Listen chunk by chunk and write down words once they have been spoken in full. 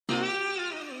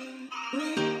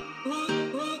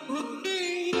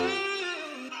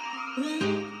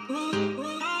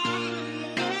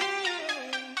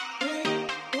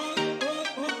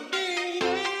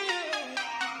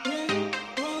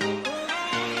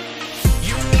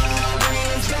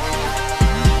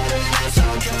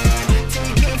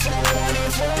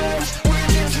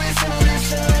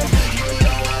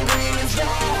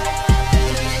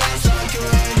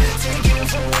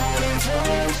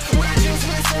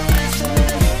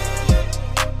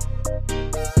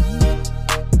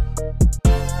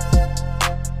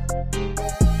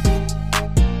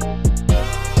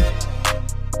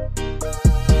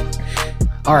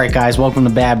All right, guys, welcome to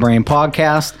Bad Brain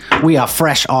Podcast. We are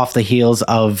fresh off the heels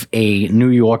of a New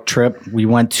York trip. We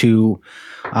went to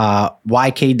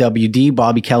YKWD,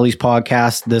 Bobby Kelly's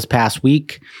podcast, this past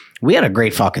week. We had a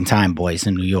great fucking time, boys,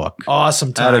 in New York.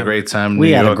 Awesome time. I had a great time.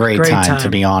 We had a great time, to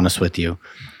be honest with you.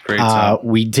 Great time.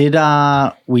 We did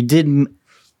hang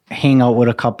out with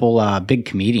a couple big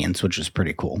comedians, which was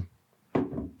pretty cool.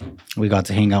 We got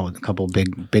to hang out with a couple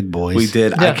big boys. We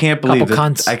did. Yeah, I can't believe that.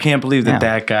 cunts. I can't believe that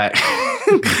that guy.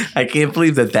 I can't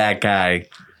believe that guy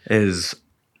is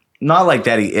not like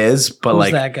that. He is, but Who's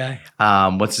like that guy?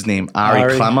 What's his name?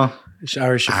 Ari Clemmer.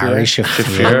 Ari Shafir. Ari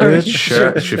Shafir.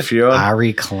 Shafir.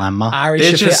 Ari Clemmer. Ari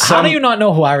There's Shafir. just How some- do you not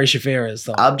know who Ari Shafir is,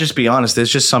 though? I'll just be honest.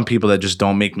 There's just some people that just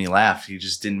don't make me laugh. You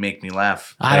just didn't make me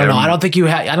laugh. I don't know. I don't think you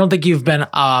I don't think you've been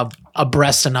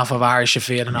abreast enough of Ari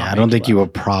Shafir to know. I don't think you were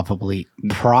properly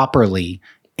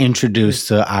introduced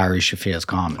to Ari Shafir's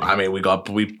comedy. I mean, we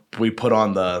put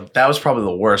on that was probably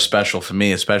the worst special for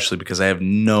me, especially because I have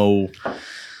no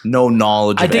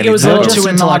knowledge. I of think it was anything. a little too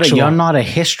intellectual. You're not a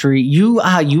history. You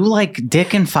like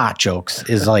dick and fart jokes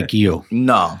is like you.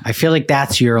 No. I feel like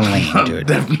that's your lane,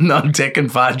 dude. No, dick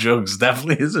and fart jokes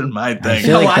definitely isn't my thing.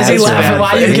 feel like Why is he that's laughing? bad.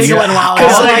 Why are you It's- giggling while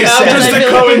Because All I like, said- I'm just a I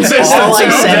coexistence. All I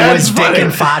said That's was dick funny.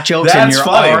 and fart jokes, and That's you're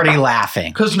funny. already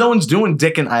laughing. Because no one's doing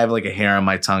dick and I have like a hair on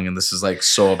my tongue and this is like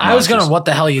so obnoxious. I was gonna. What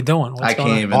the hell are you doing? What's I going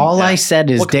can't on? even. All yeah. I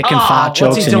said is What- dick and fart what's he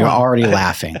jokes, and you're doing? already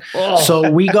laughing. Oh, So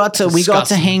we got to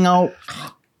disgusting. hang out.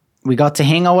 We got to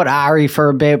hang out with Ari for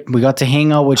a bit. We got to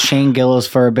hang out with Shane Gillis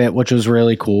for a bit, which was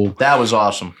really cool. That was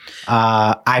awesome.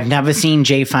 I've never seen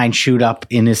Jay Fine shoot up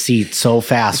in his seat so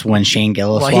fast when Shane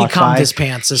Gillis Well, he walked calmed by. his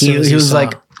pants as He soon as he was saw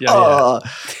like,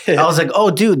 him. I was like, oh,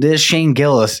 dude, there's Shane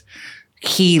Gillis.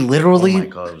 He Oh literally my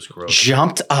god, it was gross.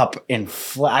 jumped up and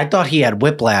I thought he had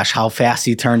whiplash how fast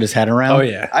he turned his head around. Oh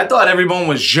yeah. I thought everyone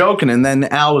was joking, and then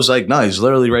Al was like, "No, he's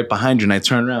literally right behind you." And I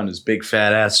turned around, his big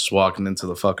fat ass is walking into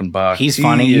the fucking bar. He's He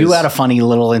funny. You is- had a funny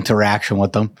little interaction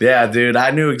with him. Yeah, dude, I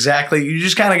knew exactly. You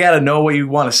just kind of got to know what you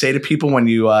want to say to people when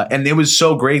you. And it was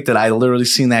so great that I literally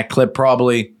seen that clip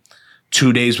probably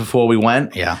 2 days before we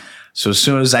went. Yeah. So as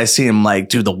soon as I see him, like,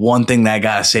 dude, the one thing that I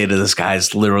gotta say to this guy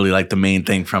is literally like the main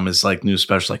thing from his like new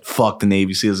special, like fuck the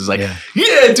Navy SEALs. He's like,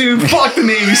 yeah, dude, fuck the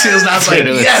Navy SEAls. And I was like, Dude,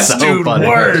 it was yes, so dude, funny.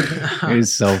 word. It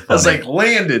was so funny. I was like,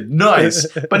 landed, nice.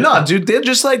 But no, dude, they're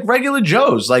just like regular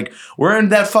Joes. Like, we're in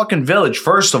that fucking village.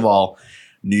 First of all,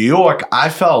 New York, I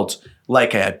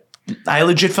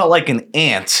legit felt like an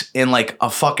ant in like a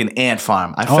fucking ant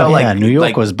farm. I felt yeah, like New York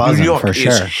like, was buzzing New York for is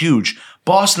sure. huge.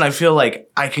 Boston, I feel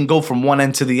like I can go from one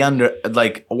end to the other,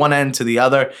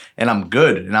 and I'm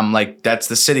good. And I'm like, that's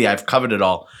the city. I've covered it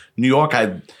all. New York,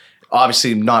 I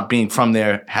obviously not being from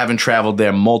there, haven't traveled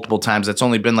there multiple times. That's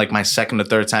only been like my second or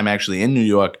third time actually in New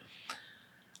York.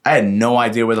 I had no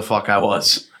idea where the fuck I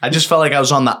was. I just felt like I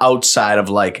was on the outside of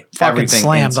like fucking everything.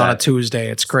 slammed inside. on a Tuesday.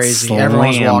 It's crazy.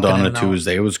 Everyone's Slammed walking on in a and out.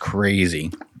 Tuesday. It was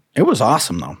crazy. It was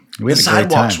awesome though. We The had a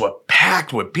great sidewalks time. were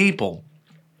packed with people.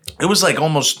 It was like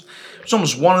almost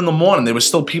 1 a.m. There was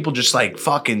still people just like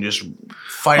fucking just Oh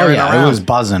firing yeah, around. it was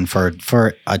buzzing for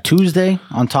a Tuesday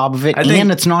on top of it, I think-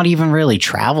 and it's not even really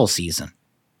travel season.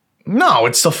 No,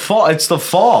 it's the fall. It's the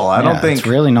fall. I don't think it's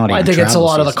really not. Even I think it's a travel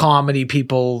lot of the season. comedy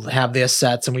people have their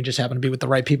sets, and we just happen to be with the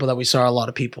right people that we saw a lot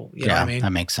of people. You know what I mean?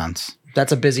 that makes sense.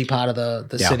 That's a busy part of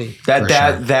the Yeah. city. For sure.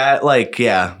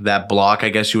 that block, I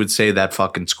guess you would say, that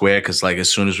fucking square, because like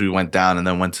as soon as we went down and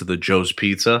then went to the Joe's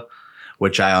Pizza,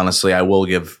 which I will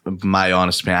give my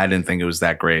honest opinion, I didn't think it was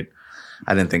that great.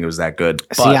 I didn't think it was that good.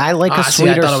 See, I like a Honestly,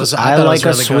 I sweeter. thought it was- I I thought it like was a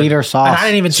really good. sweeter sauce. And I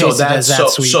didn't even taste it as that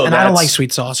sweet. And I don't like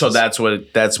sweet sauces. So that's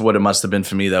what it must have been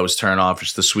for me. That was turn off,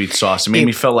 just the sweet sauce. It made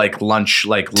me feel like lunch,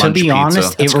 to be pizza.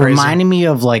 honest, That's it crazy. reminded me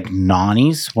of like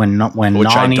Nani's when Which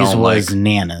I Nani's don't was like.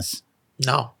 Nana's.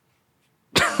 No.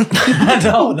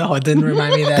 no, it didn't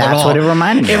remind me of that at That's all. what it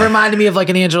reminded me. It of. reminded me of like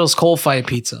an Angelo's coal-fired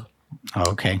pizza.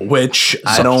 Oh, okay. Which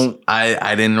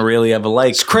I didn't really ever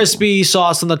like. It's crispy,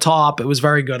 sauce on the top. It was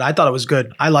very good. I thought it was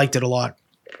good. I liked it a lot.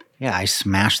 Yeah, I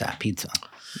smashed that pizza.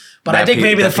 But I think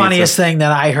maybe the funniest thing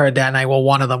that I heard that night, well,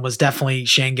 one of them was definitely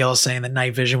Shane Gillis saying that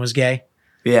night vision was gay.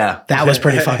 Yeah. That was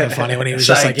pretty fucking funny when he was It's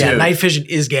just like, like, yeah, dude. night vision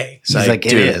is gay. He's like, it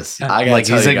dude, is. I gotta Like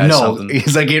tell he's you like, guys no. something.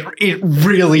 He's like, it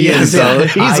really is. Yeah. Though.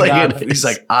 He's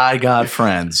like, I got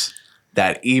friends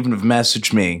that even have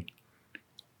messaged me.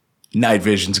 Night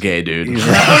vision's gay, dude. I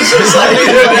was just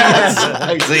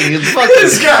like,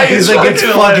 this guy He's is like, it's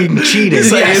fucking cheating.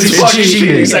 He's like, It's it's fucking cheating.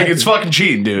 cheating. He's like, it's fucking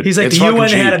cheating, dude. He's like, it's the fucking UN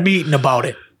cheating. had a meeting about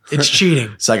it. It's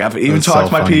cheating. It's like, I've even That's talked so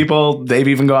to my funny. people. They've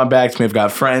even gone back to me. I've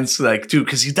got friends like, dude,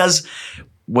 because he does,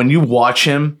 when you watch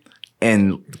him,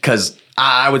 and because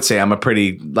I would say I'm a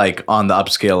pretty like on the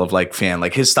upscale of like fan.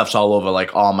 Like his stuff's all over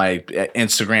like all my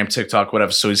Instagram, TikTok,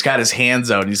 whatever. So he's got his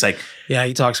hands out and he's like, Yeah,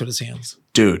 he talks with his hands.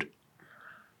 dude,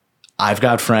 I've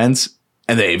got friends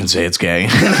and they even say it's gay.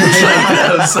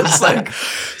 It's like,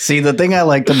 See, the thing I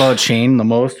liked about Shane the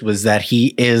most was that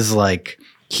he's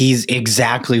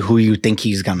exactly who you think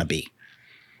he's gonna be.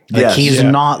 Like Yes, he's yeah.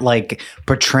 not like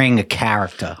portraying a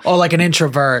character. Oh, like an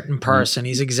introvert in person.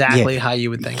 He's exactly how you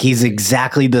would think. He's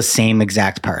exactly the same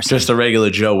exact person. just a regular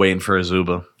Joe waiting for his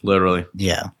Uber, literally.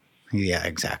 Yeah,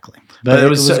 exactly. But it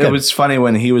was good. it was funny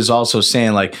when he was also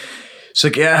saying like, it's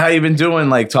like, yeah, how you been doing?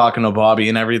 Like talking to Bobby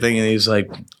and everything. And he's like,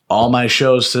 all my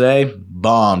shows today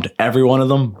bombed. Every one of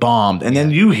them bombed. And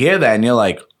then you hear that and you're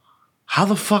like, how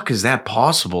the fuck is that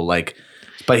possible? Like,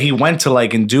 but he went to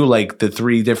like and do like the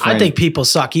 3 different. I think people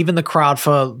suck. Even the crowd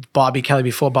for Bobby Kelly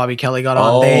before Bobby Kelly got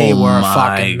on, they were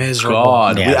fucking miserable.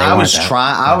 God. Yeah, they I was weren't that-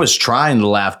 trying. I was trying to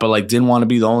laugh, but like didn't want to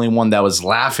be the only one that was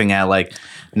laughing at like.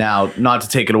 Now, not to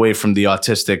take it away from the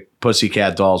autistic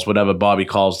pussycat dolls, whatever Bobby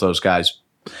calls those guys.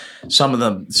 Some of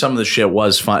the shit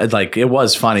was fun. Like it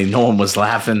was funny. No one was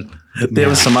laughing. There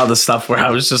was some other stuff where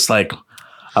I was just like,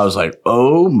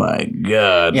 oh my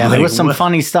God. Yeah, like, there was some what-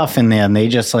 funny stuff in there, and they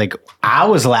just like I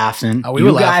was laughing. Oh, we you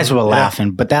were guys laughing, were yeah.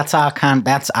 laughing, but that's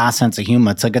our sense of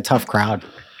humor. It's like a tough crowd.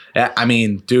 Yeah, I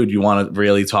mean, dude, you want to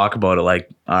really talk about it? Like,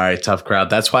 all right, tough crowd.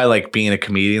 That's why, like, being a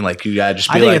comedian, like, you gotta just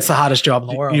be I think like, it's the hottest job in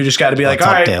the world. you just got to be like, What's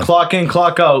all up right, there? clock in,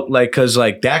 clock out, like, because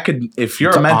like that could, if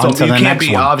you're a On mental, to you the can't next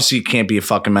be one. obviously you can't be a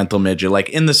fucking mental midget, like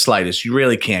in the slightest. You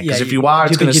really can't, because Yeah, if you are,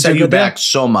 it's you gonna think you set do you good there? back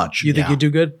so much. You think Yeah. you do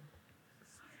good?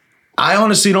 I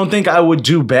honestly don't think I would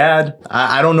do bad.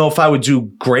 I don't know if I would do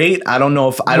great. I don't know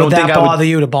if I don't Would that think I bother would.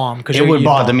 you to bomb? Because It would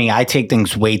bother me. I take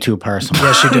things way too personal.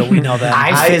 Yes, you do. We know that.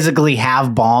 I physically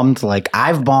have bombed. Like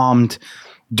I've bombed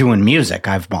doing music.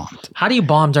 I've bombed. How do you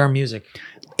bomb during music?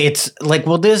 It's like,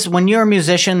 well, when you're a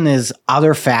musician, there's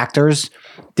other factors.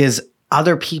 There's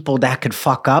other people that could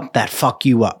fuck up that fuck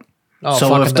you up. Oh, So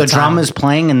fucking if the the time. drum is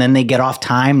playing and then they get off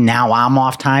time, now I'm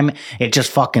off time. It just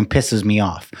fucking pisses me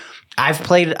off. I've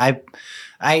played.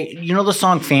 You know the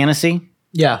song Fantasy?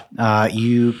 Yeah.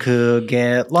 You could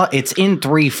get. It's in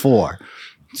 3/4.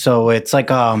 So it's like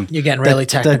You're getting really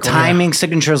technical. The timing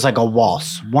signature is like a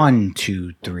waltz. 1,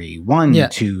 2, 3. 1, Yeah.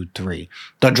 2, 3.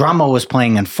 The drummer was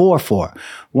playing in 4/4.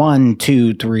 1,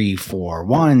 2, 3, 4.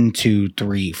 1, 2,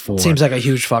 3, 4. Seems like a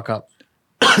huge fuck up.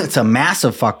 It's a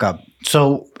massive fuck up.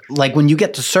 So like when you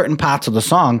get to certain parts of the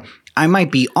song, I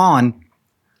might be on,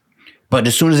 but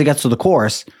as soon as it gets to the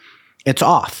chorus, it's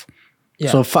off.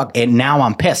 Yeah. So fuck it. Now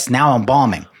I'm pissed. Now I'm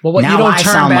bombing. Well, what, now you don't I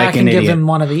turn sound back like an and give idiot. him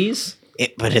one of these?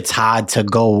 But it's hard to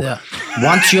go. Yeah.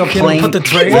 Once you're Give him, playing, put the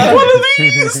trigger. One of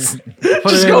these.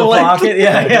 Put Just it in go the like- pocket.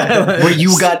 Yeah. where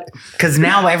you got, because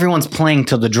now everyone's playing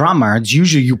to the drummer. It's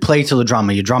usually you play to the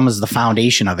drummer. Your drummer's the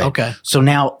foundation of it. Okay. So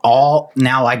now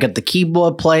I got the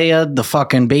keyboard player, the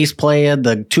fucking bass player,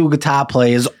 the 2 guitar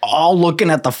players, all looking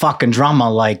at the fucking drummer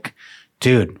like,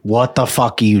 dude, what the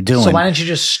fuck are you doing? So why didn't you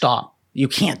just stop? You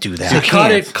can't do that.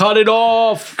 Cut it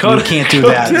off. You can't do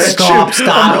that. Stop,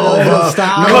 start over.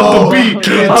 Stop. Cut the beat.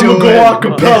 Can't I'm do gonna go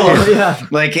it. acapella. Yeah.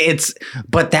 Like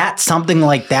but that something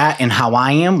like that and how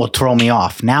I am will throw me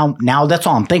off. Now that's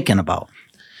all I'm thinking about.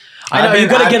 I know I mean, you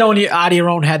got to I- get out of your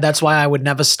own head. That's why I would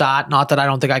never start. Not that I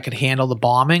don't think I could handle the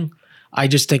bombing. I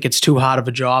just think it's too hard of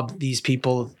a job. These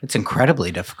people, It's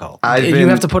incredibly difficult. you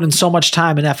have to put in so much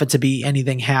time and effort to be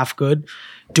anything half good.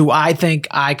 Do I think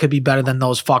I could be better than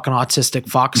those fucking autistic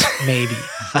fucks? Maybe.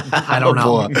 I don't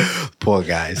know. Poor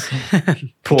guys.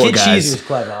 Poor Kid guys. Cheese was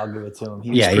clever. I'll give it to him. He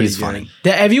was Yeah, pretty he's good. funny.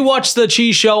 Have you watched the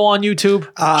Cheese Show on YouTube?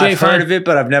 I've heard of it,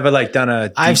 but I've never like done a.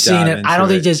 Deep I've seen dive it. into I don't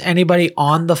think there's anybody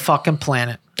on the fucking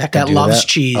planet That that could do loves that?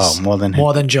 cheese Oh,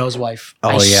 more than Joe's wife.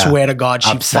 Oh, I yeah. swear to God,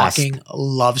 she Obsessed. fucking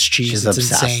loves cheese. She's It's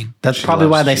obsessed. insane. That's She probably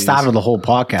loves why they cheese. started the whole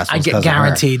podcast. I was get 'cause of her.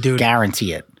 guaranteed, dude.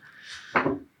 Guarantee it.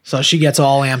 So she gets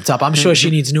all amped up. I'm sure she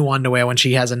needs new underwear when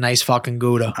she has a nice fucking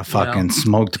Gouda. A fucking you know?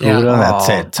 smoked Yeah. Gouda. That's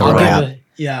Oh, it. It's a I'll give wrap. it,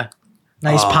 yeah.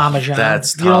 Nice Parmesan.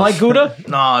 That's You don't tough. like Gouda?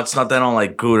 No, it's not that I don't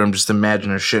like Gouda. I'm just imagining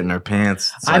her shitting her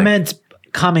pants. It's I like- meant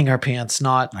cumming her pants,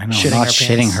 not I know, shitting not her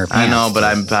shitting pants. her pants. I know, but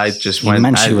I just You went.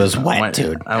 meant she I- was I wet, went-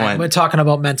 dude. I went. We're talking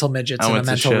about mental midgets I and a went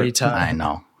to mental shit. retard. I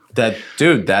know. That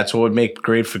dude, that's what would make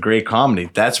great for great comedy.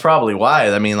 That's probably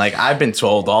why. I mean, like I've been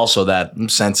told also that I'm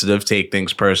sensitive, take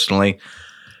things personally.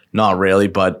 Not really,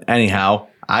 but anyhow,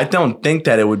 I don't think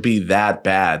that it would be that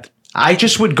bad. I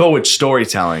just would go with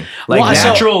storytelling, like Well,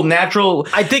 so- natural.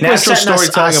 I think we're natural setting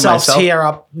storytelling of ourselves myself. here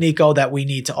up, Nico, that we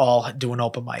need to all do an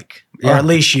open mic. Or Yeah. at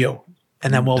least you.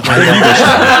 and then we'll.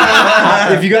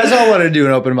 If you guys all want to do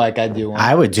an open mic, I'd do one.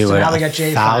 I would do So it now we got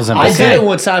Jay 1,000%. I did it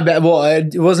one time back. Well,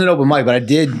 it wasn't an open mic, but I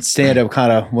did stand up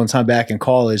kind of one time back in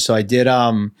college. So I did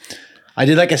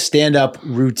like a stand up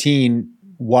routine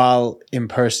while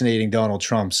impersonating Donald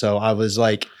Trump. So I was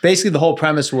like, basically the whole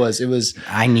premise was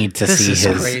I need to This see is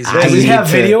his. crazy. I Do we need have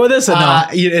to- video of this or no?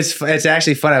 it's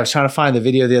actually funny. I was trying to find the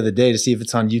video the other day to see if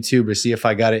it's on YouTube or see if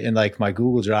I got it in like my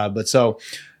Google Drive. But so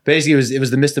basically it was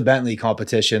the Mr. Bentley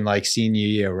competition like senior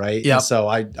year, right? Yep. And so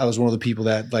I was one of the people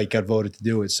that like got voted to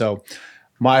do it. So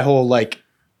my whole like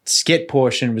skit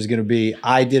portion was going to be,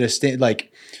 I did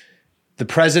like the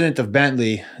president of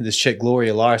Bentley, this chick,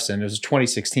 Gloria Larson, it was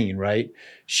 2016, right?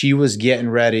 She was getting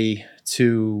ready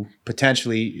to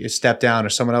potentially step down, or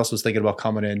someone else was thinking about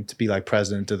coming in to be like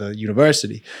president of the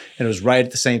university. And it was right at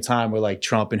the same time where like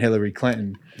Trump and Hillary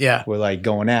Clinton Yeah. were like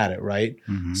going at it, right?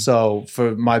 Mhm. So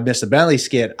for my Mr. Bentley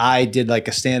skit, I did like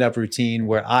a stand-up routine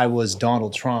where I was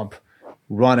Donald Trump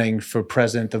running for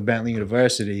president of Bentley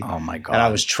University. Oh my God. And I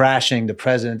was trashing the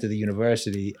president of the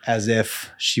university as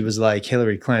if she was like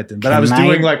Hillary Clinton. But I Can was I-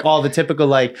 doing like all the typical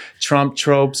like Trump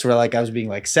tropes where like I was being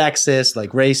like sexist, like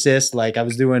racist. Like I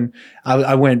was doing,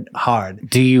 I went hard.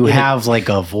 Do you have like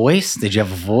a voice? Did you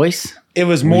have a voice? It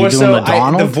was Were you more doing so the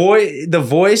Donald? the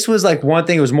voice was like one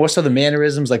thing. It was more so the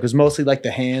mannerisms. Like it was mostly like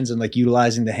the hands and like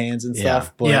utilizing the hands and Yeah.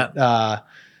 stuff.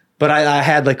 But I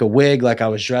had like a wig, like I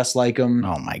was dressed like him.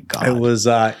 Oh my God. It was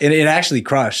it actually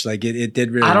crushed. Like it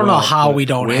did really. I don't know well, how but we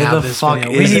don't where have the this fuck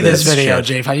video. We is need this this video,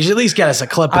 shit? Jay. You should at least get us a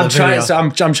clip of I'm the trying. video. So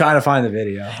I'm trying to find the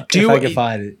video. Do if you- I can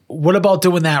find it. What about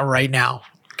doing that right now?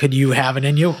 Could you have it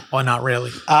in you or not really?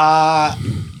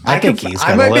 I think he's got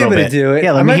I a might be little able bit. to do it.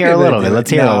 Yeah, let I me might hear be a able to little do bit. it. Let's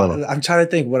hear a No, little. I'm trying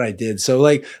to think what I did. So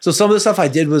some of the stuff I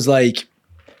did was like,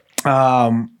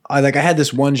 I had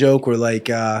this one joke where like,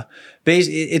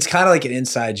 it's kind of like an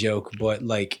inside joke, but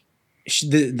like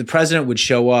the president would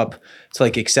show up to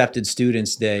like accepted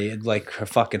students day and like her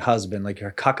fucking husband, like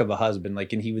her cuck of a husband,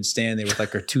 like, and he would stand there with like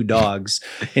her 2 dogs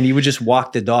and he would just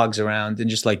walk the dogs around and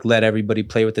just like let everybody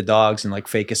play with the dogs and like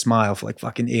fake a smile for like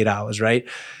fucking 8 hours, right?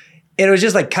 And it was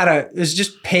just like it was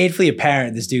just painfully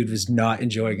apparent this dude was not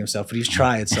enjoying himself, but he was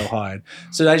trying so hard.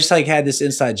 So I just like had this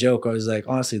inside joke. I was like,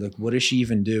 honestly, like, what does she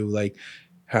even do? Like,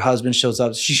 her husband shows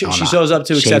up. She shows up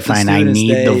to Jay accept the Fine, I students'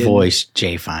 need day the and- voice,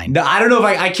 Jay Fine. No, I don't know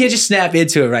if I can't just snap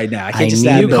into it right now. I I can't just need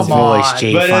snap the into come it. on. voice,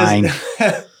 Jay But it Fine.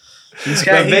 was- This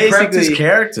guy, But he prepped his basically-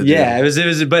 character. Dude. Yeah, it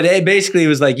was, but it basically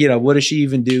was like, what does she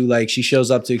even do? Like, she shows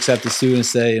up to accept the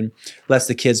students' day and lets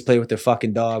the kids play with their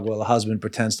fucking dog while the husband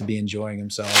pretends to be enjoying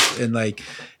himself. And like,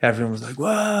 everyone was like,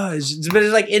 "Whoa!" But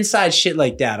it's like inside shit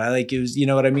like that. I like it was, you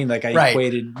know what I mean? Like I Right.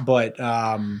 equated, but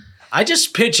I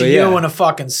just picture But yeah. you in a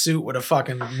fucking suit with a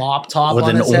fucking mop top With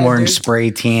on an his head, orange dude.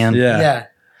 spray tan. Yeah.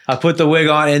 I put the wig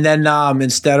on, and then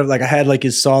instead of like I had like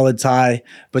his solid tie,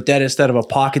 but then instead of a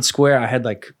pocket square, I had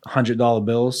like $100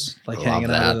 bills like Love hanging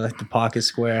out that. of like the pocket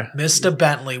square. Mr.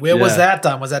 Bentley. Where was Yeah. that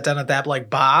done? Was that done at that like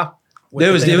bar? with It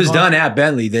the was thing it was on? done at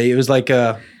Bentley. It was like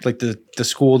the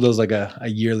school does like a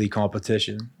yearly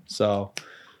competition. So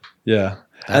yeah,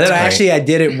 and That's then great.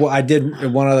 I did it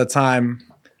one other time.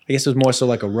 I guess it was more so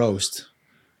like a roast.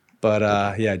 But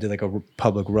I did like a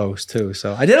public roast too.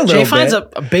 So I did a little Jay Fine's bit.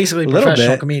 a basically little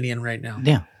professional bit. comedian right now.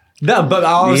 Yeah. No, but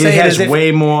all I'm He saying has is if,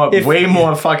 way more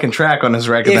if- fucking track on his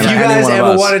record if than you any guys one ever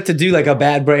of us. wanted to do like a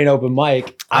bad brain open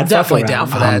mic, I'm I'd definitely fuck down around.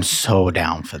 for that. I'm so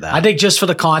down for that. I think just for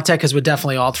the content, because we're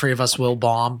definitely all 3 of us will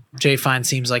bomb. Jay Fine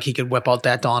seems like he could whip out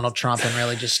that Donald Trump and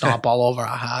really just stomp all over our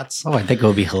hearts. I think it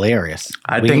would be hilarious.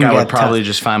 I We think can I would get probably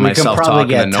just find we can myself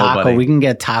probably talking get to Taco. nobody. We can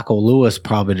get Taco Lewis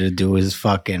probably to do his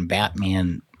fucking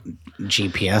Batman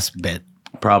GPS bit.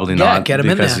 Probably Yeah, not get him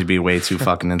in because there. he'd be way too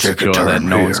fucking insecure turn that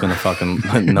no here. one's gonna fucking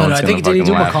No, I think did he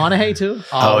do laugh. McConaughey too?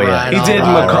 Oh yeah, He did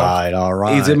All McCona- right, all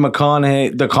right. He did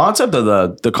McConaughey. The concept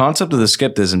of the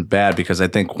skip isn't bad because I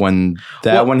think when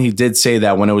he did say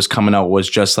that when it was coming out was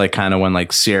just like kind of when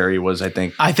like Siri was I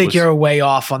think you're way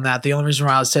off on that. The only reason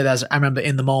why I would say that is I remember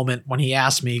in the moment when he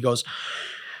asked me, he goes,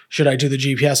 "Should I do the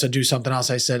GPS or do something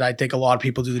else?" I said, "I think a lot of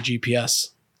people do the GPS."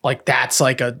 Like that's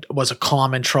like was a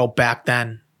common trope back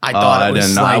then. I thought I it was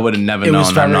didn't know. like, I would have never it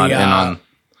was known. I'm not very, in on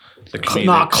the comedic.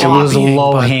 not It was copying, but-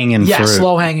 low-hanging Yeah, fruit.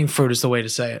 slow hanging fruit is the way to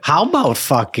say it. How about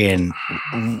fucking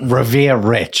Revere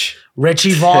Rich?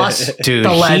 Richie Voss, Dude, the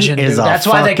legend. he is Dude. a That's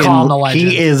why they call him the legend.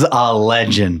 He is a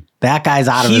legend. That guy's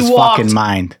out of He his walked fucking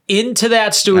mind. into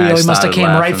that studio. I He must have started came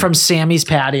right laughing. from Sammy's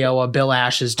patio or Bill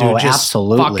Ash's dude. Oh, just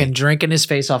absolutely. fucking drinking his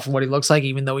face off of what he looks like,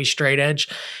 even though he's straight edge.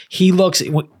 He looks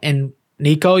and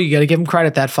Nico, you got to give him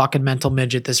credit. That fucking mental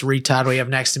midget, this retard we have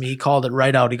next to me, he called it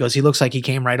right out. He goes, he looks like he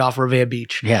came right off Revere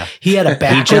Beach. Yeah. He had a He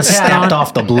backwards just hat stepped on.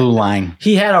 off the blue line.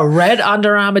 He had a red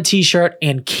Under Armour t-shirt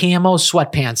and camo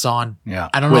sweatpants on. Yeah.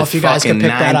 I don't know With if you guys can fucking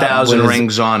pick that up. 9,000 With his-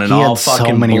 rings on and he had all so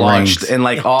fucking many blotched rings. and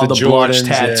like all The the blotched Jordans,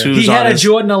 yeah. tattoos He on had a his-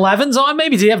 Jordan 11s on,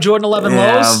 maybe. Did he have Jordan 11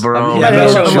 Yeah, lows? bro. Yeah, He had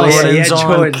Jordans. Jordans Yeah,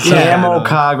 on, Jordans. Yeah. camo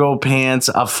cargo pants,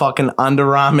 a fucking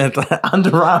Under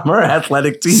Armour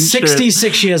athletic t-shirt,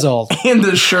 66 years old. and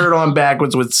the shirt on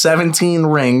backwards with 17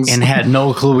 rings. And had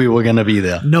no clue we were going to be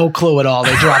there. No clue at all.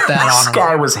 They dropped that This on him.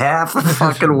 guy was half a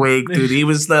fucking awake, dude. He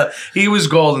was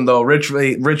golden though. Rich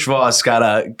Voss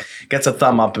gets a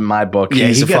thumb up in my book. Yeah,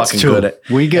 He's he a gets fucking two. good.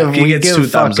 We give two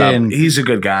thumbs up. fucking- He's a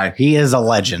good guy. He is a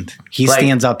legend. He Like-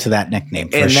 stands up to that nickname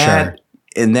for And sure.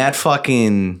 that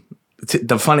fucking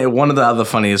one of the other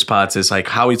funniest parts is like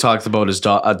how he talked about his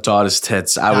daughter's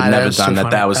tits. I would Nah, that never was done too that.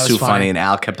 funny. That was too funny, and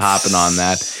Al kept hopping on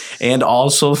that. And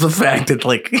also the fact that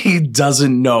like he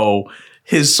doesn't know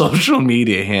his social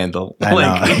media handle. I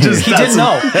Like know. he just He didn't doesn't-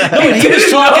 know. No, and he was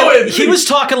didn't know talking. it. He was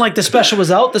talking like the special was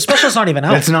out. The special's not even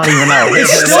out. It's not even out.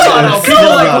 It's still not out. People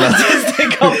are like, when's this thing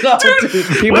coming out?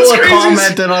 People What's are crazy is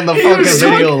commenting on the he fucking was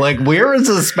video like, where is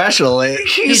the special?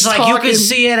 He's like, you can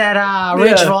see it at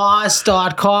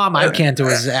richvoss.com. I can't do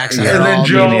his accent at And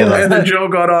all. then Joe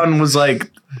got on and was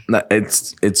like, "No,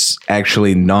 it's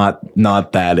actually not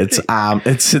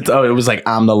that. It was like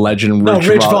I'm the legend. No,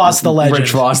 Rich Voss the legend.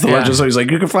 Rich Voss the Yeah. legend. So he's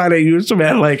like, you can find a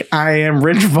username like I am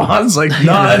Rich Voss. Like, no,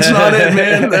 that's not it,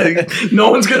 man. Like,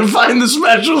 no one's gonna find the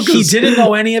special. He didn't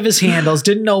know any of his handles.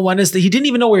 Didn't know when he didn't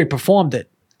even know where he performed it.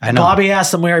 I know. Bobby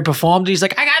asked him where he performed. He's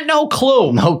like, I got no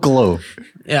clue. No clue.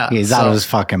 Yeah, He's out of his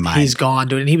fucking mind. He's gone,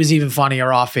 dude. And he was even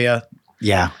funnier off here.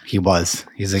 Yeah, he was.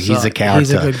 He's a So, character.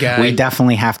 he's a good guy. We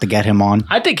definitely have to get him on.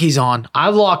 I think he's on. I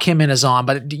lock him in as on,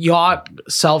 but your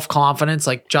self confidence,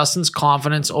 like Justin's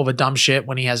confidence over dumb shit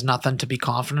when he has nothing to be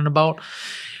confident about.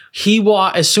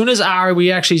 As soon as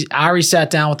Ari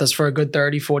sat down with us for a good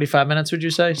 30, 45 minutes, would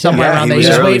you say? Somewhere Yeah, around he there. was He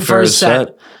was early waiting for for his his set.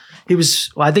 set.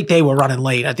 I think they were running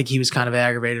late. I think he was kind of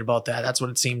aggravated about that. That's what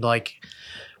it seemed like.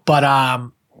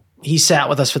 But he sat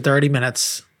with us for 30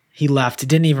 minutes. He left. He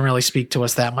didn't even really speak to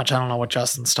us that much. I don't know what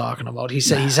Justin's talking about. He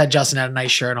said Justin had a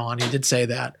nice shirt on. He did say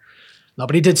that. No,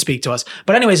 but he did speak to us.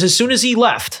 But anyways, as soon as he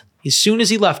left,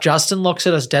 Justin looks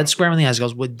at us dead square in the eyes,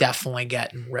 goes, we're definitely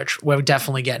getting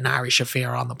Ari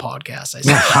Shafir on the podcast. I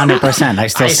said, 100%. I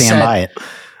still I stand said- by it.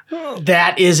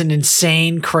 that is an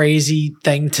insane, crazy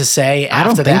thing to say I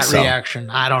don't after think that so. reaction.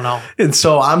 I don't know. And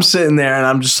so I'm sitting there and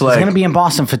I'm just He's like, going to be in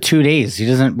Boston for 2 days.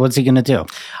 What's he going to do?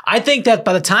 I think that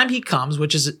by the time he comes,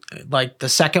 which is like the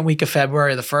second week of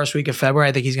February, the first week of February,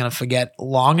 I think he's going to forget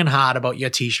long and hard about your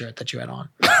T-shirt that you had on.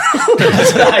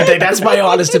 I think that's my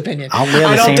honest opinion. I'll wear the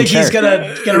I don't same think he's shirt.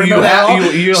 gonna remember You that. have- at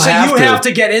all. you So have you to. have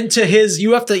to get into his.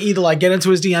 You have to either like get into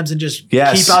his DMs and just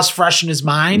Yes. keep us fresh in his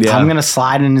mind. Yeah. I'm going to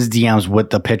slide in his DMs with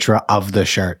the picture of the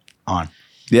shirt on.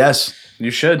 yes,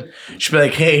 you should. You should be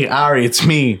like, hey, Ari, it's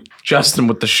me, Justin,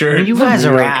 with the shirt. You guys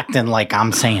are acting like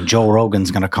I'm saying Joe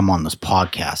Rogan's going to come on this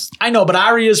podcast. I know, but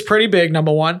Ari is pretty big.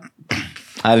 Number one.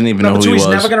 I didn't even know Number who two, he he's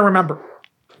was. never gonna remember.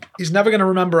 He's never gonna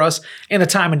remember us, and the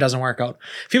timing doesn't work out.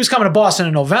 If he was coming to Boston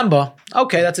in November,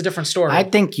 okay, that's a different story. I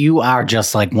think you are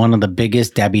just like one of the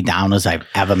biggest Debbie Downers I've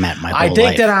ever met in my whole I life.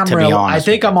 think that I'm to be real. I honest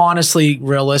think with I'm honestly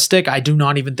realistic. I do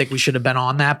not even think we should have been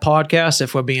on that podcast.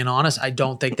 If we're being honest, I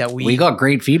don't think that you. We got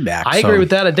great feedback. I agree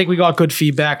with that. I think we got good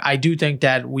feedback. I do think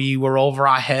that we were over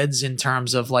our heads in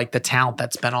terms of like the talent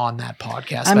that's been on that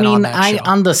podcast. I been on mean, that I show.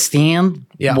 understand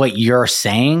Yeah. what you're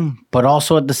saying, but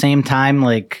also at the same time,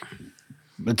 like,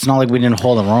 it's not like we didn't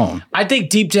hold our own. I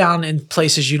think deep down in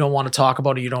places you don't want to talk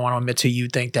about or you don't want to admit to, you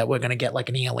think that we're going to get like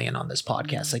an alien on this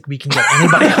podcast. Like we can get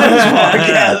anybody on this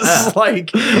podcast.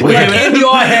 Like in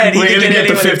your head, We're you going to can get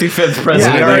the anybody. 55th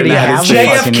president. we of the already United have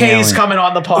States. the fucking JFK is alien. coming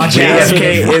on the podcast.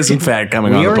 JFK is, in fact,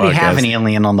 coming on We the already podcast. have an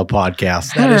alien on the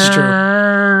podcast. That is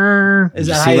true. Is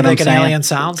that See how you what I'm think an saying? alien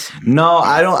sounds? No,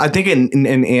 I don't. I think an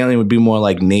alien would be more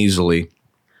like nasally.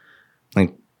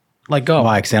 Like, Like go.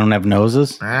 Why? Because they don't have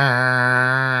noses?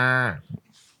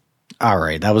 All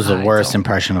right, that was the worst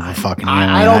impression of a fucking alien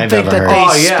I don't I've think ever that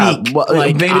heard. they speak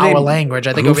like maybe our language.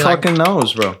 I think who it'll be like, fucking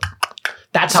knows, bro?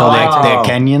 that's So how they're I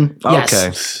Kenyan?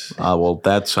 Yes. Okay. Well,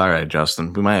 that's all right,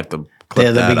 Justin. We might have to. They're Clip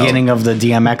the that beginning of the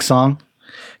DMX song?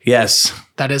 Yes.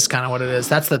 That is kind of what it is.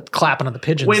 That's the clapping of the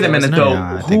pigeons. Wait a though, minute, isn't it? though.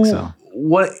 Yeah, I think so.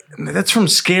 What? That's from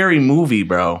Scary Movie,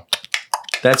 bro.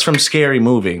 That's from Scary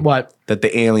Movie. What? That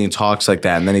the alien talks like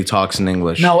that, and then he talks in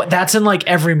English. No, that's in like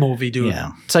every movie, dude.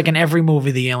 Yeah. It's like in every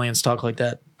movie the aliens talk like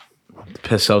that.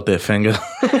 Piss out their finger.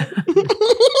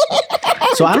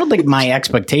 So I don't think my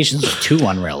expectations are too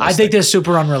unrealistic. I think they're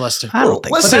super unrealistic. I don't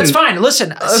think But so. that's fine.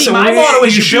 Listen, see, Listen, my motto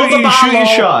is you build the bar shoot your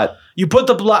low. shot. You put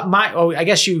the I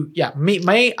guess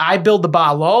I build the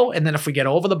bar low, and then if we get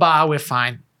over the bar, we're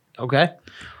fine. Okay.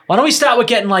 Why don't we start with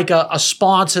getting like a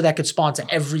sponsor that could sponsor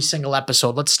every single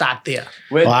episode? Let's start there.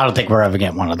 Well, I don't think we're ever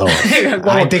getting one of those. Well,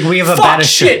 I think we have a fuck better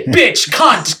shit, bitch,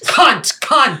 cunt.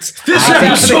 This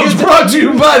episode is brought to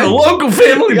you by the local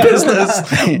family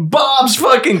business, Bob's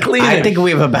fucking Cleaning. I think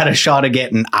we have a better shot of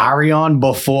getting Ari on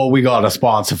before we got a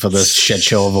sponsor for this shit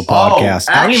show of a podcast.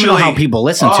 I don't even know how people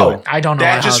listen to it. I don't know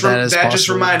that how just that is that just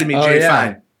possible. reminded me, Oh, Jay. yeah.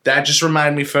 Fine. That just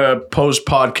reminded me for a post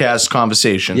podcast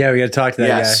conversation. Yeah, we got to talk to that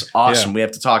Yes, guy. awesome. Yeah. We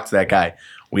have to talk to that guy.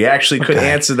 We actually could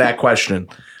answer that question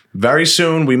very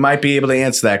soon. We might be able to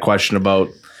answer that question about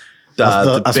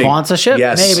A big- sponsorship?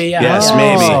 Yes, Maybe, yeah. Yes, Oh,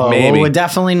 maybe. Well, we're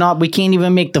definitely not. We can't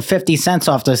even make the 50 cents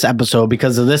off this episode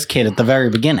because of this kid at the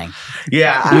very beginning.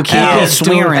 Yeah, You can't be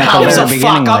swearing at How the is very a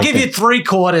beginning. fuck? I'll like give you it.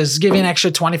 3/4. Give you an extra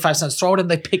 25 cents. Throw it in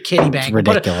the kitty bank. Put it-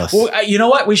 ridiculous. Well, you know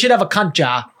what? We should have a cunt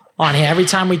jar on here. Every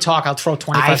time we talk, I'll throw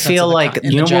 25 I cents. feel in the like cunt-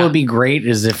 in you the know jar. what would be great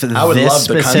is if I would this love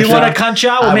the cunt specific. You want a cunt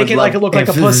jar? We'll I make would it like love- it look like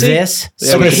a if pussy. this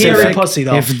So we hear specific- it pussy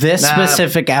though. If this Nah.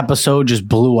 specific episode just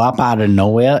blew up out of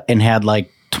nowhere and had like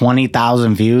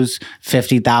 20,000 views,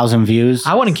 50,000 views,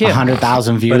 I wouldn't care.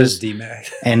 100,000 But it's views,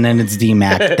 D-Mac. and then it's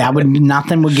DMAC. That would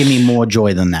nothing would give me more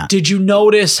joy than that. Did you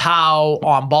notice how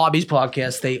on Bobby's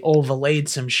podcast they overlaid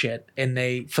some shit and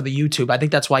they for the YouTube? I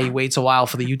think that's why he waits a while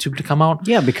for the YouTube to come out.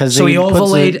 Yeah, because So he puts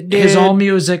overlaid his it- own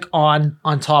music on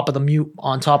top of the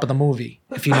movie.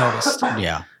 If you noticed,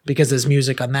 Yeah. because there's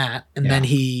music on that, and then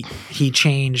he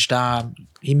changed.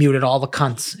 He muted all the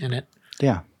cunts in it.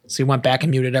 Yeah. So he went back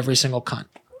and muted every single cunt.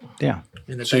 Yeah.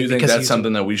 in the So thing you think because that's YouTube-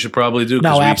 something that we should probably do? 'Cause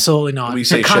No, we- absolutely not. We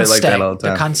say the shit cunts like stay. that all the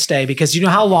time. The cunts stay because you know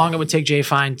how long it would take Jay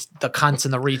find the cunts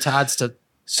and the retards to.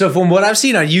 So from what I've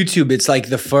seen on YouTube, it's like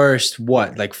the first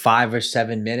like 5 or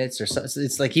 7 minutes or so.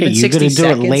 It's like even you 60 gotta do it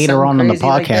seconds. later something on in the crazy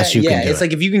like podcast, that. you can yeah, do it's it.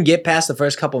 like if you can get past the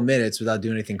first couple minutes without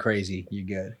doing anything crazy, you're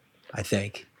good. I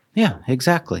think. Yeah,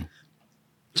 exactly.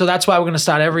 So that's why we're going to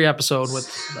start every episode with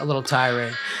a little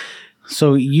tirade.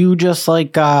 So you just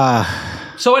like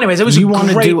So, anyways, it was you a want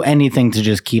to great. do anything to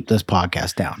just keep this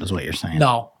podcast down, is what you're saying.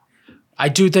 No, I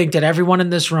do think that everyone in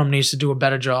this room needs to do a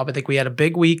better job. I think we had a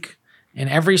big week, and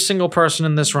every single person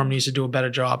in this room needs to do a better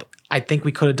job. I think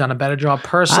we could have done a better job I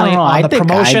personally don't know. on I the think I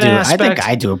promotion do. aspect. I think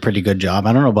I do a pretty good job.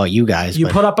 I don't know about you guys, You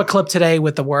but put up a clip today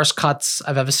with the worst cuts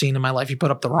I've ever seen in my life. You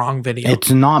put up the wrong video. it's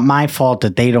not my fault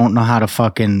that they don't know how to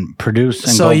fucking produce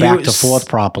and So go you- back to forth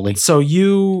properly. So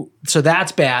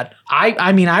that's bad.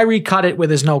 I mean, I recut it where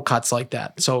there's no cuts like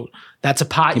that. So that's a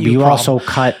pot You problem. also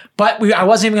cut. But I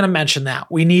wasn't even going to mention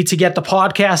that. We need to get the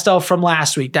podcast out from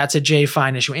last week. That's a Jay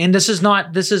Fine issue. And this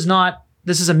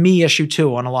is a me issue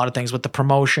too on a lot of things with the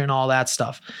promotion, all that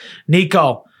stuff.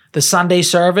 Nico, the Sunday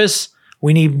service,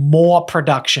 we need more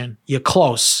production. You're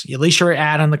close. At least you're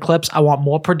adding the clips. I want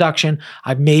more production.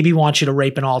 I maybe want you to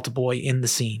rape an altar boy in the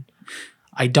scene.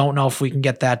 I don't know if we can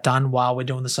get that done while we're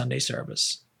doing the Sunday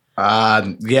service. Yeah.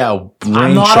 I'm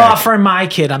rain not check. offering my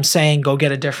kid. I'm saying go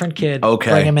get a different kid. Okay.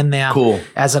 Bring him in there. Cool.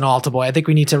 As an altar boy. I think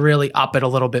we need to really up it a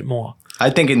little bit more. I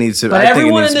think it needs to. But I think it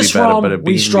everyone needs in to be this better, room, but it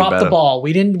we needs to be dropped the better. ball.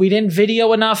 We didn't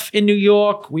video enough in New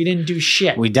York. We didn't do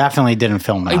shit. We definitely didn't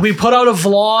film enough. We put out a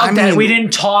vlog that mean- we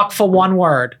didn't talk for one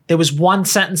word. There was one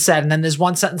sentence said, and then there's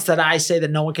one sentence that I say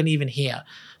that no one can even hear.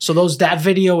 So that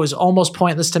video is almost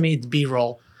pointless to me. It's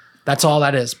B-roll. That's all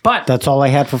that is. But That's all I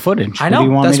had for footage. I What do know you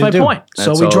want that's me my to do? point. So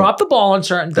That's we all- dropped the ball on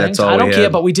certain things. that's all I don't we care,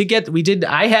 had. but we did.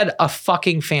 I had a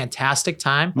fucking fantastic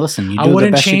time. Listen, you I do the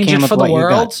wouldn't best you change can it with for the what you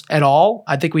got. world at all.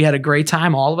 I think we had a great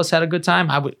time. All of us had a good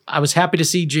time. I was happy to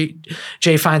see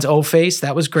Jay Fine's O face.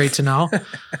 That was great to know.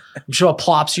 I'm sure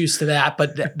Plop's used to that,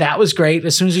 but that was great.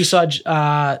 As soon as you saw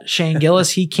Shane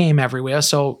Gillis, he came everywhere.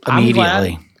 So I'm glad.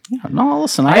 Immediately. Yeah, no,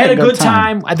 listen, I had a good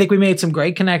time. I think we made some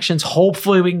great connections.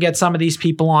 Hopefully, we can get some of these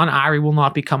people on. Ari will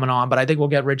not be coming on, but I think we'll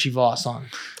get Richie Voss on.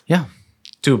 Yeah.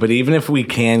 Dude, but even if we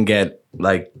can get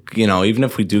even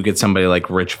if we do get somebody like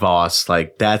Rich Voss,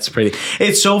 like that's pretty.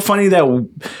 It's so funny that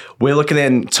we're looking at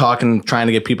and talking, trying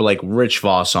to get people like Rich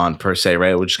Voss on per se,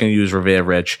 right? We're just going to use Revere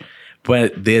Rich,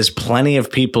 but there's plenty of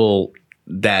people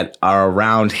that are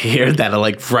around here that are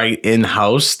like right in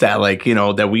house that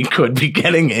that we could be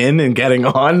getting in and getting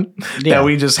on that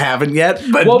we just haven't yet.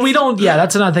 But Well, we don't. Yeah,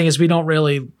 that's another thing is we don't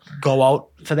really go out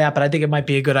for that, but I think it might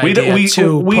be a good idea we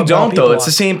to. we put more don't people though. It's on.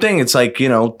 the same thing. It's like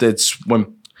it's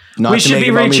when. Not We to should make be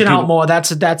it about me, reaching out people- more.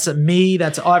 That's me.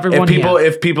 That's everyone here.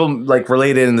 If people like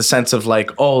relate it in the sense of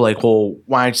like, oh, like, well,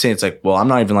 why aren't you saying it's like, well, I'm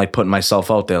not even like putting myself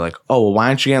out there. Like, oh, well, why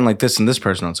aren't you getting like this and this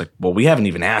person? It's like, well, we haven't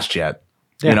even asked yet.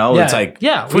 You know, Yeah. it's like,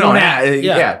 Yeah, if we don't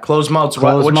have, closed mouths,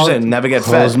 what you saying? Never get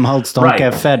fed. Closed mouths don't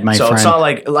get fed, my so friend. it's not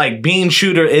like Bean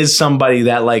Shooter is somebody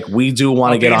that like we do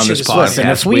want to get Bean on this Shooter's podcast. listen,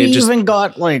 if we We're just- even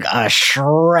got like a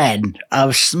shred, a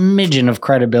smidgen of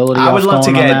credibility, I would love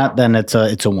to going on get- that, then it's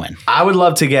a win. I would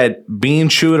love to get Bean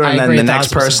Shooter I and then agree the 1,000%.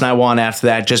 next person I want after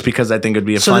that, just because I think it'd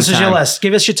be a So fun this is time. your list.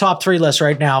 Give us your top 3 list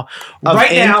right now. Of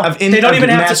Right in- now, of in- they don't of even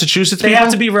have Massachusetts to. They people?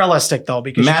 have to be realistic though,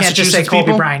 because you can't just say Massachusetts Kobe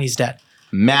people? Bryant, he's dead.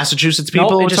 Massachusetts people,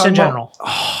 Nope, we're just talking in about?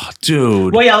 general.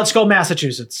 Dude. Well, yeah, let's go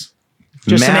Massachusetts.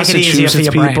 Just to make it easier for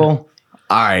your brain. All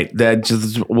right, that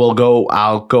just, we'll go.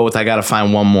 I'll go with. I got to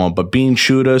find one more, but Bean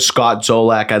Shooter, Scott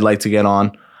Zolak, I'd like to get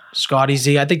on, Scotty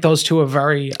Z. I think those two are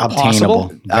very Obtainable,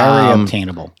 possible. very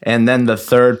obtainable. and then the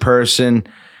third person,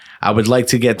 I would like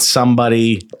to get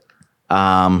somebody.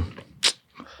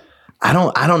 I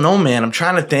don't know, man. I'm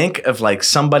trying to think of like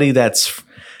somebody that's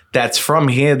from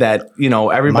here that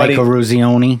everybody. Mike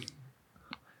Eruzione.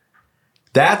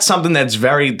 That's something that's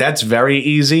very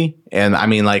easy, and I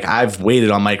mean, like I've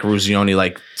waited on Mike Ruzioni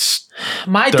like.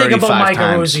 My thing about 35 Mike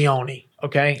times. Eruzione,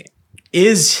 okay,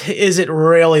 is it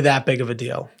really that big of a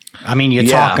deal? I mean, you're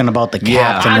Yeah. talking about the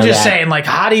Yeah. captain. I'm of just that. saying, like,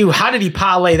 how did he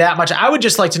parlay that much? I would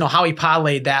just like to know how he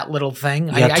parlayed that little thing.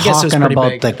 You're I guess it was talking pretty about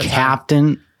big the at time.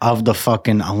 captain of the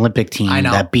fucking Olympic team I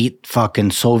know. that beat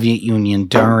fucking Soviet Union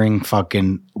during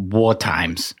fucking war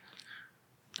times.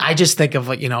 I just think of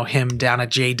him down at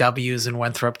JW's in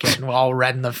Winthrop getting all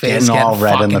red in the face, Getting all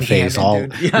red in the fucking face.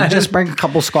 hammered, dude. You just bring a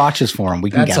couple scotches for him. We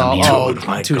can That's get him all. here. Oh, Dude,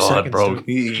 my 2 God, seconds, bro, dude.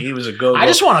 he was a go. I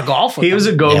just want to golf with He him. was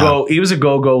a go-go. He was a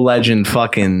go-go legend.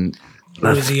 Fucking.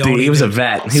 Eruzione, He was a dude.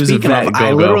 vet. He was a Speaking vet. of, Go-go.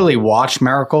 I literally watched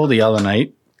Miracle the other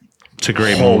night. It's a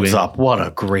great Holds movie. up. What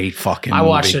a great fucking I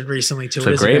watched movie. it recently too. It's a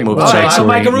It is great big movie. All It's right, a so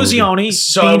great Mike movie. Eruzione,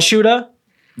 So- Bean Shooter,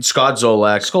 Scott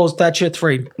Zolak. Scholes. That's your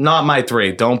 3. Not my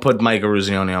 3. Don't put Mike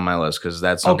Ruzioni on my list because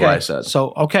that's not what I said.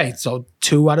 So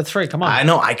 2 out of 3. Come on. I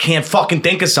know. I can't fucking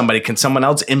think of somebody. Can someone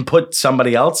else input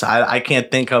somebody else? I can't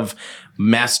think of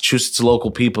Massachusetts local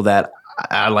people that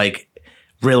are like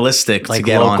realistic to Like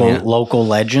get on here. local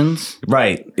legends.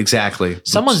 Right. Exactly.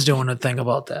 Someone's doing a thing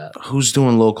about that. Who's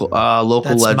doing local That's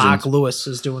legends? Mark Lewis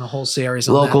is doing a whole series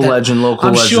on Local that. legend, local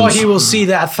I'm sure legends. he will see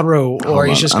that through, or Hold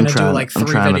he's on, just I'm going to do trying- like I'm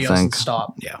 3 trying to videos and think.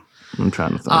 stop. Yeah. I'm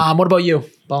trying to think. What about you,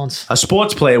 Bones? A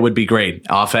sports player would be great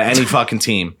off of any fucking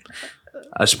team.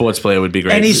 A sports player would be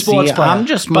great. Any sports See, player. I'm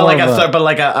just but more like of a a, third, but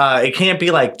like it can't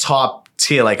be like top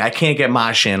tier. Like I can't get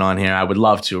Marshan on here. I would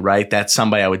love to, right? That's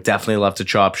somebody I would definitely love to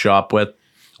chop shop with.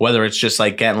 Whether it's just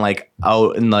like getting like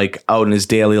out in his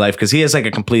daily life, because he has like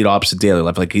a complete opposite daily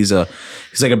life. Like he's like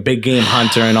a big game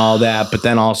hunter and all that, but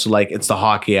then also like it's the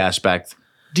hockey aspect.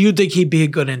 Do you think he'd be a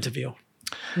good interview?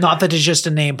 Not that it's just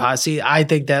a name posse. I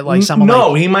think that like someone.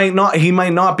 No, like, he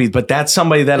might not be, but that's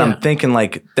somebody that Yeah. I'm thinking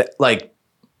like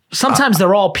sometimes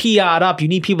they're all PR'd up. You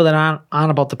need people that aren't on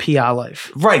about the PR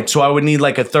life, right. So I would need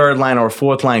like a third line or a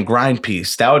fourth line grind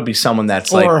piece. That would be someone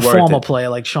that's or like a worth former it. player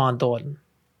like Sean Thornton.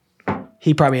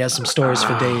 He probably has some stories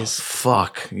for days.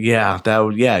 Fuck yeah, that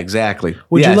would exactly.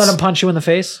 Would you Yes. let him punch you in the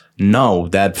face? No,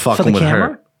 that fucking the would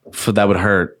camera? hurt. That would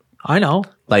hurt. I know.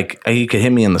 Like he could hit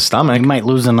me in the stomach. you might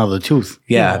lose another tooth.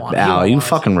 Yeah, don't want- Al, you are don't you want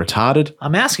fucking retarded?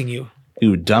 I'm asking you.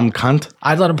 You dumb cunt.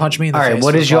 I'd let him punch me in the All right, face.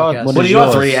 what for is the your- podcast. what What are is your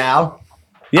yours? 3, Al?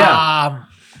 Yeah,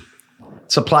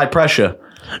 supply pressure.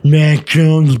 Mac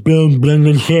Jones, Bill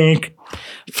Belichick.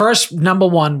 First, number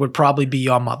 1 would probably be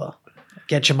your mother.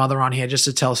 Get your mother on here just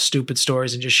to tell stupid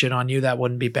stories and just shit on you. That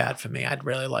wouldn't be bad for me. I'd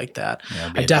really like that.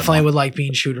 I definitely would like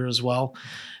Bean Shooter as well.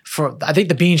 I think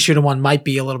the Bean Shooter one might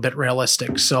be a little bit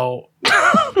realistic. So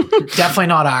definitely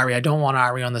not Ari. I don't want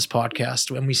Ari on this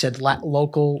podcast. When we said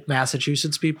local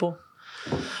Massachusetts people,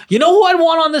 you know who I'd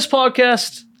want on this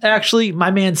podcast? Actually,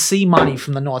 my man C Money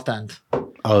from the North End.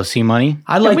 Oh, C Money.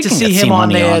 I'd Yeah, like we to can see get him C on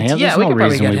Money there. here. Yeah, There's we no could probably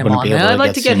reason get we him wouldn't on be there. able to I'd like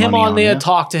get to get C him Money on there, here.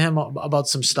 talk to him about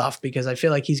some stuff because I feel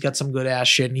like he's got some good ass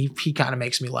shit and he kind of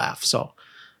makes me laugh. So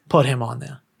put him on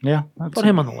there. Yeah, Put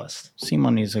him on the list. C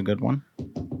Money's a good one.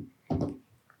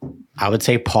 I would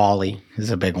say Paulie is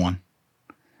a big one.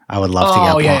 I would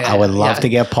love to get. I would love to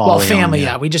get Paulie. Well, family, on yeah.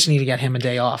 here. We just need to get him a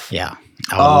day off. Yeah.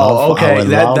 Okay.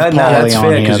 That's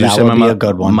fair because you that said would be a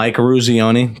good one. Mike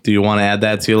Ruzioni. Do you want to add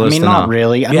that to your I list? mean, or not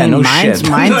really. I yeah, mean, no mine's shit.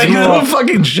 mine's Like, more no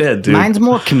fucking shit, dude. mine's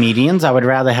more comedians. I would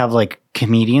rather have like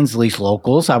comedians, at least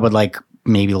locals. I would like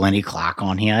maybe Lenny Clark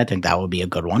on here. I think that would be a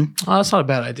good one. Oh, that's not a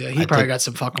bad idea. He probably think- got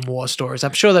some fucking war stories.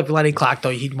 I'm sure that Lenny Clark, though,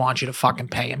 he'd want you to fucking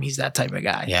pay him. He's that type of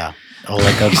guy. Yeah. Oh,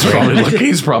 like a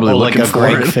He's probably like looking a for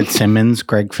Greg it. Fitzsimmons.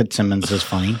 Greg Fitzsimmons is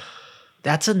funny.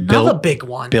 That's another big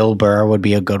one. Bill Burr would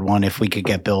be a good one if we could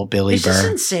get Billy Is this Burr.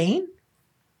 insane?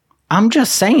 I'm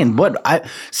just saying. What I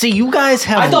see, you guys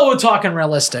have. I thought we were talking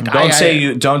realistic.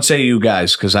 Don't say you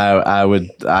guys, because I would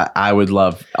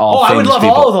love all. Oh, I would love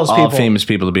people, all of those people. all famous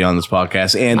people to be on this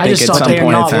podcast, and I think just at thought some they're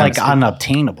point in not time, like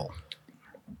unobtainable.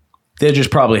 they're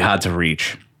just probably hard to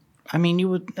reach. I mean, you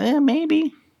would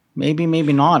maybe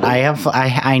not.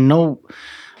 I know.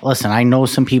 Listen, I know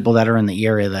some people that are in the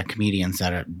area, that comedians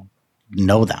that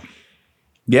know them,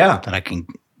 Yeah. that I can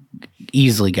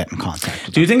easily get in contact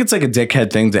with. Do you think it's like a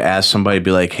dickhead thing to ask somebody, be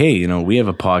like, hey, we have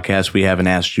a podcast, we haven't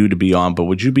asked you to be on, but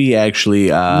would you be actually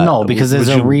no, because there's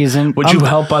a reason. Would you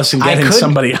help us in getting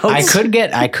somebody else? I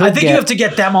think you have to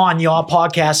get them on your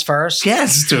podcast first.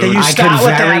 Yes, dude. Then you I start could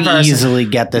with that very person. easily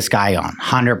get this guy on,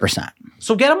 100%.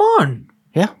 So get him on.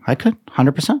 Yeah, I could,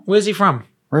 100%. Where's he from?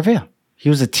 Revere. He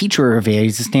was a teacher at Revere.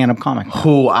 He's a stand-up comic.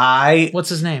 What's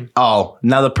his name?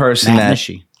 Another person Matt that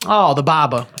Nishi. Oh, the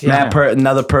Baba. Yeah.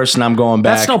 another person I'm going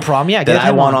back. That's no problem. Yeah, that get I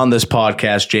him want on. on this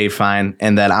podcast, Jay Fine,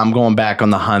 and that I'm going back on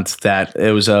the hunt. That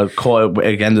it was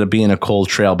it ended up being a cold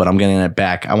trail, but I'm getting it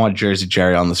back. I want Jersey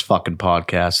Jerry on this fucking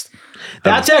podcast.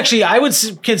 That's actually, I would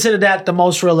consider that the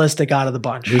most realistic out of the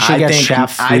bunch. We should I get think-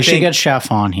 Chef. I We should think- get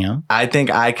Chef on here. I think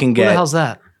I can Who the get. hell's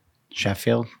that?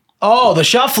 Sheffield. Oh, the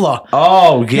Shuffler.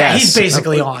 Oh yes, Yeah, he's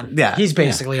basically on. Yeah, He's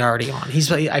basically already on.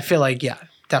 I feel like, yeah,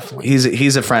 definitely.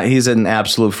 He's a friend. He's an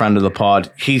absolute friend of the pod.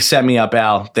 He set me up,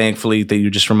 Al. Thankfully, that you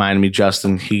just reminded me,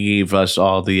 Justin. He gave us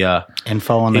all the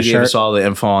Info on he the gave shirt. us all the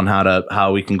info on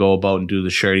how we can go about and do the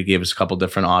shirt. He gave us a couple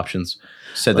different options.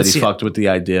 Said Let's that he see. fucked with the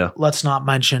idea, Let's not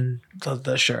mention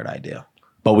the shirt idea.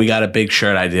 but we got a big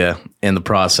shirt idea in the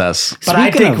process. But I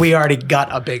Speaking think of- we already got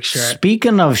a big shirt.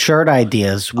 Speaking of shirt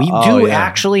ideas, we Oh, do yeah.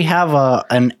 actually have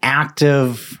an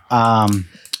active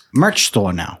merch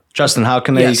store now. Justin, how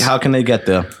can Yes. they get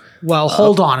there? Well,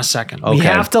 hold on a second. We okay.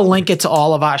 have to link it to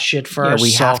all of our shit Yeah, first.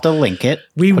 we so have to link it.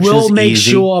 We which will is make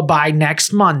easy. sure by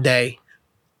next Monday.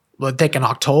 We're thinking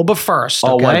October 1st.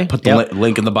 Oh, Okay. what? Put the Yep.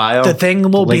 link in the bio. The thing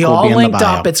will link be will all be in the linked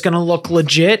bio. up. It's going to look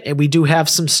legit. And we do have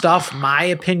some stuff. My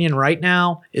opinion right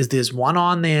now is there's one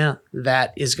on there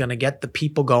that is going to get the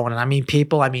people going. And I mean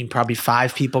people, I mean probably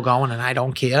 5 people going, and I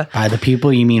don't care. By the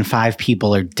people, you mean 5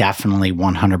 people are definitely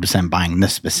 100% buying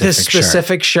this specific This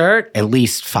specific shirt. At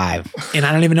least 5. And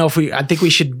I don't even know if I think we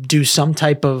should do some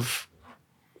type of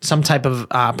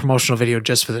promotional video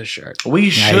just for this shirt.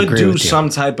 We should agree do with you. some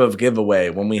type of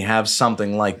giveaway when we have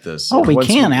something like this. Oh, we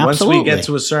can, Once we absolutely. get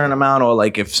to a certain amount, or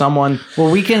like if someone. Well,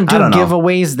 we can do I don't know.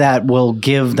 giveaways that will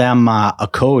give them a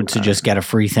code to just get a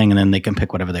free thing, and then they can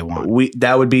pick whatever they want.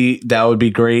 That would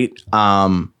be great.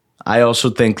 I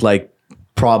also think like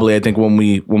probably I think when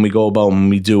we go about when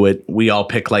we do it, we all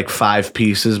pick like 5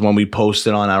 pieces when we post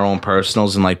it on our own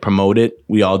personals and like promote it.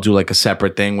 We all do like a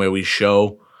separate thing where we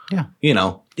show, Yeah.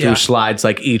 through Yeah. slides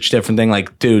like each different thing.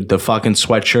 Like, dude, the fucking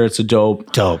sweatshirts are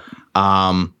dope. Dope.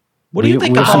 What do you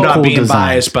think we- about I'm not cool being designs.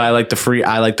 biased, but I like the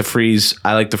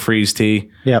freeze tee.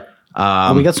 Yep.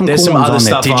 We got some there's cool some ones other on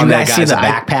there. stuff Did on you there, guys see guys. the I-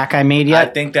 backpack I made I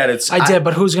yet? think that it's. I did,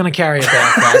 but who's going to carry a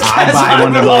backpack? I buy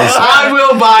one of those. I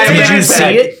will buy a Did you backpack. see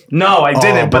it? No, I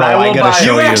didn't, but bro, I I will gotta buy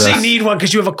show You you actually this. need one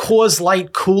because you have a Coors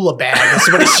Light cooler bag. That's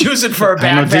what he's using for a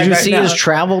I know, backpack. did you right see now. his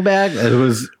travel bag? It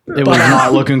was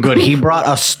not looking good. He brought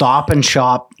a Stop and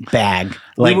Shop bag,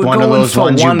 like we were one of going those for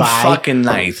ones you one buy. fucking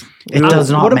night. It does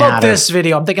not What about matter. this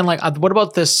video? I'm thinking like, what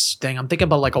about this thing? I'm thinking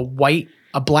about like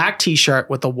a black T-shirt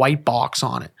with a white box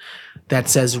on it that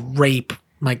says rape,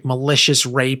 like malicious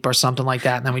rape or something like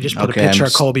that. And then we just put Okay, a picture I'm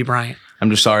of Kobe Bryant, I'm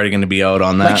just already going to be out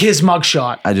on that. like his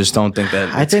mugshot. I just don't think that.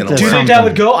 I it's think gonna Do you there's work. think that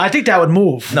would go? I think that would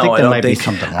move. No, think I there don't might be think.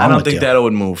 something I wrong don't with think you. that it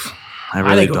would move. I I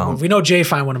really think it would don't. move. We know Jay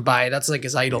Fine wouldn't buy it. That's like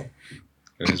his idol.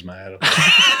 It is my idol.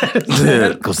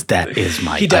 Because that is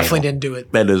my He definitely idol. didn't do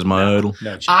it. That is my idol.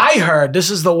 No, chance. I heard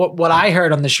this is what I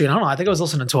heard on the street. I don't know. I think I was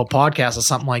listening to a podcast or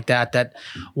something like that. That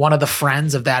one of the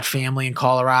friends of that family in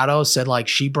Colorado said like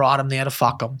she brought him there to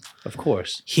fuck him. Of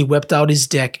course. He whipped out his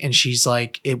dick and she's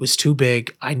like, it was too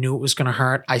big. I knew it was gonna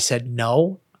hurt. I said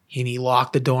no, and he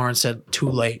locked the door and said too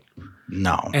late,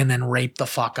 No, and then raped the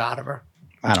fuck out of her.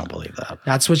 I don't believe that.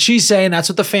 That's what she's saying. That's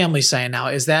what the family's saying. Now,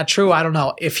 is that true? I don't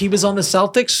know. If he was on the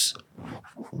Celtics,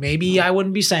 maybe I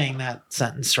wouldn't be saying that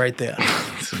sentence right there.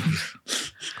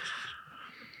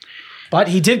 But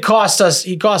he did cost us.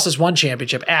 He cost us one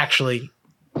championship. Actually,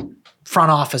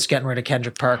 front office getting rid of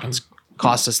Kendrick Perkins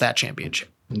cost us that championship.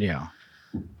 Yeah.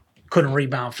 Couldn't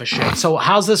rebound for shit. So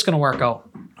how's this going to work out?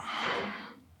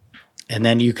 And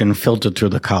then you can filter through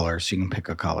the colors. You can pick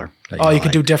a color. Oh, you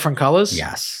could do different colors?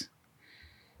 Yes.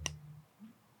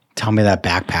 Tell me that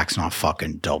backpack's not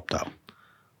fucking dope, though.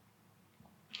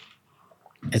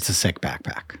 It's a sick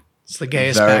backpack. It's the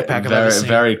gayest Very, backpack I've very, ever seen.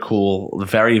 very cool.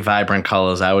 Very vibrant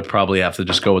colors. I would probably have to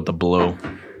just go with the blue.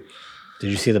 Did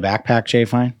you see the backpack, Jay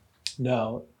Fine?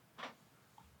 No.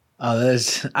 Oh,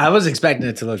 I was expecting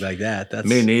it to look like that. That's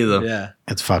Me neither. Yeah.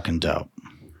 It's fucking dope.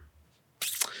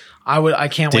 I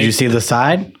can't Did wait. you see the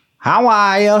side? How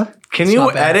are you? Can It's you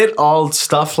not bad. edit all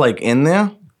stuff like in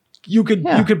there? You could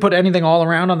put anything all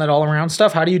around on that all around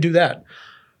stuff. How do you do that?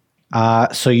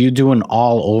 So you do an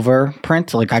all over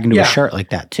print? Like I can do Yeah. a shirt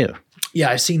like that too. Yeah,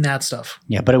 I've seen that stuff.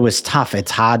 Yeah, but it was tough.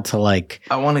 It's hard to like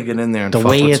I want to get in there and the fuck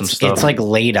way with some it's stuff. like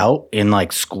laid out in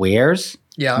like squares.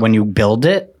 Yeah. When you build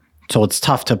it, so it's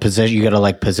tough to position. You got to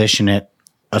like position it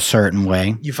a certain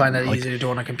way. You find that easy to do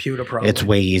on a computer, probably. It's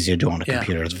way easier to do on a Yeah.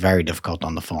 computer. It's very difficult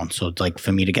on the phone. So it's like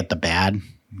for me to get the bad,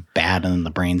 and then the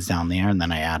brains down there, and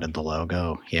then I added the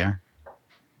logo here.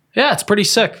 Yeah, it's pretty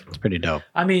sick. It's pretty dope.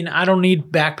 I mean, I don't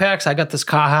need backpacks. I got this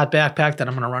Carhartt backpack that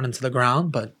I'm going to run into the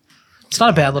ground, but it's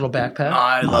not a bad little backpack.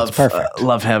 I it's perfect.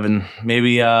 love having.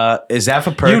 Maybe is that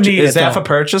for purchase? need Is it, that though. for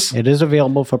purchase? It is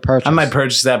available for purchase. I might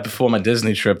purchase that before my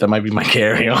Disney trip. That might be my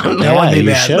carry-on. Yeah, wouldn't be you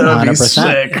bad. should. That'd be 100%.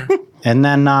 sick. And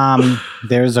then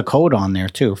there's a code on there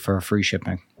too for free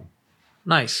shipping.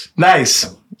 Nice.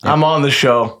 Nice. I'm on the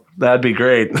show. That'd be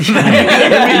great. That'd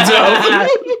be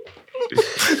dope.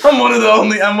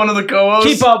 I'm one of the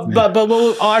co-hosts. Keep up, but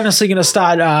we're honestly going to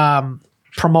start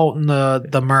promoting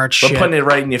the merch. We're shit. putting it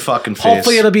right in your fucking face.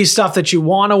 Hopefully it'll be stuff that you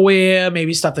want to wear,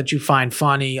 maybe stuff that you find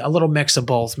funny, a little mix of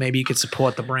both. Maybe you could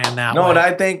support the brand that know way. what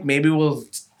I think? Maybe we'll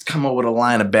come up with a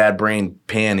line of bad brain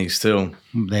panties too.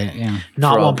 Yeah.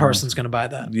 Not for one all- person's going to buy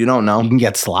that. You don't know. You can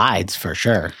get slides for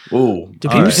sure. Ooh. Do,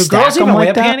 all people, right. do Stack girls even 'em wear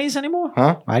like that? panties anymore?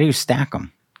 Why do you stack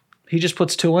them? He just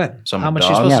puts two in. Some How much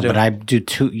dog. you supposed Yeah, to do? but I do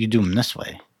two. You do them this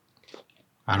way.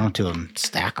 I don't do them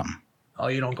stack them. Oh,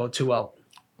 you don't go two out.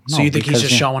 No, So you think he's because,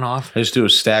 just yeah. showing off? I just do a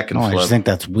stack and No, I flip. just think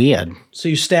that's weird. So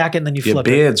you stack it and then you Your flip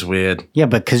it. beard's weird. Yeah,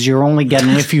 but because you're only getting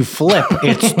if you flip,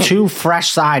 it's two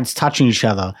fresh sides touching each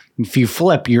other. If you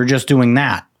flip, you're just doing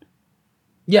that.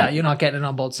 Yeah, you're not getting it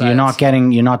on both sides.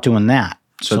 You're not doing that.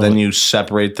 So then you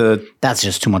separate the. That's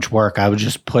just too much work. I would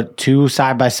just put two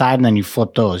side by side and then you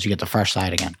flip those. You get the fresh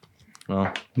side again.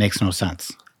 Well, Makes no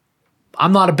sense.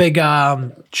 I'm not a big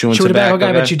chewing chew tobacco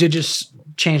guy, guy? but you did just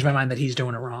change my mind that he's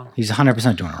doing it wrong. He's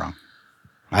 100% doing it wrong.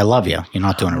 I love you. You're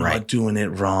not doing it I'm right. not doing it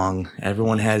wrong.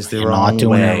 Everyone has their You're own not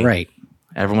doing way. it right.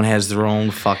 Everyone has their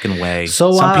own fucking way.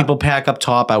 So, Some people pack up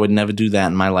top. I would never do that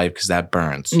in my life because that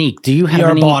burns Neek, do you have You're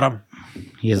a any? Bottom.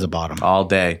 He is a bottom. all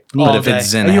day. All But if day.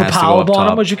 it's in, Are it you a has to go power up bottom?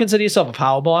 top. Would you consider yourself a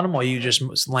power bottom, or are you just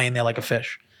laying there like a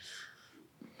fish?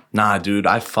 Nah, dude,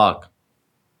 I fuck.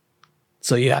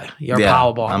 So yeah, you're a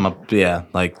power bottom.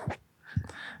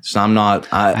 So I'm not.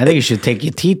 I think you should take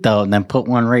your teeth out and then put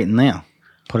one right in there.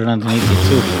 Put it underneath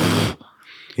your tooth.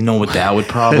 You know what that would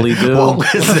probably do? What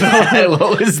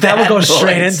was that would go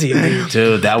straight noise? into you.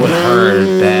 Dude, that would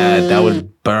hurt bad. That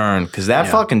would burn. Because that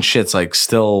fucking shit's like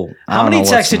still. I How don't many know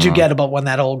what's texts did you going get on. about when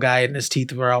that old guy and his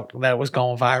teeth were out that was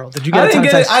going viral? Did you I get a didn't ton of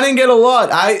get. texts? I didn't get a lot.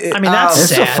 I mean, that's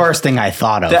This is the sad. first thing I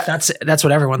thought of. That's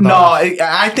what everyone No, thought.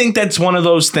 I think that's one of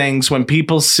those things when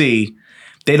people see,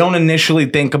 they don't initially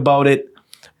think about it,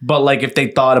 but like if they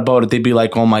thought about it, they'd be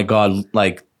like, "Oh my god,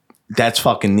 like that's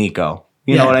fucking Nico."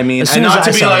 You know Yeah. what I mean? As soon And as not I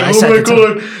to be saw it, like, I "Oh sent my it to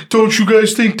god, don't you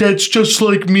guys think that's just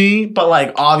like me?" But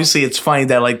like, obviously, it's funny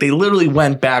that like they literally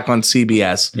went back on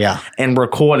CBS, Yeah. and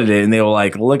recorded it, and they were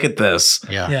like, "Look at this."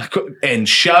 Yeah. And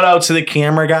shout out to the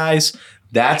camera guys.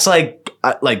 That's like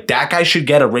that guy should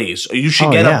get a raise. Or you should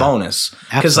Oh, get yeah. a bonus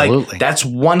because like Absolutely. that's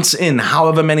once in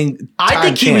however many. I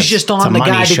think he was just It's a on the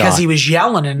money guy because shot. he was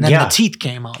yelling and then Yeah. the teeth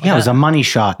came out. Yeah, it was a money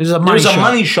shot. It was a It money was shot. a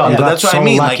money shot, Yeah. but that's Got what I so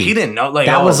mean. lucky. Like he didn't know. Like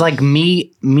That oh, was like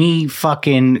me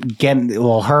fucking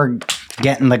her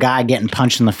getting the guy getting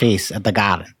punched in the face at the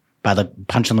garden by the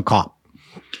punching the cop.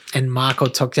 And Marco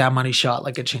took that money shot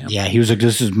like a champ. Yeah, he was like,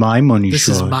 "This is my money This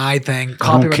shot." is my thing. don't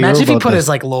Copyright. care Imagine if he about put this. his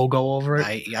like logo over it.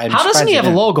 I'm How doesn't surprised he have a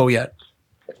didn't. logo yet?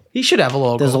 He should have a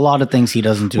logo. There's a lot of things he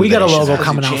doesn't do. We that got a he should logo have.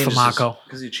 coming out for Marco.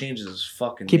 because he changes his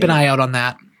fucking. Keep an eye out on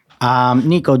that.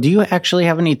 Nico, do you actually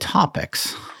have any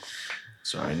topics?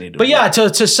 Sorry, I need to. But yeah,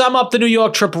 to sum up the New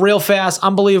York trip real fast,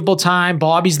 unbelievable time.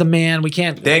 Bobby's the man. We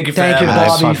can't Thank you for thank you,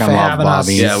 having us. Bobby, I for fucking love having us.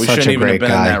 Bobby. yeah, he's we such shouldn't a even have great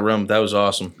been in guy. that room. That was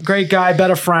awesome. Great guy,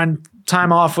 better friend.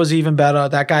 Time off was even better.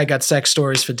 That guy got sex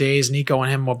stories for days. Nico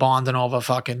and him were bonding over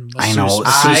fucking I know.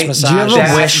 masseuse Do you massage.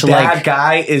 ever wish, that like-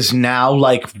 guy is now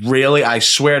like really. I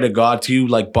swear to God to you,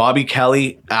 like Bobby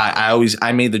Kelly.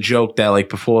 I made the joke that like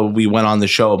before we went on the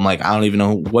show, I'm like, I don't even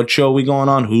know what show we going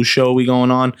on, whose show we going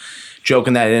on.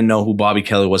 Joking that I didn't know who Bobby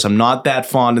Kelly was. I'm not that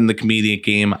fond in the comedian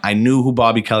game. I knew who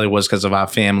Bobby Kelly was because of our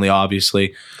family,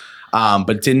 obviously,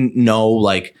 but didn't know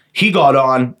like He got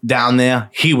on down there.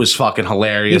 He was fucking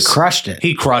hilarious. He crushed it.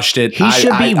 He crushed it. He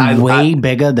should be way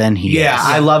bigger than he is.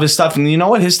 I love his stuff. And you know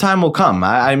what? His time will come.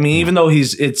 I mean, even though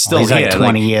it's still he's here. like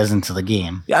 20 years into the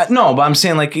game. Yeah, no, but I'm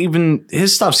saying like even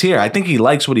his stuff's here. I think he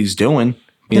likes what he's doing.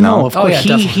 You know, know, of course,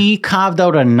 definitely. he carved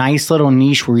out a nice little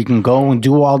niche where he can go and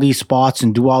do all these spots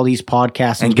and do all these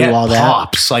podcasts and do get all that.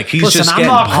 pops. Like he's Listen, just I'm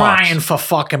getting not pops. crying for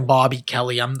fucking Bobby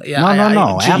Kelly. No, no, You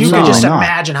can absolutely just not.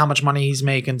 imagine how much money he's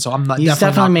making. So I'm not. He's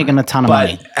definitely not making a ton of But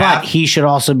money, but he should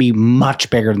also be much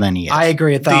bigger than he is. I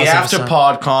agree 1,000%. The after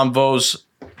pod convos,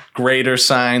 greater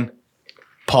sign.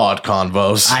 Pod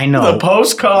convos. I know. The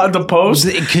post Could you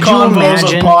convos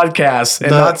imagine of podcasts,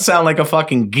 and not to sound like a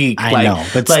fucking geek. I like, know,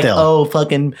 but like, still. oh,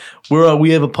 fucking, we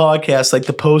have a podcast like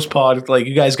the post pod. Like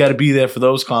you guys got to be there for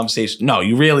those conversations. No,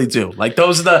 you really do. Like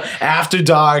those are the after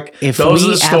dark. Those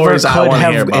are the stories I want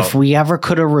to hear about. If we ever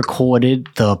could have recorded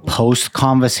the post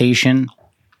conversation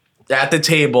at the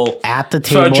table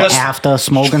after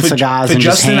smoking cigars for and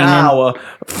just an hanging. hour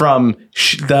from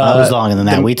It was longer than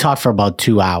that. We talked for about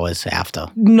 2 hours after.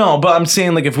 No, but I'm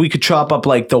saying like if we could chop up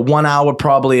like the 1 hour,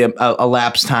 probably a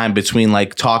lapse time between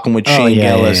like talking with Shane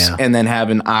Gillis and then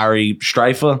having Ari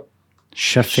Streifer.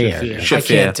 Shafir. I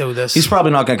can't do this. He's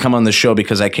probably not going to come on the show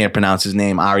because I can't pronounce his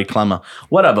name. Ari Clemmer.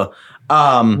 Whatever.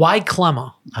 Why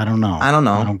Clemmer? I don't know. I don't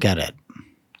know. I don't get it.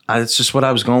 It's just what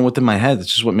I was going with in my head. It's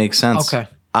just what makes sense. Okay.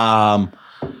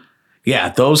 Yeah,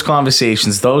 those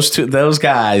conversations, those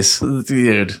guys,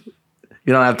 dude.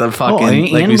 You don't have to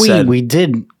fucking like we said. We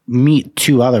did meet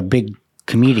 2 other big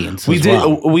comedians. We as did.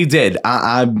 well. We did.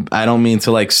 I don't mean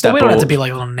to like step We don't over. have to be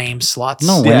like little name sluts.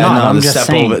 No, we're Yeah, not. no, I'm to just step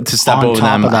saying. over- to step on over top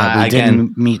them, of that, we again,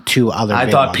 did meet 2 other. I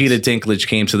big thought ones. Peter Dinklage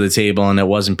came to the table and it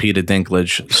wasn't Peter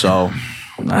Dinklage. So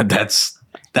that's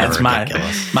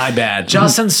ridiculous. my bad.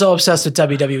 Justin's so obsessed with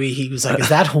WWE. He was like, "Is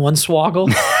that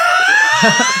Hornswoggle?"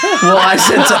 Well, I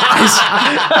said to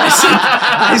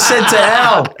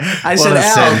Al, What a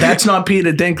Al, sin. that's not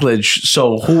Peter Dinklage.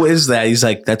 So who is that? He's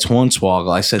like, that's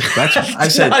Hornswoggle. I said,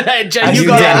 You You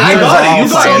got did. it. He I was got all it. You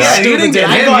got fired it. up. You didn't get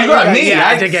him. You got me. Yeah,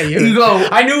 I did get you. You go.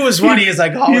 I knew it was funny. It's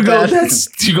like, oh, You go, man.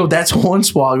 that's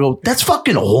Hornswoggle. That's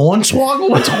fucking Hornswoggle?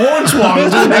 What's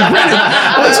Hornswoggle doing in Greenwich?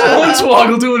 What's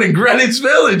Hornswoggle doing in Greenwich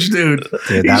Village, dude? Dude,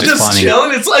 He's that's just funny.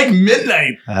 chilling. It's like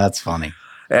midnight. That's funny.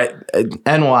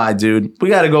 NY, dude. We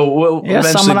got to go. We'll Yeah,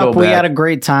 eventually summing go up, we back. had a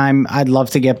great time. I'd love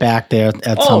to get back there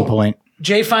at some point.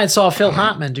 Jay Fine saw Phil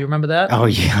Hartman. Do you remember that? Oh,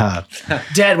 yeah.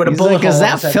 Dead with a He's bullet like, is hole in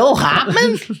that his head. Phil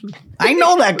Hartman? I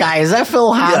know that guy. Is that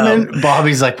Phil Hartman?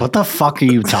 Bobby's like, what the fuck are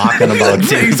you talking about,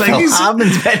 dude? He's like, Phil he's-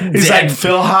 Hartman's been He's dead. like,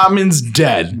 Phil Hartman's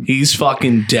dead. He's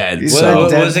fucking dead. He's So,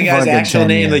 What dead was the for guy's fucking actual 10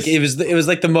 name? years. Like it was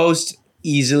like the most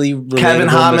easily relatable Kevin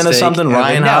Hartman or mistake something? ever.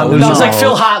 Ryan No, Hartman? No, it was No. like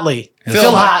Phil Hartley.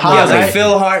 Phil Hartley. Yeah, I was like right?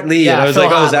 Phil Hartley. Yeah, and I was Phil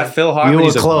like, oh, is Hartley. that Phil Hartley? You were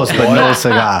He's a close, boy. but no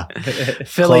cigar.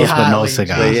 Philly Close, but no Hartley.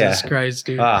 cigar. Yeah. Jesus Christ,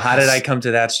 dude. How did I come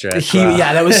to that stretch? Wow.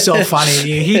 Yeah, that was so funny.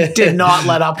 He did not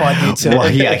let up on you, too.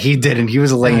 Well, yeah, he didn't. He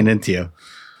was laying into you.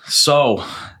 So,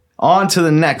 on to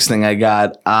the next thing I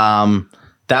got.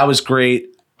 That was great.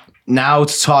 Now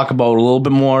to talk about a little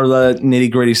bit more of the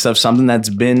nitty gritty stuff. Something that's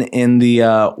been in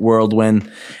the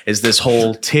whirlwind is this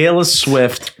whole Taylor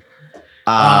Swift,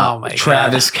 Oh, my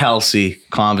Travis Kelce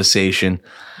conversation.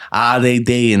 Are they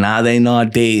dating? Are they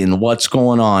not dating? What's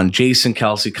going on? Jason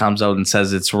Kelce comes out and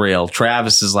says it's real.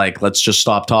 Travis is like, let's just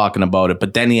stop talking about it.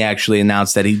 But then he actually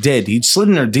announced that he did. He slid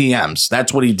in her DMs.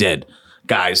 That's what he did.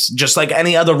 Guys, just like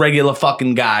any other regular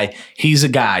fucking guy, he's a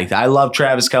guy. I love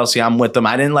Travis Kelce. I'm with him.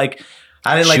 I didn't like.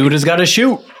 Shooter's got to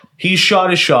shoot. He shot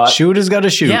his shot. Shooter's got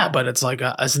to shoot. Yeah, but it's like,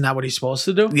 isn't that what he's supposed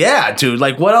to do? Yeah, dude.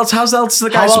 Like, what else? How's else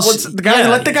the guy? How else- What's the guy? yeah.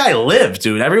 Let the guy live,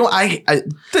 dude. Everyone.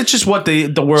 That's just what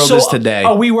the world So is today.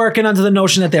 are we working under the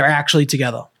notion that they're actually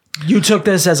together? You took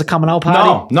this as a coming out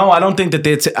party? No, I don't think that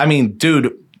they. I mean,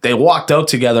 dude, they walked out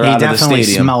together He out of the definitely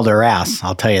stadium. smelled her ass.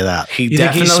 I'll tell you that. He You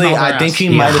think he definitely. smelled her I think ass? he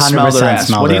He might have smelled her 100% ass.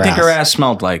 smelled What do you her think her ass. ass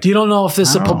smelled like? Do you don't know if this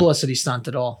is a don't know. publicity stunt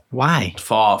at all Why?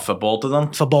 For both of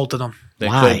them, for both of them? they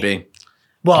Why? could be.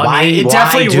 Well, I Why- mean, it why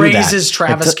definitely do that? raises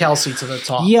Travis It's Kelce to the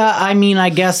top. Yeah, I mean, I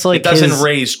guess like It doesn't his-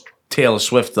 raise Taylor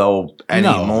Swift though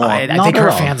anymore. I Not think at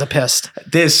her all. fans are pissed.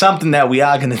 There's something that we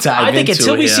are going to dive I think into.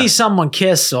 until we here. see someone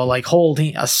kiss or like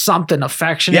holding something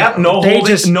affectionate, Yep, no they holding,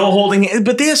 just- no holding.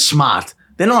 But they're smart.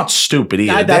 They're not stupid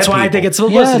either. That's They're why I people. think it's Yeah,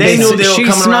 publicity. They knew they were she coming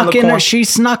around snuck the in. corner. She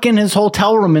snuck in his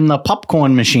hotel room in the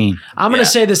popcorn machine. I'm going to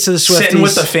say this to the Swifties. Sitting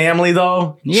with the family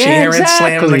though, Yeah, sharing,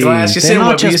 slamming the exactly. glass. They're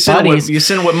not just buddies. You're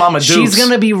sitting with Mama Dukes. She's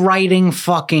gonna be writing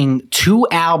fucking 2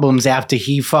 albums after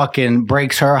he fucking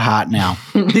breaks her heart now.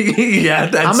 Yeah,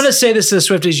 that's, I'm going to say this to the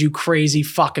Swifties, you crazy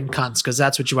fucking cunts, because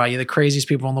that's what you are. You're the craziest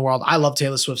people in the world. I love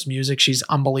Taylor Swift's music. She's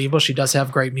unbelievable. She does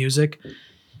have great music.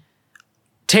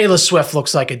 Taylor Swift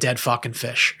looks like a dead fucking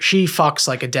fish. She fucks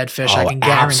like a dead fish. I can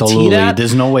guarantee absolutely. that.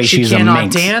 There's no way she she's a cannot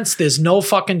minx. dance. There's no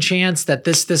fucking chance that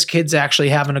this kid's actually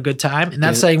having a good time. And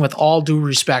that's saying with all due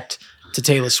respect to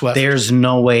Taylor Swift. There's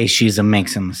no way she's a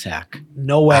minx in the sack.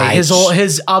 No way.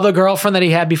 His other girlfriend that he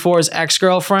had before, his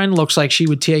ex-girlfriend, looks like she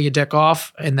would tear your dick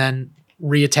off and then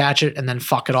reattach it and then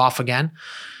fuck it off again.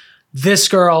 This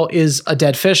girl is a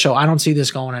dead fish, so I don't see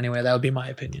this going anywhere. That would be my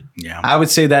opinion. Yeah. I would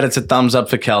say that it's a thumbs up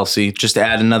for Kelsey. Just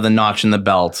add another notch in the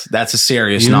belt. That's a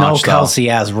serious You know notch, though. Kelsey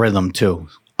has rhythm too.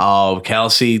 Oh,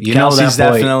 Kelsey. You Kelsey's know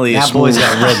that boy, definitely a that boy's smooth-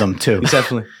 got rhythm too. He's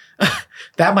definitely.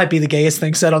 That might be the gayest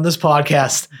thing said on this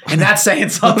podcast. And that's saying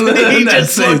something. He That's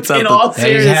just saying looked in something. all That he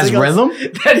seriousness. has He goes- rhythm?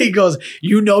 That he goes,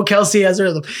 you know Kelsey has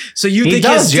rhythm. So you He think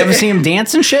does. his, Do you ever see him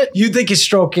dance and shit? you think his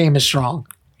stroke game is strong?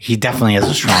 He definitely has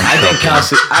a strong. I think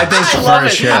Kelsey. I think I love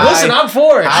it. sure. Listen, I'm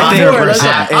for it. I I'm think for it. Listen,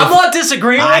 100%. I'm not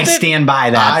disagreeing I with it. stand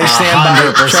by that. I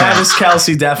stand by 100%. Travis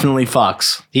Kelsey definitely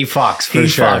fucks. He fucks for He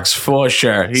sure. fucks for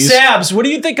sure. He's Sabs, what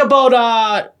do you think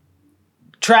about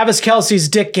Travis Kelsey's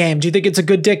dick game? Do you think it's a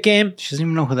good dick game? She doesn't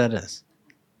even know who that is.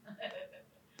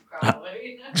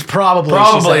 Probably. Probably.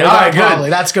 She said. All right, good. Probably.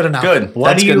 That's good enough. good. What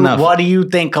That's do good you enough. What do you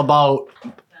think about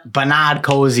Bernard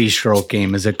Cozy's stroke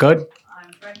game? Is it good?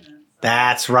 I'm pregnant.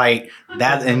 That's right.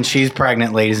 And she's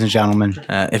pregnant, ladies and gentlemen.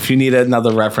 If you need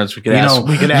another reference, we could You ask. know,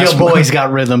 we could ask. your boy's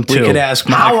got rhythm too. We could ask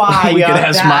Mark. How are we ya? could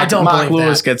ask That- I Mark. don't Mark believe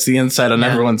Lewis that. gets the insight on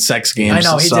everyone's sex games. I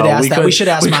know, he did ask that. We should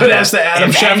ask We Mark could that. ask the Adam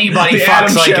If Schefter- anybody the fucks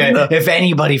Adam like Schefter. if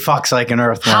anybody fucks like an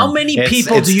earthworm, How many it's-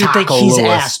 people it's do you think Taco he's Lewis.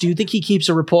 asked? Do you think he keeps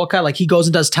a report card? Like he goes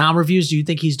and does town reviews? Do you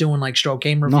think he's doing like stroke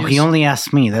game reviews? No, he only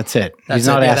asked me. That's it. That's He's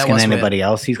not it. Yeah, that asking was weird. anybody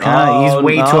else. He's he's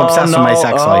way too obsessed with my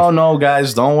sex Oh life. no,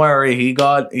 guys, don't worry. He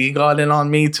got in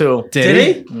on me too.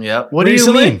 Did he? Yep. What do you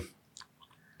Recently? mean?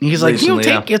 He's like, you Recently,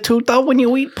 take your tooth out when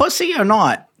you eat pussy or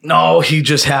not? No, he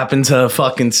just happened to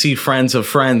fucking see friends of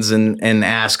friends and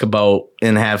ask about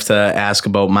and have to ask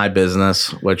about my business,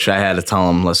 which I had to tell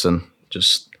him, listen,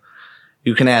 just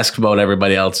you can ask about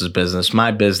everybody else's business. My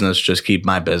business, just keep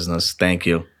my business. Thank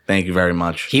you. Thank you very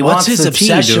much. He What's wants his the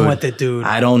obsession tea, dude. with it, dude?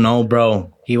 I don't know,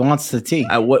 bro. He wants the tea.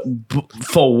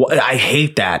 For what? I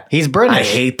hate that. He's British. I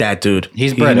hate that, dude.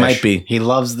 He's He British. might be. He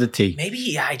loves the tea.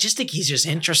 Maybe I just think he's just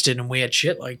interested in weird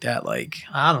shit like that. Like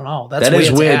I don't know. That's That is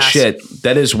to weird ask. shit.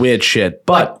 That is weird shit.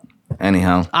 But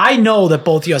anyhow, I know that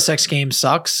both your sex game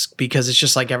sucks because it's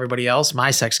just like everybody else.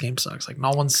 My sex game sucks. Like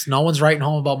no one's writing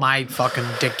home about my fucking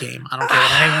dick game. I don't care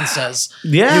what anyone says.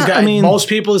 Yeah, I mean- most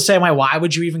people the same way. Why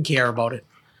would you even care about it?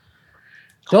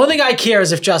 The only thing I care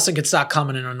is if Justin could start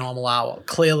coming in a normal hour.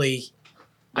 Clearly,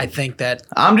 I think that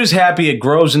I'm just happy it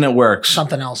grows and it works.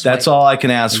 something else. That's might- all I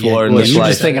can ask for in Well, this you life.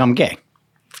 just think I'm gay.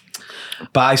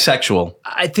 Bisexual.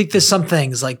 I think there's some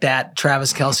things like that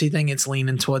Travis Kelsey thing. It's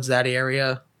leaning towards that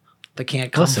area. They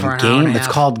can't come Listen, for an hour and game. a It's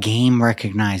half. called game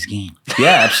recognized game.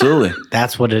 Yeah, absolutely.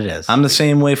 That's what it is. I'm the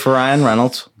same way for Ryan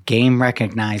Reynolds. Game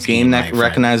recognized Game my that friend.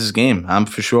 recognizes game. I'm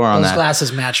for sure on Those that.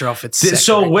 glasses match your outfit.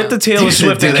 So with the Taylor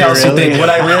Swift and they Kelsey really? thing, what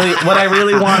I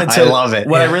really wanted to I love it.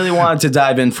 What I Yeah. really wanted to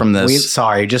dive in from this.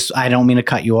 Sorry, just I don't mean to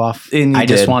cut you off. And you I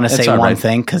just did. want to It's say all one right.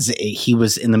 thing because he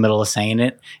was in the middle of saying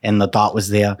it, and the thought was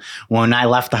there. When I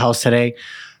left the house today,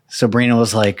 Sabrina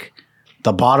was like,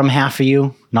 "The bottom half of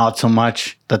you, not so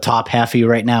much. The top half of you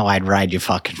right now, I'd ride your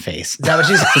fucking face." Is that what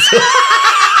she said?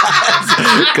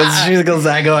 Because she goes,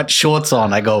 I got shorts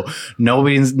on. I go,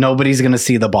 nobody's gonna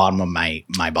see the bottom of my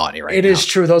body right It now. is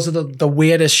true. Those are the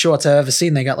weirdest shorts I've ever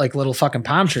seen. They got like little fucking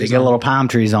palm They trees. get on them. little palm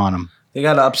trees on them. They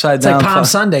got upside It's down. like Palm fu-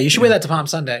 Sunday. You should wear that to Palm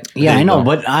Sunday. Yeah, There I you know, go.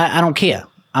 but I don't care.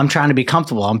 I'm trying to be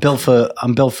comfortable. I'm built for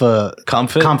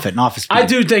Comfort? not for speed. I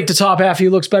do think the top half of you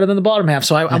looks better than the bottom half,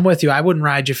 so I'm with you. I wouldn't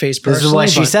ride your face personally. This is what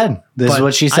she but- said. This is but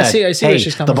what she I said. see- I see where hey,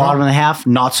 she's coming the bottom from. of the half,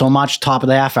 not so much. Top of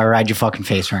the half, I ride your fucking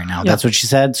face right now. That's what she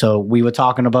said. So we were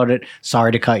talking about it.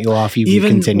 Sorry to cut you off. You can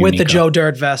Even continue, with the Nico. Joe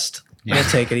Dirt vest, we'll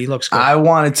take it. He looks good. I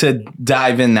wanted to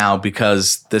dive in now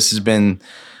because this has been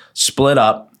split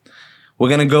up. We're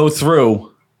gonna go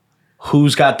through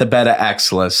who's got the better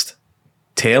X list: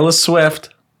 Taylor Swift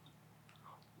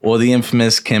or the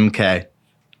infamous Kim K.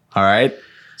 All right.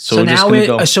 So, so we're just now gonna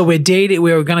go. we're dating.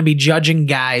 We're going to be judging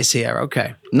guys here.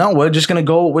 Okay. No, we're just gonna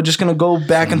go. We're just gonna go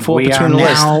back and forth We are between the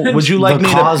now list. Would you like the me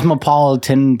to?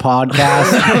 Cosmopolitan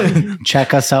podcast?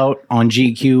 Check us out on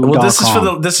GQ. Well,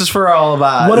 this is for all of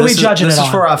our. What are we this is- judging This it is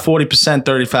on? for our 40%,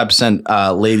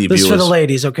 35% lady This is viewers. for the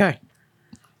ladies. Okay.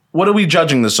 What are we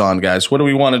judging this on, guys? What do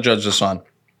we want to judge this on?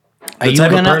 Are you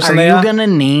type of person they are? gonna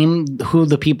name who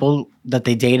the people that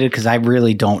they dated? Because I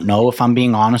really don't know. If I'm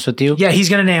being honest with you, Yeah, he's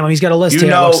going to name them. He's got a list You here.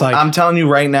 It know, looks like. I'm telling you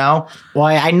right now. well,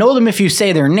 I know them if you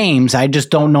say their names. I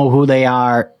just don't know who they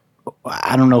are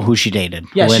I don't know who she dated.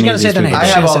 Yeah, Who she any gotta of say these the people name.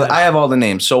 dated. I have all the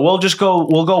names. So we'll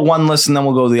go one list and then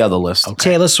we'll go to the other list.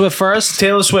 Taylor Swift first.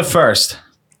 Taylor Swift first.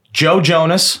 Joe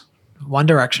Jonas. One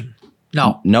Direction.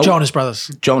 No. Nope. Jonas Brothers.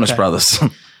 Jonas Okay. Brothers.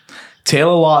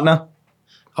 Taylor Lautner.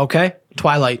 Okay.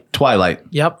 Twilight. Twilight.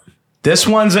 Yep. This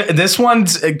one's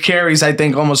carries, I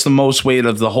think, almost the most weight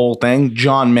of the whole thing.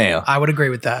 John Mayer. I would agree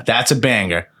with that. That's a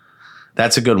banger.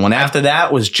 That's a good one. After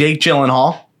that was Jake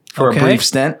Gyllenhaal for Okay. a brief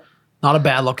stint. Not a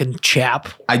bad looking chap.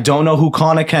 I don't know who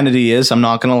Connor Kennedy is. I'm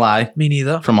not going to lie. Me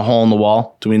neither. From A Hole in the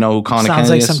Wall. Do we know who Connor Sounds Kennedy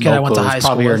like is? some kid I went to high school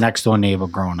Probably your with. next door neighbor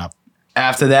growing up.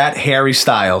 After that, Harry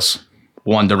Styles.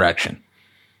 One Direction.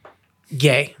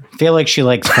 Gay. I feel like she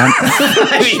likes.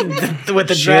 With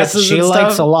the dresses she and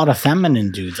likes stuff. a lot of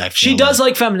feminine dudes. I feel She does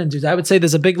like feminine dudes. I would say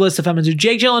there's a big list of feminine dudes.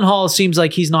 Jake Gyllenhaal seems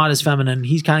like he's not as feminine.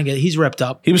 He's kind of he's ripped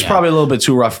up. He was probably a little bit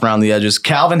too rough around the edges.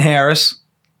 Calvin Harris,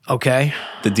 Okay.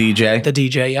 the DJ, The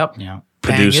DJ, yep. Yeah.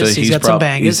 producer. Bangers. He's got some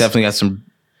bangers. He's definitely got some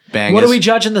bangers. What are we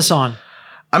judging this on?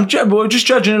 We're just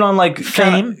judging it on like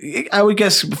Fame? I would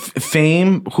guess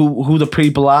fame. Who the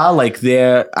people are, like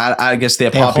their I guess their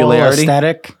Their whole popularity.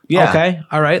 aesthetic. Yeah. Okay.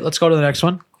 All right. Let's go to the next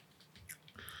one.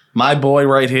 My boy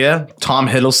right here, Tom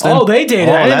Hiddleston. Oh, they dated.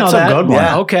 Oh, I didn't that's know a that. good one.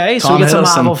 Yeah. Okay. So Tom we get some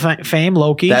Hiddleston. Marvel fame.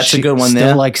 Loki. That's a good one Still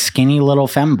there. like skinny little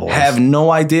femboys. Have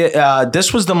no idea.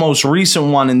 This was the most recent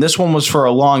one, and this one was for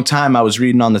a long time. I was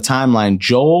reading on the timeline.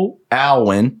 Joel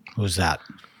Alwyn. Who's that?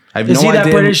 I have Is no he idea.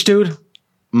 that British dude?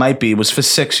 Might be. It was for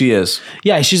 6 years.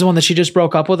 Yeah, she's the one that she just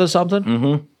broke up with or something.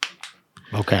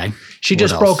 Mm-hmm. Okay. She What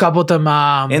just else? broke up with him.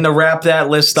 And to wrap that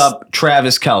list up,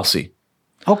 Travis Kelce.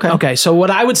 Okay. Okay, so what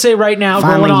I would say right now,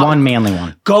 Finally, going off, one manly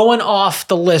one. going off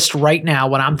the list right now,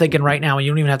 what I'm thinking right now, and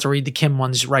you don't even have to read the Kim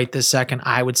ones right this second,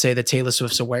 I would say that Taylor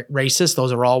Swift's a racist.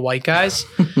 Those are all white guys.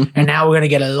 And now we're going to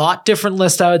get a lot different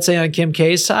list, I would say, on Kim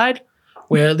K's side,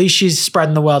 where at least she's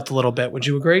spreading the wealth a little bit. Would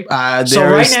you agree?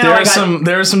 There is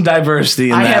some diversity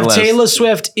in I that have list. Taylor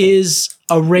Swift is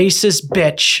a racist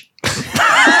bitch.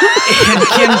 And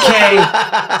Kim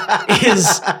K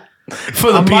is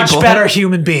for the a people. much better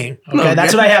human being. Okay,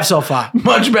 that's what I have so far.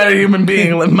 Much better human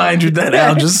being. Mind you, that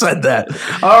Al just said that.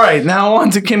 All right, now on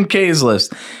to Kim K's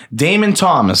list. Damon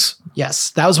Thomas, Yes,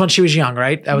 that was when she was young,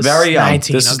 right? That was very young.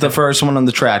 19. This is the first one on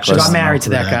the track She list. got married to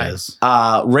Who that guy. is.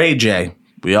 Ray J.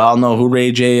 We all know who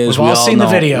Ray J is. We've all seen the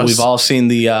know- videos. We've all seen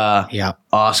the Yeah.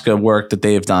 Oscar work that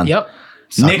they have done. Yep.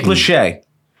 Nick Sucking. Lachey.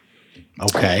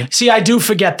 Okay. See, I do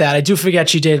forget that. I do forget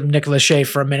she dated Nick Lachey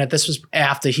for a minute. This was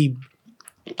after he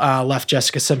left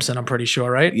Jessica Simpson, I'm pretty sure,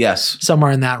 right? Yes.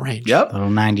 Somewhere in that range. Yep. Little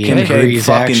 98 Kim K degrees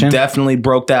fucking action. definitely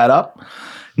broke that up.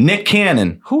 Nick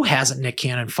Cannon. Who hasn't Nick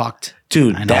Cannon fucked?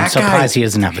 Dude, I know, I'm that surprised guy, he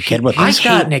doesn't have a kid with I us.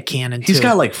 got Nick Cannon, too. he's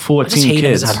got like I just 14 hate him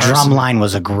kids. as a The person. Drumline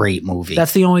was a great movie.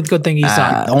 That's the only good thing he's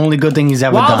done. the only good thing he's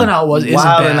ever Wild done. and Out isn't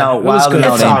Wild bad. and Out- It was Wild and good.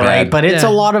 Out It's ain't all right, bad. but it's Yeah.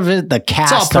 a lot of it, the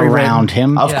cast pre-written. around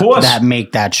him Of course. that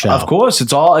make that show. Of course, it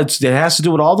has to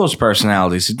do with all those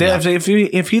personalities.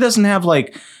 If he doesn't have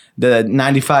like the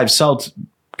 95 Celt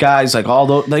guys, like all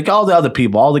the other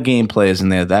people, all the game players in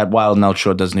there, that Wild and Out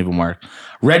show doesn't even work.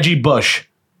 Reggie Bush.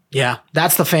 Yeah,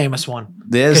 that's the famous one.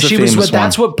 There's the she was famous with,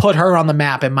 that's one. what put her on the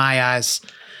map in my eyes.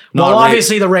 No, Well, Ray-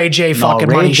 obviously the Ray J fucking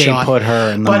Ray money J shot put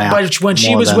her in the but map when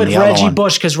she more was than with the other Reggie one.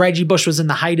 Bush, because Reggie Bush was in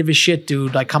the height of his shit,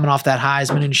 dude, like coming off that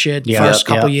Heisman and shit, Yeah. first Yep,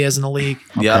 couple yep. years in the league.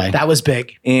 Yeah. Okay. That was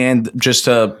big. And just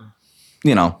to,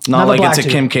 not Another like black it's a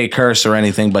dude. Kim K curse or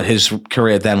anything, but his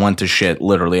career then went to shit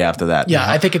literally after that. Yeah,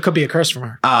 I think it could be a curse from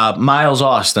her. Miles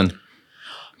Austin.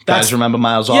 That's- Guys, remember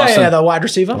Miles Yeah, Austin? yeah, the wide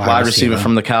receiver. wide receiver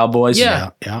from the Cowboys. Yeah.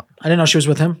 Yeah. I didn't know she was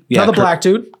with him. Yeah, Another black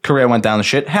dude. Career went down the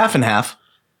shit. Half and half.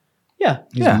 Yeah,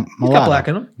 Yeah. he's got mulatto. black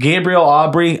in him. Gabriel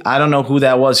Aubrey. I don't know who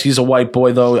that was. He's a white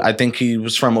boy though. I think he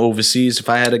was from overseas, if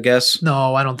I had to guess.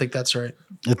 No, I don't think that's right.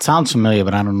 It sounds familiar,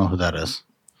 but I don't know who that is.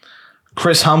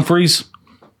 Chris Humphreys.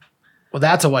 Well,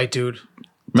 that's a white dude.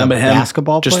 Remember him?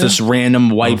 basketball Just player? this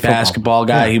random white football. basketball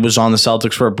guy. Yeah. He was on the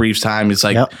Celtics for a brief time. He's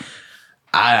like, Yep.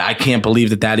 I can't believe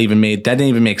that didn't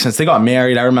even make sense. They got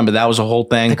married. I remember that was a whole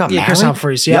thing. They got Yeah, Chris married?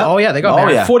 Humphries. Yeah. Yeah. Oh, yeah, they got Oh,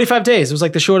 married. yeah. 45 days. It was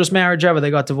like the shortest marriage ever.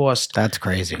 They got divorced. That's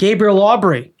crazy. Gabriel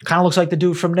Aubrey kind of looks like the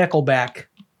dude from Nickelback.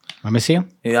 Let me see him.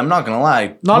 Yeah, I'm not gonna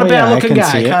lie. Not Oh, a yeah, bad I looking can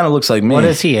see He it. guy. kind of looks like me. What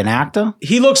is he, an actor?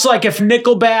 He looks like if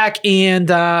Nickelback and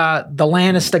the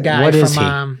Lannister guy What from is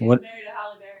he? What?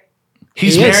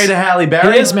 He's He is. married to Halle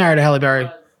Berry. he is married to Halle Berry.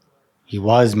 He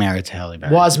was married to Halle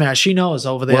Berry. Was married. She knows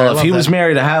over there. I Well, if love he that. was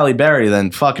married to Halle Berry,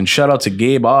 then fucking shout out to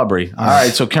Gabe Aubrey. All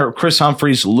right, so Chris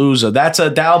Humphries, loser.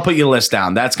 That'll put your list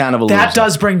down. That's kind of a that loser.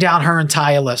 does bring down her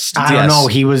entire list. I Yes. don't know.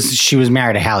 She was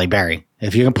married to Halle Berry,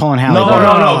 If you're pulling Halle No, Berry.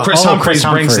 no. Chris Oh, Humphries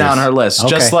brings down her list. Okay.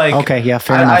 Just like Okay, yeah,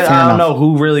 fair enough. I don't know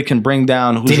who really can bring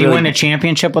down. Who's Did he really, win a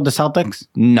championship with the Celtics?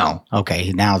 No.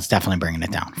 Okay, now it's definitely bringing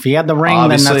it down. If he had the ring,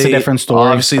 then that's a different story.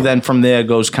 Obviously, then from there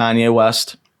goes Kanye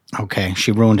West. Okay,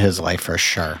 she ruined his life for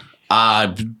sure.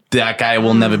 That guy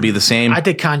will never be the same. I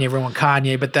think Kanye ruined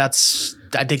Kanye, but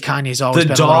I think Kanye's always The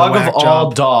been dog a of whack all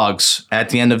job. dogs at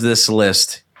the end of this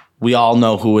list, we all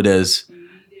know who it is.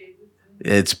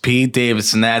 It's Pete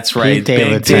Davidson. That's right.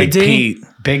 Davidson. Big Dick Pete.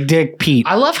 Big Dick Pete.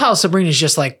 I love how Sabrina's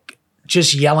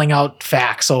just yelling out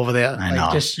facts over there. I know.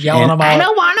 Just yelling And them out. I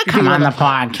don't want to come on the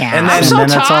podcast. And then-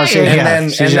 that's all she And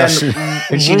has.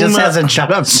 then She just hasn't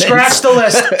shut up since. Scratch the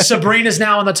list. Sabrina's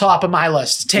now on the top of my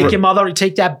list. Take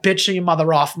that bitch of your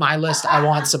mother off my list. I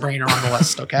want Sabrina on the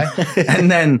list, okay? And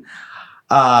then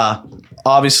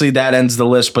obviously that ends the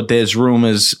list, but there's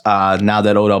rumors now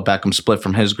that Odell Beckham split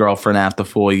from his girlfriend after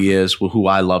 4 years, who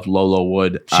I love, Lolo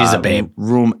Wood. She's a babe.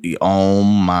 Oh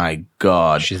my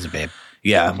God. She's a babe.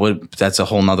 Yeah, that's a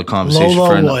whole nother conversation.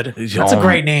 Lolo Wood. That's a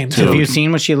great name, too. Have you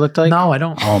seen what she looked like? No, I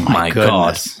don't. Oh my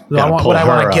goodness. Would I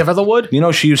want to give her the wood? You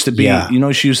know she used to be. Yeah. You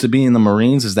know she used to be in the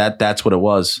Marines. That's what it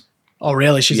was. Oh,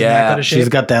 really? She's in Yeah, that good of shape? She's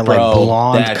got that like Bro,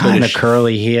 blonde, that kind of good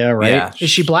curly hair, right? Yeah. Is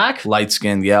she black? Light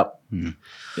skinned. Yep.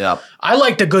 Yep. I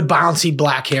like the good bouncy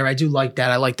black hair. I do like that.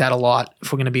 I like that a lot.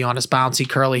 If we're gonna be honest, bouncy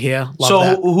curly hair. Love So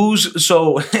that. who's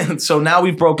so now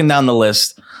we've broken down the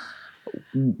list.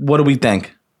 What do we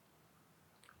think?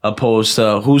 Opposed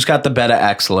to who's got the better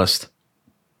X list?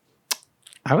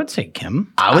 I would say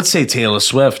Kim. I would say Taylor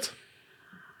Swift.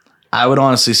 I would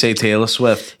honestly say Taylor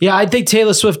Swift. Yeah, I think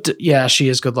Taylor Swift. Yeah, she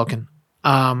is good looking.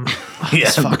 Yeah,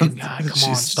 This fucking guy. Come on,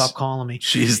 She's- stop calling me.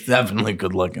 She's definitely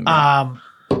good looking.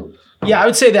 Yeah, I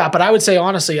would say that, but I would say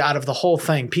honestly, out of the whole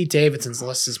thing, Pete Davidson's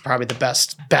list is probably the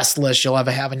best list you'll ever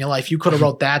have in your life. You could have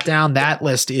wrote that down. That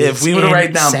list is if we were to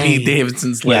write down insane. Pete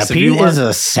Davidson's Yeah, list, if Pete you want- is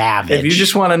a savage. If you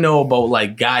just want to know about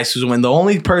like guys who's win, the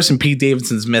only person Pete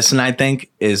Davidson's missing, I think,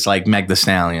 is like Meg Thee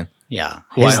Stallion. yeah,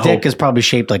 Who his I dick hope- is probably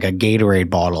shaped like a Gatorade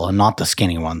bottle and not the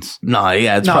skinny ones. No,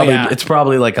 yeah, No, it's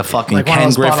probably like a fucking Like one of Ken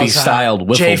those Griffey bottles, styled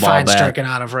Jay wiffle ball Fine's bag. drinking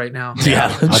out of right now.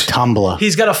 Yeah, A tumbler.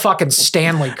 He's got a fucking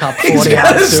Stanley Cup 40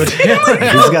 got a ounce, dude.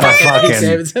 He's got a Pete fucking.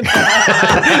 Davidson.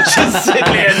 Just sitting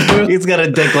there, dude. He's got a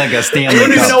dick like a Stanley I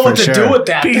don't even Cup know what for to sure. do with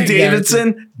that. Pete thing.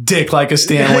 Davidson, dick like a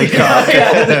Stanley Cup.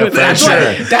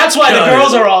 That's why the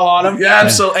girls are all on him. Yeah,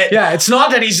 absolutely. Yeah, it's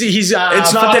not that he's It's not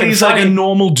that fucking he's funny. like a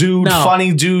normal dude, No.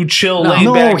 funny dude, chill, No. laid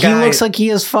No, back he guy. looks like he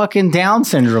has fucking Down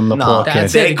syndrome. The poor kid.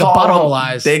 that's it. They The call butthole him.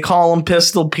 eyes. They call him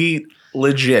Pistol Pete.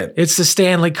 Legit. It's the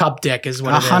Stanley Cup dick is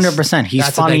what it is. 100%. He's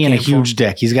That's what funny they and a came huge from.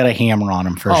 dick. He's got a hammer on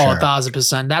him for Oh, sure.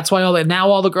 1,000%. That's why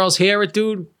all the girls hear it,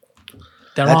 dude.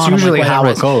 They're That's on him usually like how whatever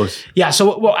it is. goes. Yeah,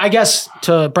 so well, I guess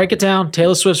to break it down,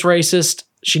 Taylor Swift's racist.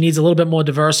 She needs a little bit more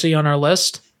diversity on her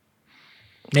list.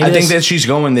 Maybe I think this- that she's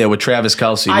going there with Travis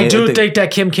Kelce. I do think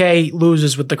that Kim K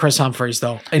loses with the Chris Humphries,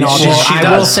 though. In all She- Well, honesty. she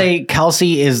I will does. say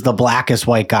Kelsey is the blackest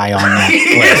white guy on that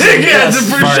list. yeah,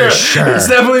 for sure. It's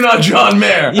definitely not John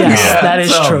Mayer. Yes, Yeah, that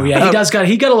is so- true. Yeah,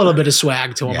 he got a little bit of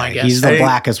swag to him, I guess. He's the Hey.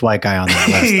 blackest white guy on that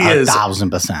list. He is.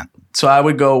 1,000%. So I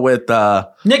would go with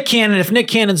Nick Cannon. If Nick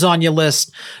Cannon's on your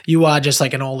list, you are just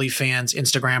like an OnlyFans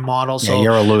Instagram model. So Yeah,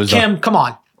 you're a loser. Kim, come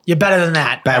on, you're better than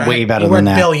that. Way better You're than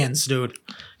worth that. Billions, dude.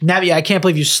 Navi, I can't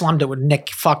believe you slummed it with Nick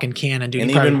fucking Cannon, dude.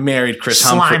 and You probably even married Chris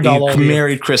slimed Humphries. all over He you.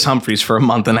 married Chris Humphries for a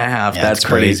month and a half. Yeah, that's it's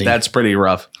pretty. crazy. That's pretty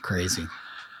rough. Crazy. Yeah,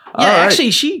 All right. actually,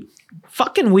 she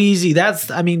fucking Wheezy.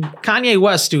 Kanye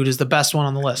West, dude, is the best one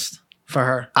on the list for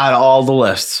her. Out of all the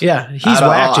lists. Yeah, he's Out of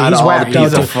whacked. all- out He's of all whacked. the out,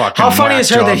 people, dude. fucking How funny whack is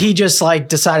her job. that he just like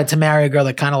decided to marry a girl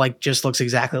that kind of like just looks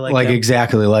exactly like him?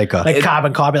 exactly like her. Like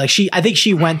carbon copy. Like I think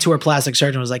she went to her plastic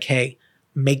surgeon and was like, "Hey,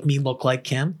 make me look like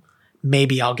Kim.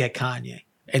 Maybe I'll get Kanye."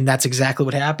 And that's exactly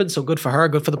what happened. So good for her.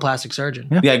 Good for the plastic surgeon.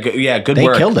 Yeah, good They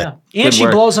work. killed it. Yeah. And Good she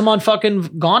work. blows him on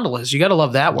fucking gondolas. You got to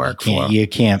love that work for her. You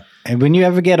can't. And when you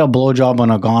ever get a blowjob on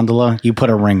a gondola, you put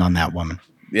a ring on that woman.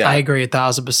 Yeah. I agree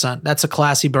 1,000%. That's a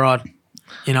classy broad.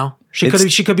 You know, she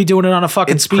It's- could be doing it on a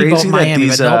fucking it's speedboat crazy in that Miami,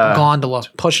 these, but nope, gondola,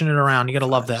 pushing it around. You got to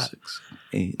love that.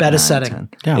 8, Better 9, setting. 10.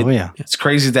 Yeah, It- oh yeah. It's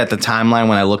crazy that the timeline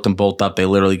when I looked them both up, they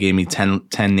literally gave me 10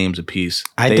 names apiece.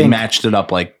 They think- matched it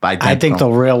up like by I think the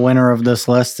real winner of this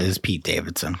list is Pete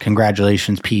Davidson.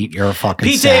 Congratulations, Pete. You're a fucking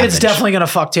Pete savage. David's definitely going to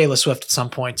fuck Taylor Swift at some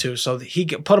point too. So he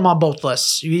put him on both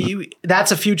lists.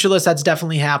 That's a future list. That's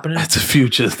definitely happening. That's a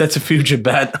future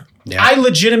bet. Yeah. I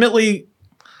legitimately,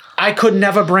 I could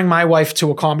never bring my wife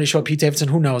to a comedy show with Pete Davidson.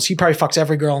 Who knows? He probably fucks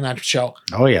every girl in that show.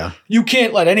 Oh yeah. You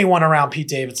can't let anyone around Pete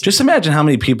Davidson. Just imagine how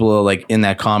many people are like in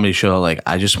that comedy show. Like,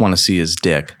 I just want to see his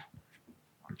dick.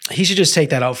 He should just take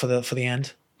that out for the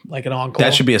end. like an encore.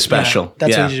 That should be a special. Yeah,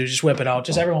 that's Yeah. what you do. Just whip it out.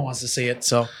 Just everyone wants to see it.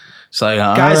 So It's like,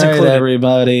 all Guys right, included.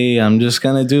 everybody, I'm just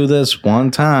gonna do this one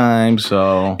time.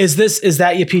 So is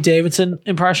that your Pete Davidson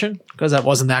impression? Because that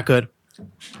wasn't that good. Do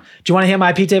you want to hear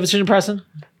my Pete Davidson impression?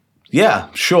 yeah,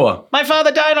 sure. My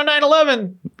father died on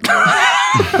 9/11.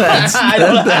 I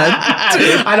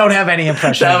don't have any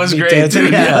impression. That of was Pete great, Davidson.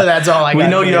 dude. Yeah, Yeah. that's all I got. We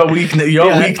know your weakness. Your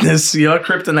Yeah. weakness, your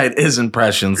kryptonite is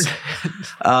impressions.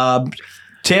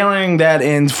 Tailoring that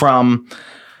in from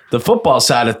the football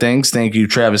side of things. Thank you,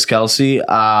 Travis Kelce.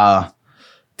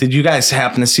 Did you guys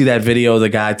happen to see that video of the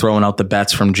guy throwing out the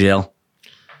bets from jail?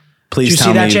 Please Did you tell see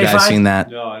me that, you Jay guys Fine? seen that.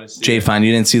 No, I didn't see Jay Fine,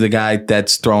 you didn't see the guy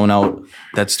that's throwing out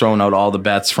all the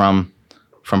bets from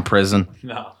prison.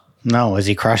 No. No, is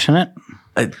he crushing it?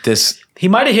 He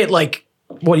might have hit like,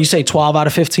 what do you say, 12 out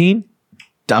of 15?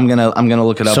 I'm gonna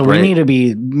look it up. So right. we need to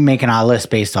be making our list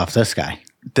based off this guy.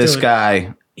 This Dude.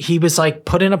 guy. He was like,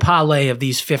 put in a parlay of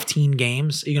these 15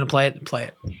 games. Are you going to play it? Play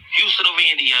it. Houston over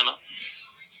Indiana,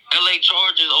 LA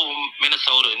Chargers over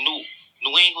Minnesota, New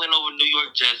England over New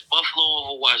York Jets, Buffalo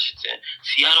over Washington,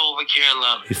 Seattle over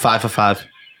Carolina. He's 5 for 5.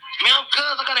 Man, cuz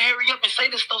I gotta hurry up and say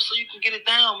this stuff so you can get it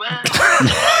down, man.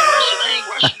 I ain't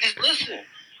rushing this. Listen,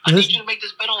 I need you to make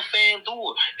this bet on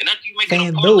FanDuel, and after you make it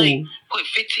on parlay, put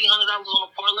 $1,500 on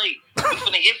a parlay. We're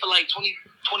gonna hit for like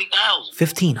 20,000.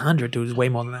 1,500, dude, is way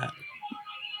more than that.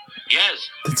 Yes,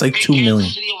 That's like Pick $2 million.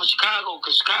 Kansas City over Chicago,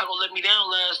 because Chicago let me down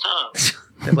last time.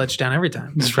 They let you down every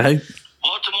time. That's right.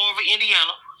 Baltimore over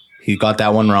Indiana, He got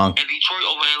that one wrong. and Detroit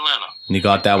over Atlanta. And he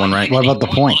got that one right. What about the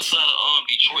points?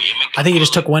 I think he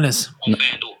just took winners.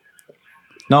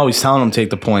 No, he's telling him to take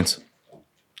the points.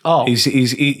 Oh, He's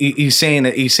saying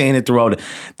it. He's saying it throughout it.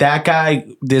 That guy,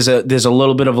 there's a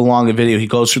little bit of a longer video. He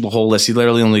goes through the whole list. He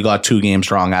literally only got 2 games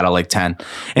wrong out of like 10.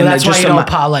 And that's why you don't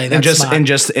parlay. And That's just smart. and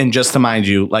just to mind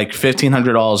you, like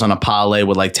 $1,500 on a parlay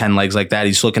with like 10 legs like that.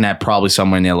 He's looking at probably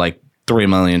somewhere near like $3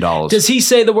 million. does he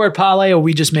say the word parlay, or are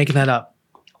we just making that up?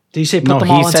 Did he say put No, them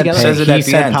he all in said together? Says it he at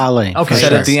the said end. parlay. Okay. He said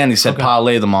Sure. at the end, he said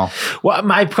parlay them all. Well,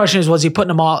 my question is, was he putting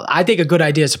them all? I think a good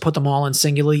idea is to put them all in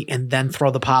singularly and then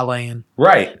throw the parlay in.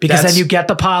 Right. Because then you get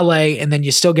the parlay and then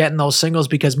you're still getting those singles,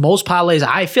 because most parlays,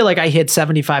 I feel like I hit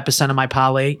 75% of my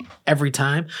parlay every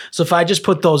time. So if I just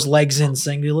put those legs in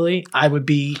singularly, I would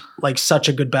be like such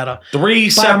a good better. 3 But I'm a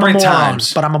separate moron,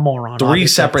 times. But I'm a moron. 3 obviously.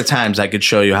 separate times I could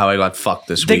show you how I got fucked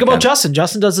this Think weekend. about Justin.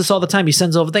 Justin does this all the time. He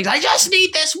sends over things. I just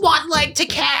need this one leg to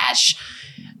cash.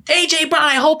 AJ Brown,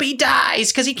 I hope he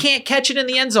dies because he can't catch it in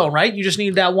the end zone, right? You just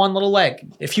need that one little leg.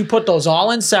 If you put those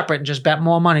all in separate and just bet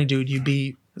more money, dude, you'd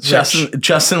be rich.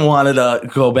 Justin wanted to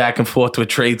go back and forth with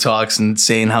trade talks and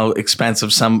saying how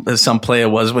expensive some player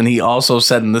was, when he also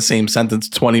said in the same sentence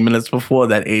 20 minutes before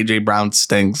that AJ Brown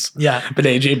stinks. Yeah. But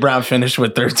AJ Brown finished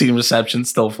with 13 receptions,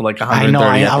 still for like 130.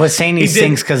 I know. I was saying these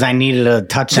things because I needed a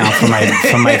touchdown for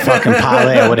my fucking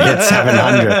parlay. I would have hit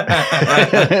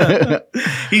 700.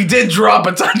 He did drop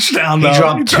a touchdown, though. He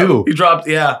dropped 2. He dropped,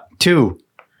 yeah. 2.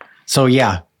 So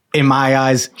yeah, in my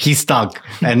eyes, he stunk,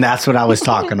 and that's what I was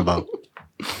talking about.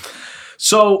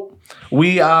 So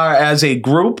we are, as a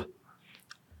group,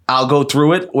 I'll go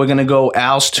through it. We're gonna go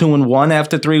Al's 2-1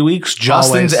 after 3 weeks.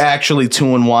 Justin's Always. actually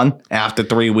 2-1 after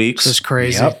 3 weeks. This is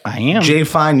crazy. Yep, I am. Jay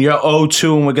Fine, you're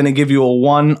 0-2, and we're gonna give you a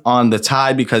 1 on the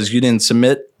tie because you didn't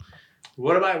submit.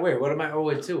 What am I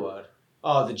 0-2 on?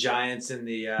 Oh, the Giants and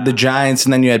the Giants,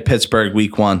 and then you had Pittsburgh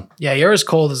week 1. Yeah, you're as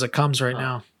cold as it comes right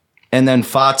now. And then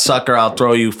Fat Sucker, I'll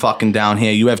throw you fucking down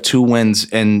here. You have 2 wins,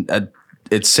 and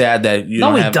it's sad that you No,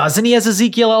 don't he have. doesn't. He has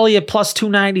Ezekiel Elliott plus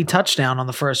 290 touchdown on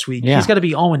the first week. Yeah. He's got to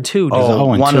be 0-2. dude. Oh,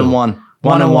 0-2. 1-1.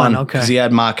 1-1, okay. Because he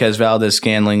had Marquez Valdez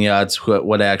Scantling yards.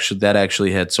 That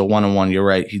actually hit. So 1-1. You're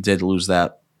right. He did lose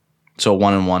that. So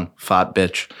 1-1. Fat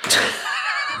bitch.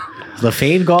 The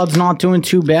Fade God's not doing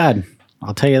too bad.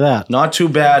 I'll tell you that. Not too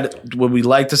bad. Would we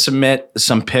like to submit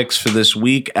some picks for this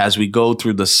week as we go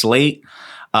through the slate?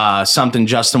 Something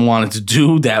Justin wanted to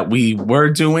do that we were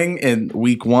doing in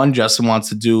week 1. Justin wants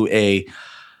to do a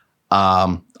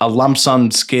lump sum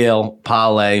scale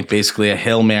parlay, basically a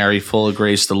Hail Mary, full of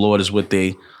grace, the Lord is with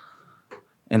thee,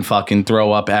 and fucking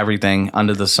throw up everything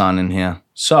under the sun in here.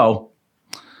 So,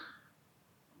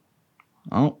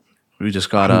 we just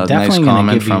got I'm a nice definitely gonna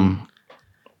comment give you- from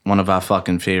one of our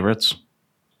fucking favorites.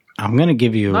 I'm gonna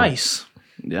give you. Nice.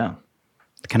 Yeah.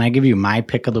 Can I give you my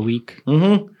pick of the week?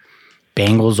 Mm-hmm.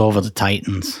 Bengals over the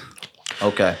Titans.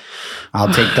 Okay. I'll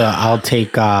take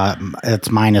it's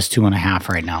 -2.5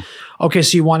 right now. Okay,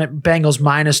 so you want it Bengals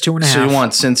minus 2.5. So you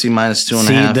want Cincy minus 2.5.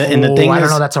 See, and the Oh, thing I don't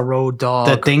is, know. That's a road dog.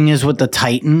 the thing is with the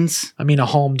Titans. I mean, a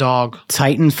home dog.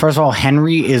 Titans. First of all,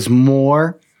 Henry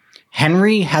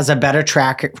has a better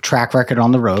track record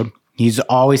on the road. He's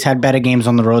always had better games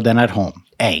on the road than at home.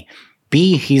 A.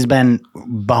 B, he's been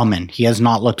bumming. He has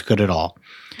not looked good at all.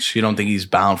 So you don't think he's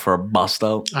bound for a bust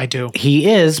out? I do. He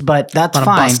is, but that's But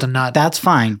I'm fine. busting nut. That's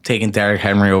fine. Taking Derrick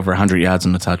Henry over 100 yards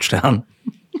in the touchdown.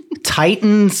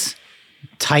 Titans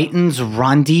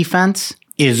run defense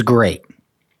is great.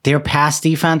 Their pass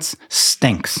defense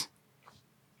stinks.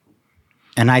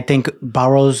 And I think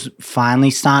Burrow's finally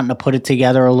starting to put it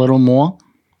together a little more.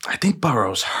 I think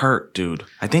Burrow's hurt, dude.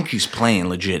 I think he's playing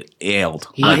legit ailed.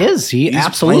 He is. He he's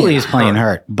absolutely is playing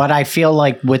hurt. hurt. But I feel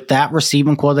like with that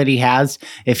receiving core that he has,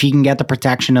 if he can get the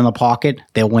protection in the pocket,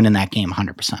 they'll win in that game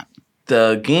 100%.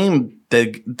 The game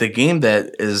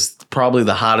that is probably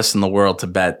the hottest in the world to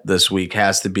bet this week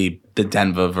has to be the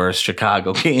Denver versus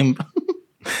Chicago game.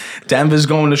 Denver's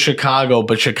going to Chicago,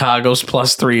 but Chicago's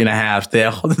plus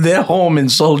 3.5. They're home in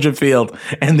Soldier Field,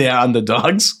 and they're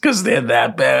underdogs because they're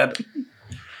that bad.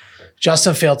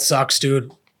 Justin Fields sucks,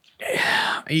 dude.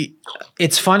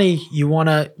 It's funny. They want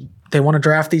to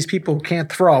draft these people who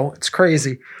can't throw. It's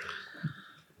crazy.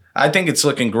 I think it's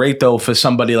looking great, though, for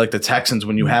somebody like the Texans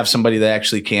when you have somebody that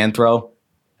actually can throw.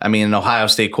 I mean, an Ohio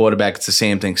State quarterback, it's the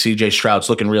same thing. C.J.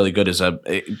 Stroud's looking really good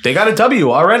they got a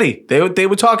W already. They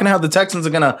were talking how the Texans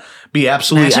are going to be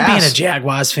absolutely Imagine being ass. a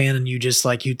Jaguars fan and you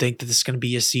think that this is going to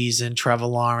be a season. Trevor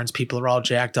Lawrence, people are all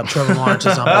jacked up. Trevor Lawrence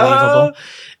is unbelievable.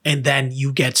 And then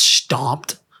you get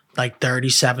stomped like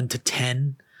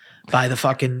 37-10 by the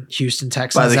fucking Houston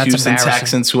Texans. By the That's Houston embarrassing.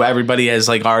 Texans, who everybody has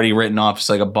like already written off as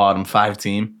like a bottom 5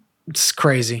 team. It's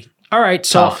crazy. All right.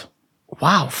 So, Tough.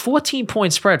 wow,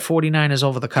 14-point spread, 49ers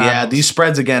over the Cardinals. Yeah, these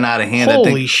spreads are getting out of hand.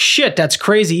 Holy shit, that's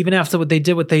crazy. Even after what they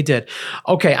did.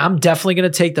 Okay, I'm definitely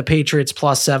going to take the Patriots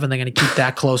plus 7. They're going to keep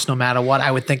that close no matter what.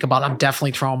 I would think about. I'm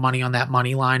definitely throwing money on that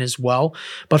money line as well.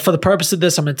 But for the purpose of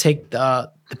this, I'm going to take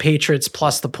the Patriots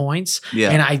plus the points. Yeah.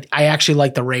 And I actually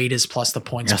like the Raiders plus the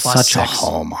points. You're Plus such 6. a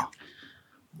homer.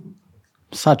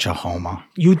 Such a homer.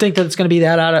 You think that it's going to be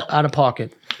that out of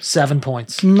pocket? 7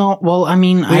 points. No, well, I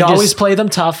mean, We always play them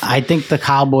tough. I think the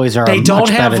Cowboys are They a don't much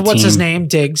have better what's team. his name,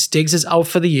 Diggs. Diggs is out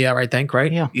for the year, I think,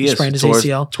 right? Yeah. He is sprained his towards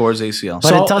ACL. ACL. But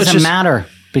So it it's doesn't just- matter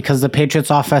because the Patriots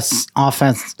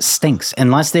offense stinks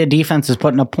unless their defense is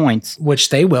putting up points. Which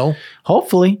they will,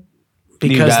 Hopefully.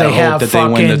 because they have that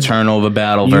fucking. they win the turnover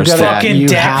battle versus gotta- that. Fucking You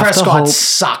Dak have to Prescott hope-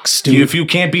 sucks, dude. If you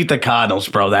can't beat the Cardinals,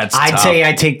 bro, that's I'd tough. say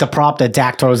I take the prop that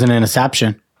Dak throws an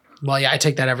interception. Well, yeah, I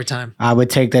take that every time. I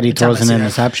would take that he Time I throws an see that.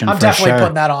 interception I'm for definitely sure.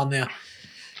 putting that on there.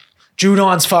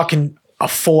 Judon's fucking a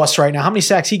force right now. How many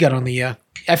sacks he got on the year?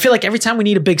 I feel like every time we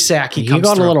need a big sack, he He comes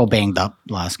got through. a little banged up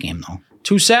last game, though.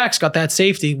 2 sacks, got that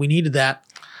safety. We needed that.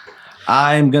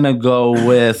 I'm going to go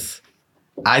with,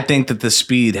 I think that the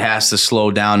speed has to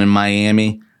slow down in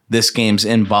Miami. This game's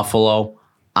in Buffalo.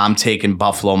 I'm taking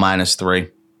Buffalo -3.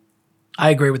 I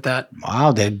agree with that.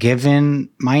 Wow, they're giving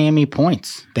Miami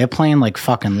points. They're playing like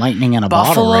fucking lightning in a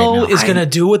bottle Buffalo right now. is going to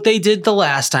do what they did the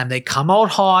last time. They come out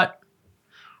hot.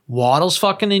 Waddle's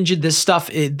fucking injured. This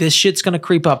shit's going to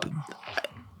creep up.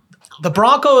 The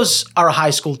Broncos are a high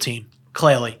school team,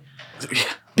 clearly.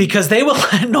 Because they were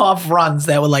letting off runs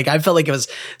that were like, I felt like it was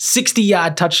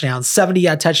 60-yard touchdown,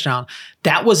 70-yard touchdown.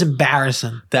 That was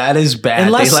embarrassing. That is bad.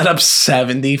 Unless- They let up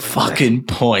 70 fucking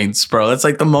points, bro. That's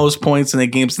like the most points in a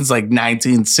game since like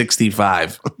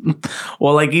 1965.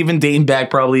 Well, like even dating back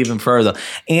probably even further.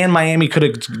 And Miami could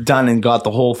have done and got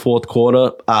the whole fourth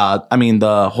quarter.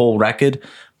 The whole record.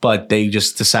 But they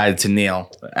just decided to kneel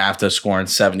after scoring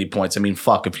 70 points. I mean,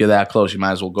 fuck, if you're that close, you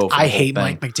might as well go for I the whole hate thing.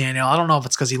 Mike McDaniel. I don't know if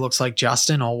it's because he looks like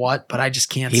Justin or what, but I just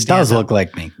can't He stand does him. look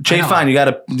like me. Jay, I know. fine.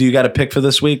 Do you got a pick for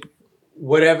this week?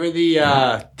 Whatever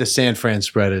the San Fran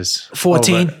spread is.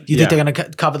 14? Over. You Yeah. think they're going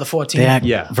to cover the 14?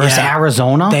 Yeah. Versus Yeah.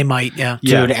 Arizona? They might, yeah.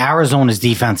 Yeah. Dude, Arizona's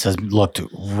defense has looked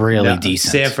really Yeah.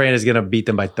 decent. San Fran is going to beat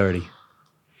them by 30.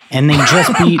 And they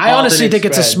just beat I honestly Alternate think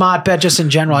it's a spread. smart bet just in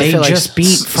general. I they feel like just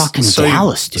beat fucking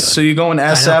Dallas, dude. So you're going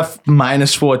SF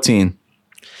 -14.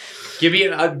 Give me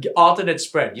an alternate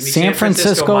spread. Give me San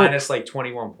Francisco minus like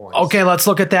 21 points. Okay, let's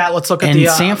look at that. Let's look at and the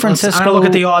San I'm Francisco gonna look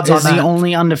at the odds is on the that.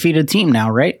 only undefeated team now,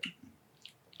 right?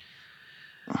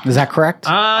 Is that correct?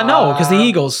 No, because the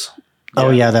Eagles. Oh,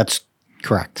 yeah, that's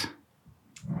correct.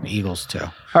 The Eagles, too.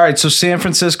 All right, so San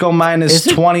Francisco minus Is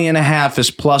it- 20.5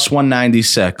 is plus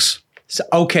 196. So,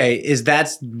 okay,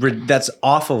 that's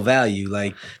awful value.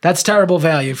 Like, That's terrible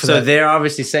value for so that. they're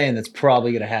obviously saying that's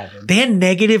probably going to happen. They're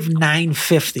negative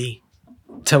 950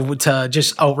 to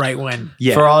just outright win.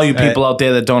 Yeah. For all you people out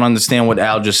there that don't understand what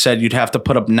Al just said, you'd have to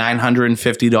put up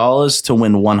 $950 to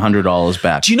win $100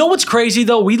 back. Do you know what's crazy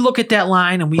though? We look at that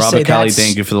line and we say Robert Kelly, that's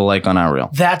thank you for the like on our reel.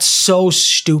 that's so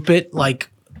stupid. Like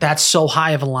that's so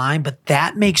high of a line, but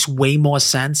that makes way more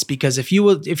sense because if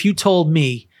you told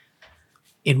me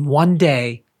in one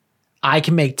day I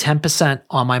can make 10%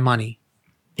 on my money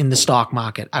in the stock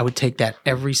market, I would take that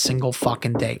every single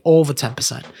fucking day, over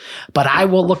 10%. But I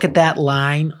will look at that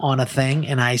line on a thing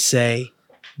and I say,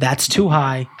 that's too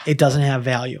high. It doesn't have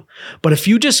value. But if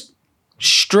you just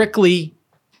strictly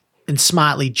and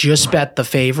smartly just bet the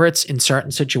favorites in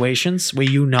certain situations where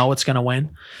you know it's going to win,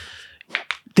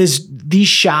 these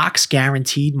sharks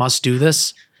guaranteed must do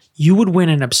this. You would win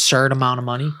an absurd amount of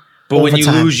money. But when you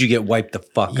time. lose, you get wiped the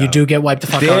fuck out. You do get wiped the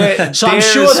fuck out. So I'm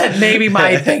sure that maybe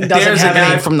my thing doesn't There's have a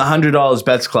guy any. from the $100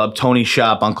 Bets Club, Tony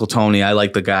Shop, Uncle Tony. I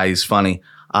like the guy. He's funny.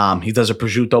 He does a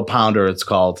prosciutto pounder, it's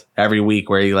called, every week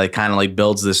where he like kind of like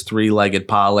builds this 3-legged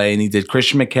parlay. And he did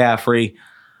Christian McCaffrey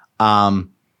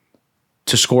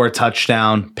to score a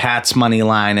touchdown, Pat's money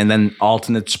line, and then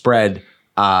alternate spread,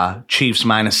 Chiefs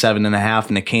 -7.5,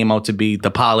 and it came out to be, the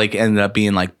parlay ended up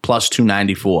being like plus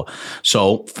 294.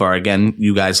 So for, again,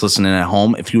 you guys listening at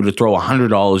home, if you were to throw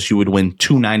 $100, you would win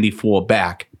 294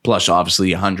 back, plus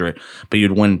obviously 100, but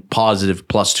you'd win positive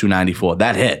plus 294.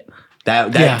 That hit.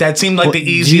 That seemed like the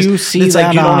easiest. Do you see it's that,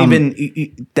 like you don't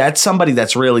even. That's somebody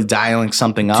that's really dialing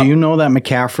something up. Do you know that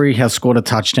McCaffrey has scored a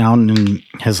touchdown in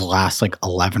his last like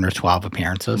 11 or 12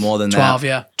 appearances? More than 12, that.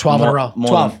 yeah. 12 in a row.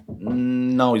 12.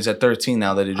 No, he's at 13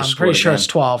 now that he just I'm scored pretty sure again. it's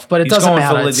 12, but it He's doesn't going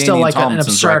for matter. It's still LaDainian like an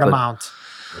Tomlinson's absurd record. amount.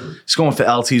 He's going for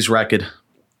LT's record.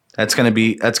 That's gonna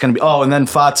be. Oh, and then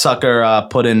Fatsucker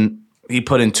put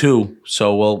in 2,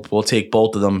 so we'll take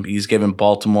both of them. He's giving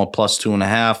Baltimore plus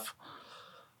 2.5.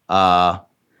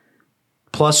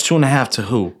 Plus 2.5 to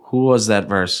who? Who was that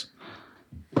verse?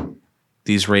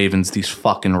 These Ravens, these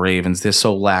fucking Ravens. They're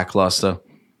so lackluster.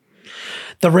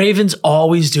 The Ravens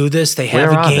always do this. They have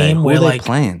Where a are they? game Who where are they like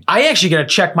playing? I actually got to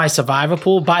check my survivor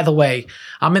pool. By the way,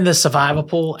 I'm in the survivor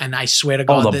pool, and I swear to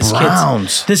God, the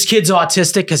Browns. this kid's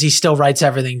autistic because he still writes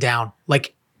everything down.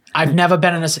 Like I've never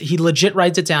been in a. He legit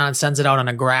writes it down and sends it out on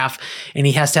a graph, and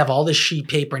he has to have all this sheet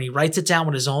paper, and he writes it down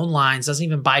with his own lines. Doesn't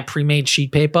even buy pre-made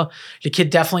sheet paper. The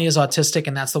kid definitely is autistic,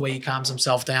 and that's the way he calms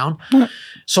himself down.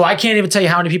 So I can't even tell you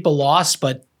how many people lost,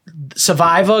 but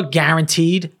Survivor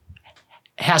guaranteed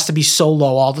has to be so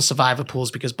low, all the survivor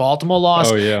pools, because Baltimore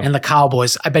lost and the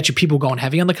Cowboys. I bet you people going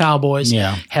heavy on the Cowboys,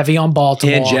 heavy on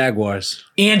Baltimore. And Jaguars.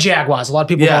 A lot of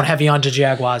people going heavy on the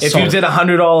Jaguars. If you did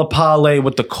 $100 parlay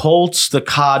with the Colts, the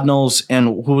Cardinals,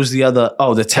 and who was the other?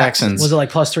 Oh, the Texans. Was it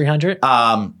like plus 300?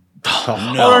 No.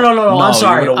 No.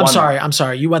 I'm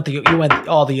sorry. You went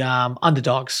all the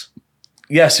underdogs.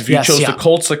 Yes, if you chose yeah. the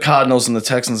Colts, the Cardinals, and the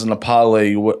Texans in the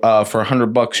parlay, for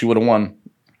 $100, you would have won.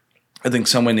 I think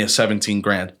somewhere near 17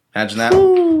 grand. Imagine that.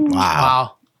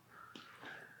 Wow.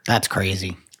 That's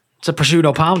crazy. It's a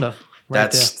prosciutto pounder.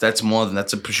 That's more than,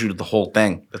 that's a prosciutto, the whole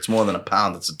thing. That's more than a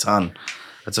pound. That's a ton.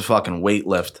 That's a fucking weight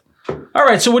lift. All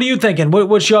right. So what are you thinking?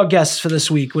 What's your guess for this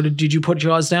week? Did you put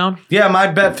yours down? Yeah, my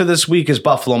bet for this week is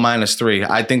Buffalo -3.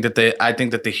 I think that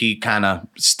the Heat kind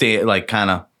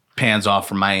of pans off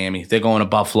from Miami. They're going to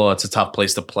Buffalo. It's a tough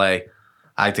place to play.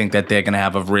 I think that they're going to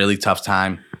have a really tough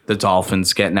time. The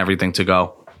Dolphins getting everything to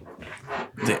go.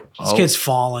 This kid's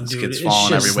falling, dude. Kid's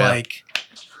falling everywhere. Like,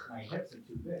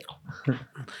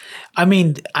 I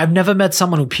mean, I've never met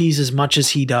someone who pees as much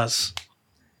as he does.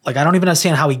 Like, I don't even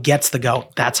understand how he gets the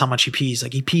goat. That's how much he pees.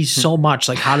 Like, he pees so much.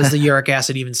 Like, how does the uric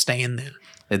acid even stay in there?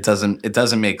 It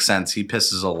doesn't make sense. He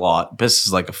pisses a lot.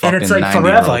 Pisses like a fucking 90-year-old. And it's like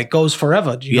forever. It goes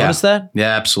forever. Do you notice that?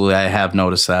 Yeah, absolutely. I have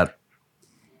noticed that.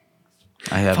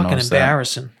 Fucking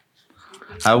embarrassing.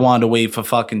 I wanted to wait for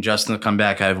fucking Justin to come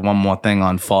back. I have one more thing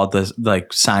on fall,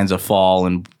 like signs of fall,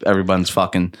 and everyone's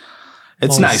fucking.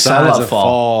 It's nice. I love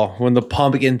fall. When the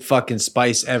pumpkin fucking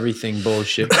spice everything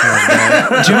bullshit comes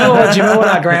out. Do you know what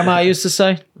our grandma used to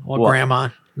say? What? Grandma?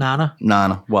 Nana?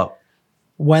 Nana. What?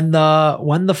 When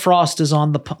the frost is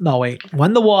on the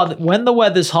when the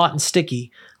weather's hot and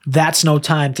sticky, that's no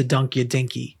time to dunk your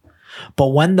dinky. But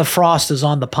when the frost is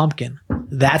on the pumpkin,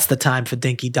 that's the time for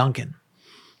dinky dunkin'.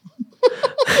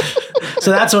 So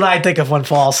that's what I think of when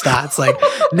fall starts. Like,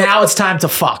 now it's time to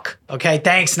fuck. Okay,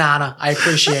 thanks, Nana. I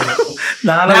appreciate it.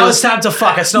 Now it's time to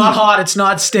fuck. It's not hot. It's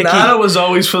not sticky. Nana was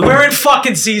always for the. We're in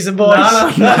fucking season, boys.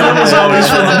 Nana was always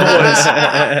for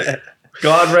the boys.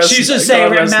 God rest. She used to say,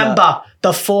 "Remember,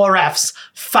 The 4 F's.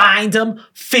 Find them,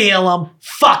 feel them,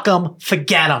 fuck them,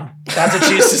 forget them. That's what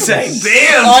she used to say.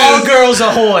 Damn, All dude. girls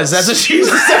are whores. That's what she used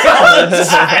to say all the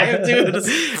time, dude.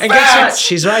 And guess what?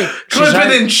 She's right. Clip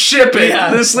it and ship it.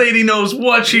 Yeah. This lady knows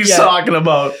what she's Yeah. talking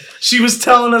about. She was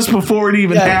telling us before it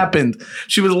even Yeah. happened.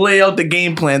 She would lay out the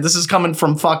game plan. This is coming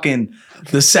from fucking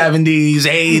the 70s,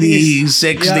 80s,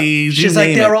 60s. She's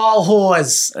like, they're all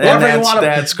whores. And Whatever you that's- want to.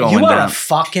 that's going You are down. a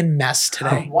fucking mess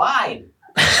today. Why?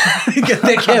 You got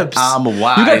thick hips. I'm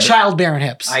wide. You got childbearing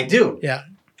hips. I do. Yeah,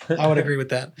 I would agree with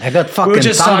that. I got We fucking were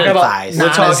just talking thunder about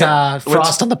thighs.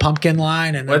 Frost on the pumpkin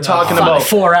line, and We're then, talking about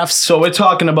 4 F's. So we're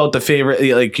talking about the favorite,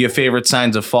 like your favorite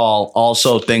signs of fall.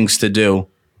 Also, things to do.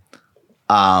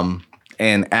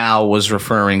 And Al was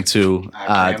referring to.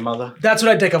 Grandmother. That's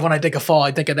what I think of when I think of fall.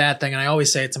 I think of that thing, and I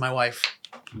always say it to my wife.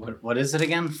 What is it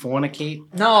again? Fornicate?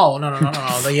 No.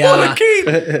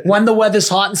 When the weather's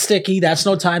hot and sticky, that's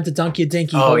no time to dunk your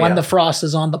dinky. Oh, but when yeah. the frost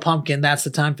is on the pumpkin, that's the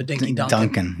time for dinky dunkin'.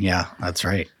 Duncan. Yeah, that's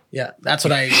right. Yeah, that's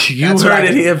what I. You that's what I heard it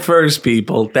think. here first,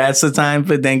 people. That's the time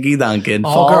for Dinky Duncan.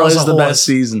 All Fall girls is are the whores. best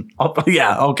season. Oh,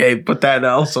 yeah, okay. Put that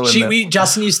also in there.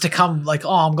 Justin used to come like, oh,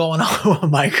 I'm going out with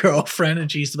my girlfriend,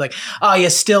 and she used to be like, oh, you're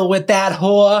still with that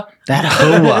whore? That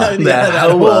hoa. Yeah,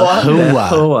 that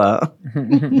Hoa.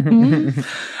 Hoa.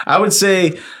 I would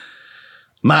say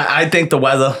I think the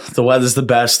weather's the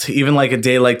best. Even like a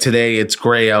day like today, it's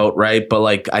gray out, right? But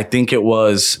like I think it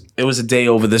was a day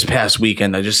over this past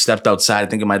weekend. I just stepped outside. I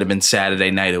think it might have been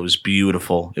Saturday night. It was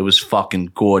beautiful. It was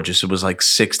fucking gorgeous. It was like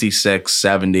 66,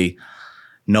 70.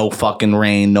 No fucking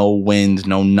rain, no wind,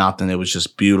 no nothing. It was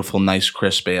just beautiful, nice,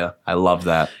 crisp air. I love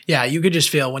that. Yeah, you could just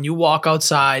feel when you walk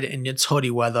outside and it's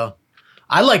hoodie weather.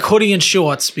 I like hoodie and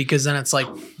shorts because then it's like,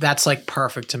 that's like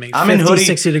perfect to me. I'm in hoodie,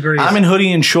 60 degrees. I'm in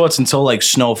hoodie and shorts until like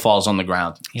snow falls on the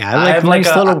ground. Yeah, I like have nice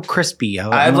like a- little crispy.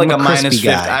 I have like a minus 50.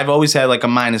 guy. I've always had like a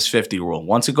minus 50 rule.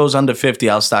 Once it goes under 50,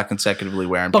 I'll start consecutively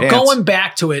wearing But pants. going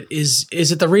back to it, is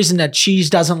it the reason that she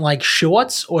doesn't like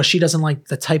shorts or she doesn't like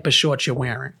the type of shorts you're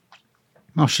wearing?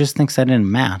 No, she just thinks I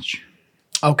didn't match.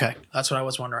 Okay, that's what I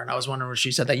was wondering. I was wondering when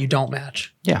she said that you don't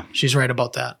match. Yeah, She's right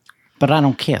about that. but I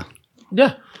don't care.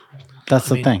 Yeah. That's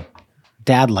the thing.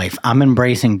 Dad life. I'm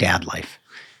embracing dad life.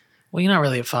 Well, you're not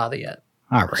really a father yet.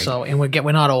 All right. So, and we're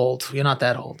not old. You're not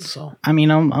that old. So, I mean,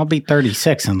 I'll be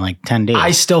 36 in like 10 days.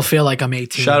 I still feel like I'm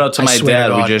 18. Shout out to I my swear dad.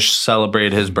 to We God. just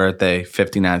celebrated his birthday,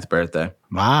 59th birthday.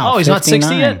 wow. Oh, he's not 60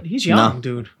 59. yet? He's young, No.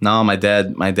 dude. No, my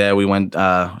dad, we went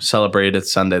celebrated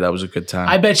Sunday. That was a good time.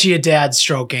 I bet you your dad's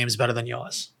stroke game is better than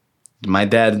yours. my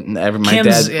dad,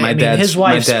 his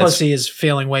wife's dad's- pussy is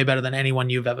feeling way better than anyone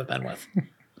you've ever been with.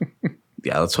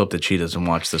 Yeah, let's hope that she doesn't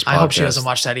watch this podcast. I hope she doesn't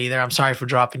watch that either. I'm sorry for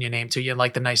dropping your name too. You're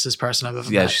like the nicest person I've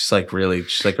ever Yeah, met. she's like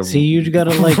a See, you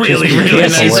gotta like really, just be really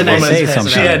careful nice what I woman. say She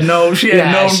sometimes. She had no she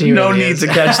no really need is. to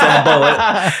catch that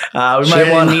bullet. We She might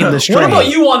didn't want need the to. string. What about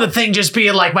you on the thing just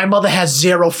being like, my mother has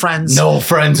 0 friends? No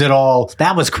friends at all.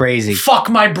 That was crazy. Fuck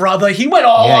my brother. He went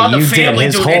all Yeah, on the you did. family,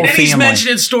 His dude. whole And then he's family.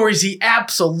 mentioning stories he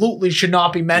absolutely should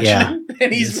not be mentioning.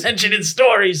 And he's mentioning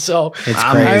stories. So It's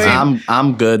crazy.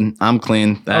 I'm good. I'm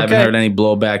clean. I haven't Okay. heard any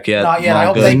blowback yet. not yet. I'm I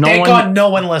all hope good. No thank one- God no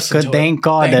one listened Good. to it. Thank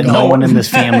God Thank that no God. one in this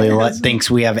family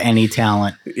thinks we have any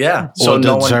talent. Yeah. Or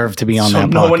no deserve to be on so that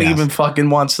no one podcast. even fucking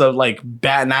wants to like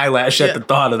bat an eyelash at the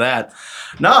thought of that.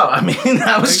 No, I mean,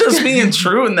 I was just being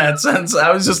true in that sense.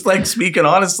 I was just like speaking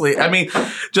honestly. I mean,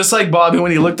 just like Bobby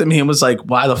when he looked at me and was like,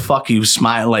 why the fuck are you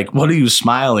smiling? Like, what are you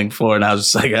smiling for? And I was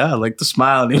just like, I like to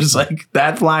smile. And he was like,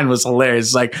 that line was hilarious.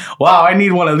 It's like, wow, I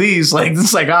need one of these. Like,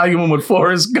 it's like arguing with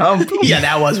Forrest Gump. Yeah,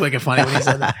 that was wicked funny when he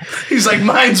said that. He's like,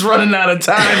 mine's running out of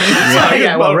time. And he's talking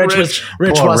Yeah, well, about Rich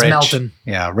Poor was Rich. melting.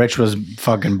 Yeah, Rich was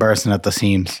fucking bursting at the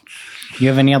seams. You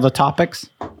have any other topics?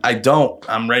 I don't.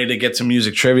 I'm ready to get to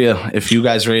music trivia. If you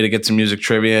guys are ready to get to music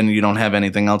trivia and you don't have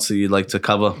anything else that you'd like to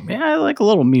cover, Yeah, I like a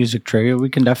little music trivia. We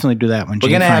can definitely do that when we're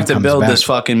Jay gonna have Frank to comes build back. this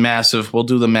fucking massive. We'll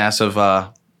do the massive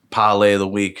parlay of the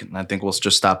week, and I think we'll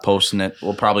just stop posting it.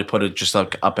 We'll probably put it just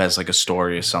up as like a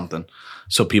story or something,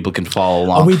 so people can follow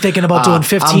along. Are we thinking about doing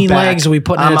 15 I'm back. legs? Are we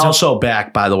putting I'm it into- also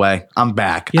back, by the way. I'm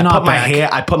back. You're I not put my back. hair.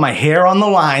 I put my hair on the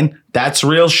line. That's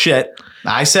real shit.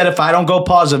 I said if I don't go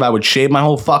positive, I would shave my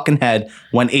whole fucking head.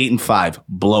 Went 8-5.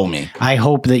 Blow me. I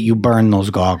hope that you burn those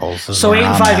goggles. is So where 8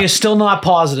 and I'm 5, at. you're still not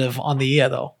positive on the year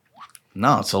though.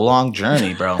 No, it's a long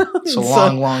journey, bro. It's a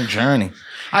long journey.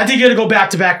 I think you're gonna go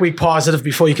back-to-back week positive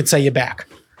before you can say you're back.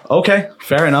 Okay,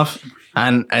 fair enough.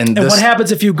 And And this, what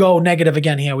happens if you go negative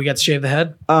again here? We got to shave the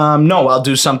head? no, I'll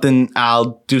do something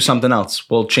else.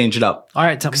 We'll change it up. All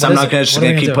right, Because I'm not just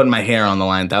gonna keep putting my hair on the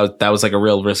line. That was like a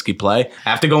real risky play.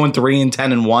 After going 3 and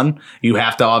 10 and 1, you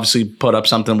have to obviously put up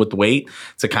something with the weight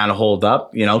to kind of hold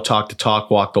up. You know, talk the talk,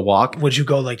 walk the walk. Would you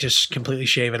go like just completely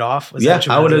shave it off? Was Yeah, that what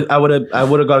you I were would gonna have. I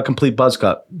would have got a complete buzz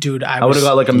cut. Dude, I would have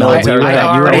got like a you military. were I at-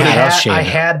 already had us had, shaved. I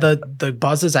had the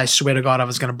buzzes. I swear to God, I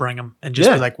was going to bring them and just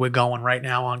Yeah. be like, we're going right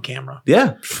now on camera.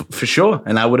 Yeah, for sure.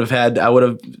 And I would have had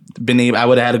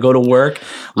to go to work.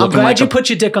 I'm looking glad like you a- put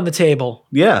your dick on the table.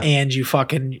 Yeah. And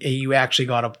you actually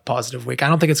got a positive week. I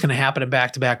don't think it's going to happen in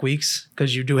back-to-back weeks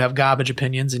because you do have garbage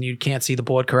opinions and you can't see the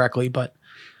board correctly. But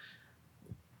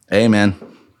Hey, man.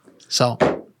 so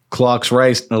Clock's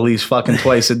right at least fucking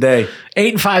twice a day.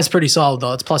 8 and 5 is pretty solid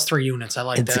though. It's plus 3 units. I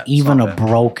like It's that. even a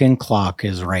broken clock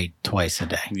is right twice a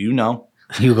day. You know.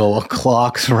 You go, a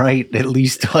clock's right at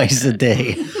least twice a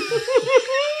day.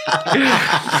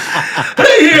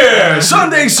 Hey here,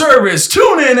 Sunday service.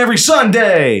 Tune in every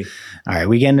Sunday. All right,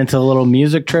 we getting into a little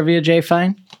music trivia, Jay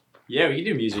Fine? Yeah, we can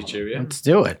do music trivia. Let's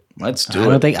do it. Let's I do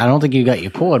don't it. think you got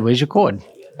your cord. Where's your cord?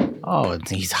 Oh,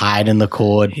 he's hiding the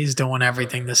cord. He's doing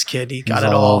everything. This kid, he He's got it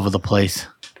all all. over the place.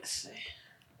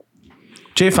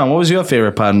 J-Fon, what was your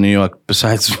favorite part of New York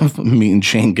besides meeting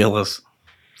Shane Gillis?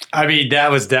 I mean, that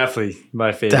was definitely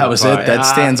my favorite. That was part. it. That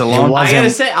stands alone. I gotta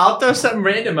say, I'll throw something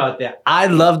random out there. I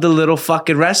love the little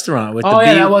fucking restaurant with Oh, the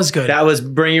yeah, beat. that was good. That was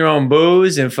bring your own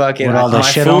booze and fucking With all the my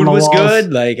shit food on the was walls.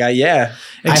 good. Like, yeah,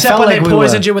 Except felt when like they we were-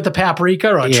 poisoned you with the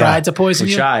paprika or Yeah. tried to poison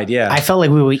we you. tried. Yeah, I felt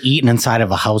like we were eating inside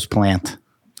of a house plant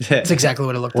That's exactly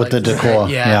what it looked with like. the decor.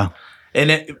 Yeah.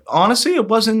 And honestly, it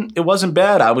wasn't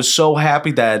bad. I was so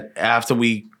happy that after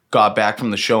we got back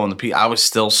from the show and I was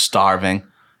still starving,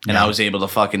 and I was able to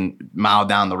fucking mow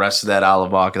down the rest of that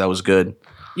olive vodka. That was good.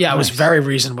 Yeah, it was very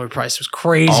reasonable price. It was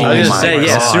crazy. I was Oh gonna say,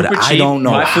 yeah, super I cheap. don't know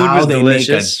My food how was they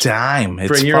delicious. make a dime. It's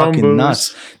Bring your own fucking booze.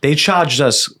 nuts. They charged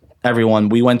us, everyone.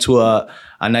 We went to a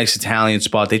nice Italian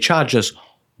spot. They charged us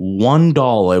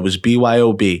 $1. It was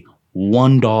BYOB.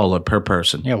 $1 per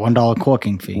person. Yeah, $1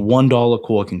 corking fee. $1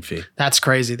 corking fee. That's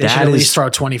crazy. They That should at is- least throw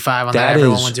 25 on that. that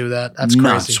Everyone is would do that. That's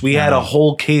Nuts. crazy. We had a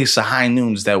whole case of high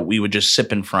noons that we were just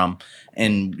sipping from,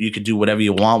 and you could do whatever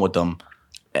you want with them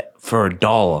for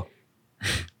 $1.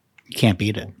 You can't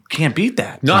beat it. Can't beat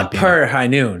that. not per high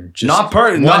noon. Just Not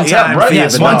per one not, time right, fee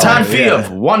yes, of one $1. time fee Yeah.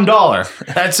 of $1.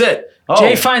 That's it. Oh,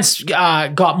 Jay Fines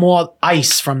got more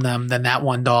ice from them than that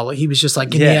 $1. He was just like,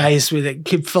 give me Yeah. ice. With it.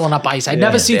 Keep filling up ice. I'd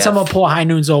never seen Yeah. someone pour high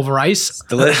noons over ice.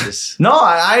 delicious. no,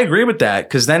 I agree with that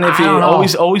because then if I you don't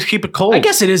know. always keep it cold. I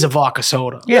guess it is a vodka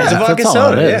soda. Yeah, it's a vodka that's all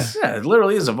soda, it yeah. is. yeah, it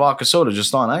literally is a vodka soda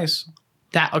just on ice.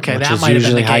 That Which that is might have been the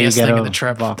usually how you gayest get thing a of the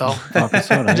trip, vodka- though. vodka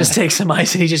soda, Just take some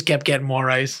ice, and he just kept getting more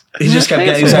ice. He just kept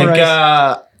getting. He's More like,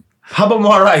 ice. how about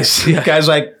more ice? The guy's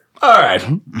like, all right.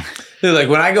 Dude, like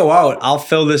when I go out, I'll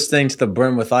fill this thing to the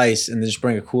brim with ice and then just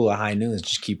bring a cooler high noon and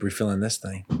just keep refilling this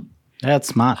thing. That's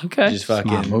smart. Okay. Just Smart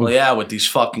fucking. move. Well, yeah, with these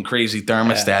fucking crazy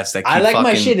thermostats that keep I like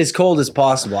my fucking- shit as cold as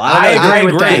possible. I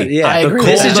agree with that. Yeah, I the agree.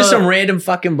 This The is just colder- some random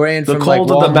fucking brand the from like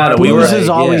colder the Walmart. better. We Booze were- is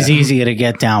always yeah. easier to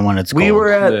get down when it's cold.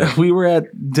 We were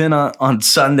at dinner on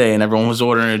Sunday and everyone was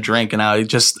ordering a drink and I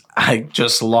just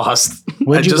lost.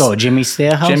 Where'd I you just- go? Jimmy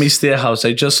Stairhouse? Jimmy Stairhouse.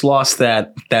 I just lost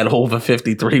that over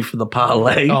 53 for the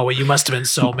parlay. Oh, well, you must have been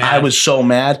so mad. I was so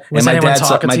mad. Was and anyone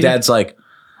talking my to you? dad's like,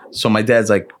 so my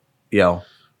dad's like, yo,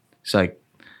 he's like,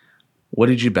 what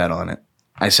did you bet on it?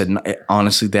 I said,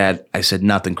 honestly, Dad, I said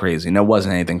nothing crazy. And it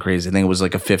wasn't anything crazy. I think it was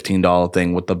like a $15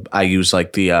 thing with I use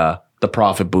like the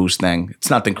profit boost thing. It's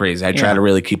nothing crazy. I try to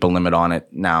really keep a limit on it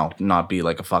now, not be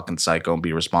like a fucking psycho and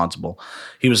be responsible.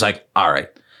 He was like, all right,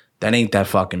 that ain't that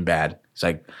fucking bad. He's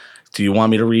like, do you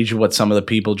want me to read you what some of the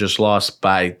people just lost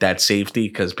by that safety?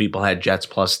 Because people had Jets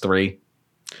 +3.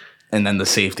 And then the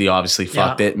safety obviously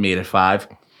fucked it, made it 5.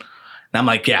 And I'm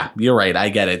like, yeah, you're right. I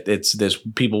get it. There's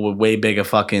people with way bigger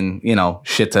fucking,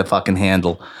 shit to fucking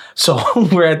handle. So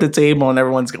we're at the table and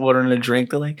everyone's ordering a drink.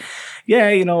 They're like,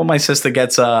 yeah, my sister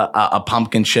gets a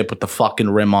pumpkin chip with the fucking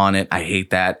rim on it. I hate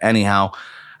that. Anyhow,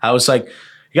 I was like,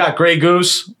 you got Grey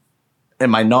Goose?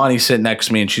 And my nanny sitting next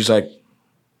to me and she's like,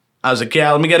 I was like,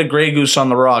 yeah, let me get a Grey Goose on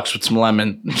the rocks with some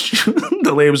lemon.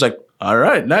 The lady was like, all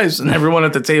right, nice. And everyone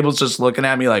at the table's just looking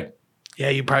at me like, yeah,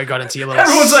 you probably got into your little.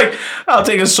 everyone's like, I'll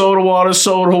take a soda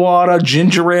water,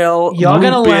 ginger ale. Y'all root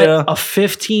gonna beer. let a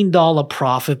 $15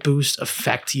 profit boost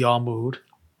affect your mood?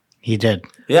 He did.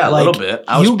 Yeah, a Like, little bit.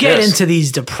 I was you get pissed. into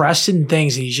these depressing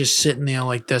things and he's just sitting there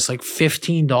like this, like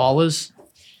 $15.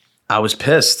 I was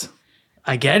pissed.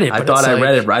 I get it. I but thought it's I like,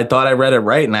 read it. I thought I read it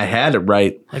right, and I had it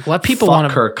right. Like, let people Fuck want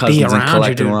to Kirk be Cousins and around you,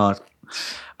 collecting dude. rocks.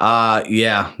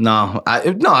 Yeah, no,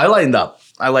 I lightened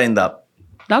up.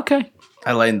 Okay.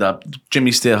 I lightened up.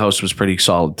 Jimmy Steelhouse was pretty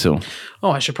solid too.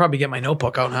 Oh, I should probably get my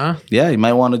notebook out, huh? Yeah, you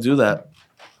might want to do that.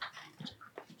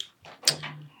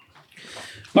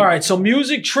 All right, so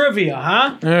music trivia,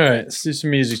 huh? All right, let's do some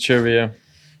music trivia.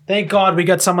 Thank God we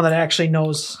got someone that actually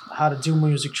knows how to do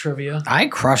music trivia. I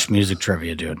crush music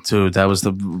trivia, dude. Dude, that was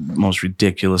the most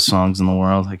ridiculous songs in the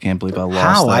world. I can't believe I lost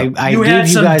How? that. I You gave had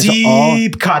you some guys all.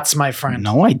 deep cuts, my friend.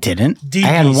 No, I didn't. Deepies. I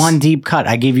had one deep cut.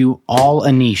 I gave you all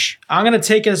a niche. I'm going to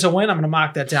take it as a win. I'm going to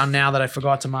mark that down now that I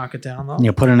forgot to mark it down, though.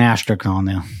 You put an asterisk on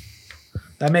there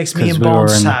That makes me because and we were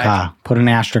Bones in the tied. car. Put an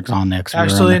asterisk on there. 'Cause we were in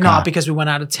Absolutely the not, car. because we went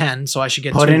out of 10, so I should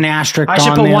get Put 2. an asterisk on I should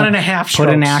there. put 1.5 Put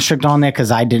an strokes. asterisk on there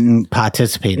because I didn't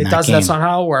participate in It that does. game. That's not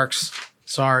how it works.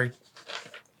 Sorry.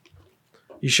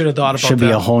 You should have thought about Should be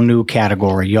that. a whole new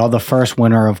category. You're the first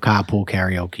winner of carpool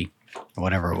karaoke, or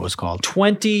whatever it was called.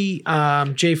 20,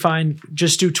 Jay Fine,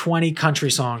 just do 20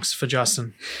 country songs for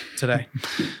Justin today.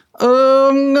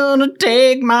 I'm gonna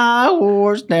take my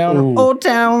horse down Ooh. Old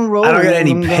Town Road. I don't got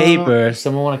any I'm gonna- paper.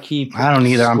 Someone want to keep? I don't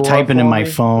either. I'm score typing in for my me?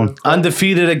 phone.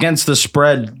 Undefeated against the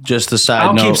spread. Just a side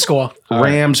I'll note. keep score.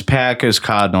 Rams, Packers,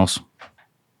 Cardinals.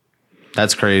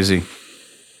 That's crazy.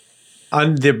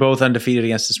 They're both undefeated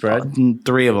against the spread.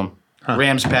 3 of them.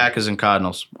 Rams, Packers, and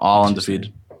Cardinals. All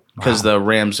undefeated. Because the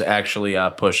Rams actually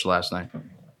pushed last night.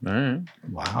 All right.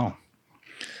 Wow.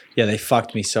 Yeah, they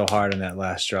fucked me so hard on that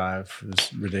last drive. It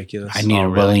was ridiculous. I needed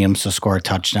really? Williams to score a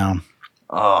touchdown.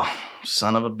 Oh,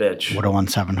 son of a bitch. Would have won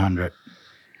 700.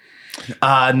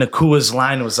 Nakua's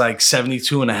line was like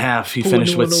 72 and a half. He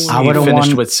finished with I would've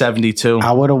won- with 72.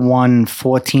 I would have won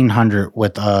 1,400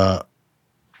 with a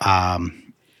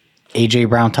AJ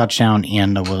Brown touchdown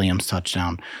and a Williams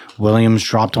touchdown. Williams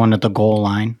dropped one at the goal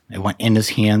line. It went in his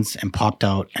hands and popped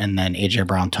out, and then AJ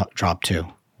Brown dropped 2.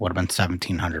 Would have been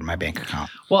 1,700 in my bank account.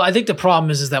 Well, I think the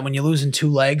problem is that when you're losing 2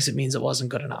 legs, it means it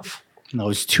wasn't good enough.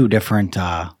 Those 2 different.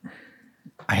 I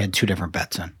had 2 different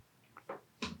bets in,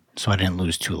 so I didn't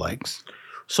lose 2 legs.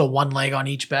 So 1 leg on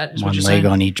each bet is what One you're leg saying?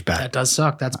 on each bet. That does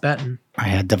suck. That's betting. I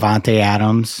had Devontae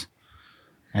Adams,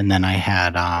 and then I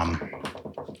had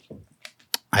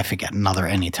I forget another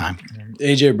anytime.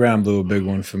 AJ Brown blew a big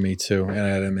one for me too, and I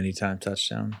had him anytime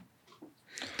touchdown.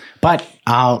 But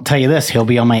I'll tell you this: he'll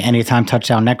be on my anytime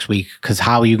touchdown next week. Because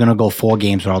how are you going to go 4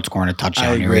 games without scoring a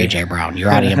touchdown? You're agree. AJ Brown. You're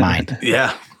out of your mind.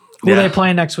 Yeah. Who are they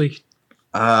playing next week?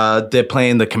 They're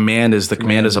playing the Commanders. The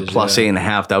Commanders are Commanders, plus yeah.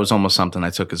 8.5. That was almost something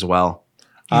I took as well.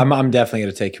 I'm definitely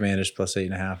going to take Commanders plus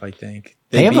 8.5. I think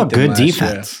They have a beat them good last year.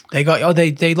 defense.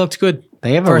 They looked good.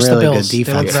 They have Versus a the really good Bills. They look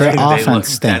defense. very Their good.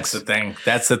 offense That's stinks. the thing.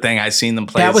 That's the thing. I seen them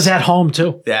play. That was at home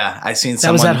too. Yeah, I seen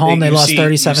That was someone. at home. They you lost see-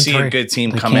 37-3. You see a good team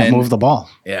They come can't in. move the ball.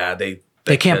 Yeah, They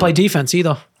can't play defense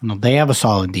either. No, they have a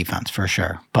solid defense for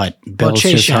sure. But Bills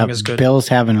Chase just Young have, is good. Bills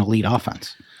have an elite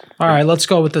offense. All right, let's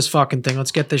go with this fucking thing.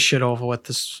 Let's get this shit over with.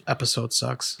 This episode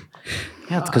sucks.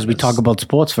 Yeah, it's because we talk about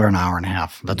sports for an hour and a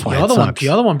half. That's why The other it one, sucks. the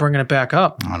other one, bringing it back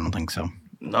up. I don't think so.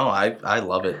 No, I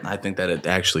love it. I think that it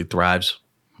actually thrives.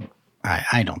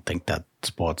 I don't think that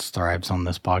sports thrives on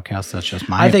this podcast. That's just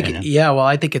my I think, opinion. yeah. Well,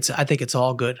 I think it's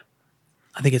all good.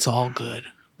 I think it's all good.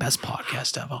 Best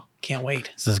podcast ever. Can't wait.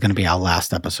 This is going to be our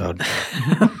last episode.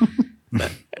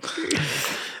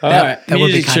 All right, That would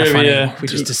be music kind of funny. trivia. If we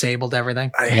just disabled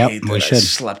everything. I Yep, hate we that I should.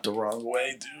 slept the wrong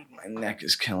way, dude. My neck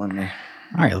is killing me.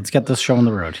 All right, let's get this show on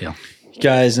the road here. You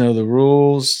guys know the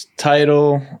rules: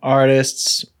 title,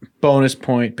 artists, bonus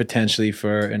point potentially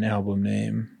for an album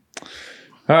name.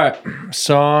 All right,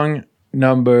 song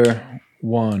number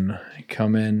 1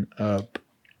 coming up.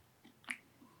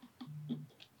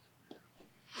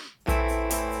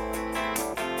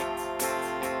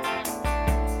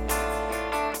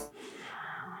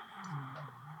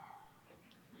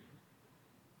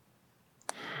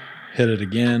 Hit it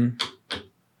again.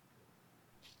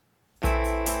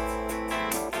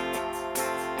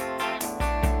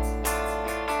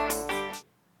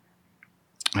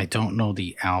 I don't know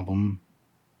the album.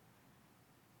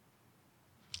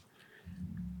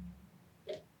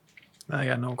 I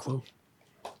got no clue.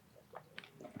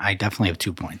 I definitely have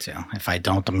 2 points here. If I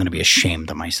don't, I'm going to be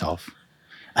ashamed of myself.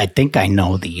 I think I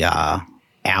know the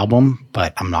album,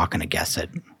 but I'm not going to guess it.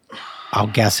 I'll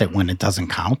guess it when it doesn't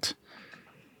count.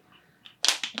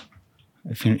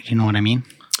 If you know what I mean.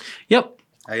 Yep.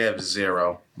 I have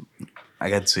 0. I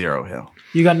got 0 here.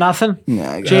 You got nothing?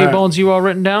 Yeah, I got J Bones, you all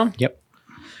written down? Yep.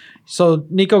 So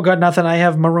Nico got nothing. I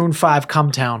have Maroon 5,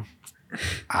 Come Town.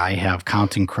 I have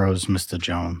Counting Crows, Mr.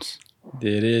 Jones.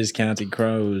 It is Counting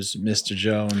Crows, Mr.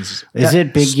 Jones. Is Yeah,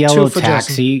 it Big it's Yellow 2 for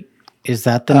Taxi? Is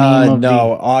that the name of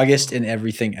No, August and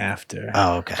everything after. the...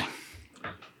 Oh, okay.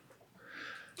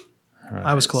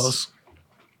 I was close.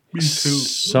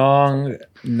 Song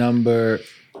number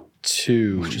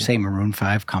 2. Did you say Maroon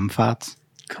 5, Comforts?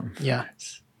 Yeah.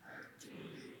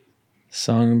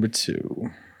 Song number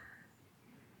 2.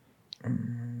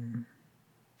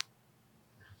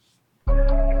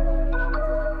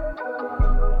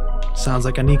 Sounds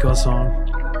like a Nico song.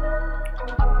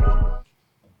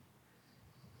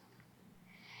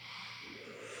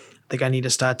 I think I need to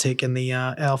start taking the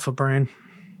alpha brain.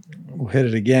 We'll hit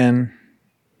it again.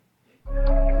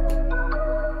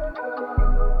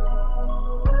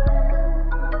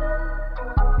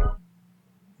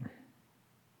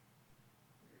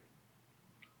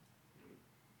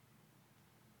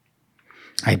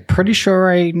 I'm pretty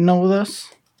sure I know this.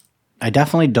 I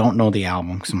definitely don't know the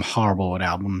album because I'm horrible with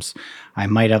albums. I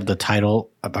might have the title.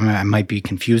 I might be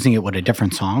confusing it with a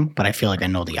different song, but I feel like I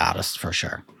know the artist for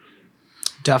sure.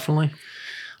 Definitely.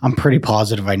 I'm pretty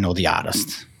positive I know the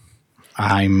artist.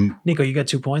 Nico, you got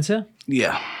 2 points here?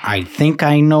 Yeah. I think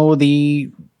I know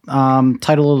the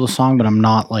title of the song, but I'm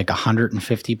not like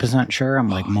 150% sure. I'm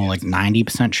like more like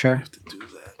 90% sure. Do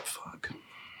that. Fuck.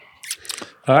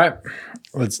 All right.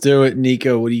 Let's do it.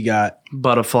 Nico, what do you got?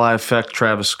 Butterfly Effect,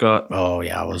 Travis Scott. Oh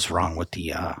yeah, I was wrong with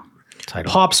the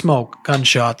title. Pop Smoke,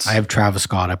 Gunshots. I have Travis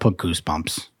Scott. I put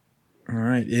Goosebumps. All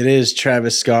right. It is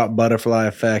Travis Scott, Butterfly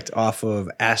Effect off of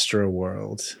Astro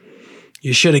World.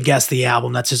 You should have guessed the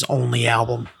album. That's his only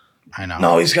album. I know.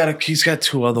 No, he's got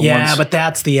 2 other ones. Yeah, but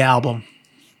that's the album.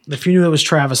 If you knew it was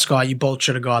Travis Scott, you both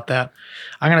should have got that.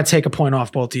 I'm going to take a point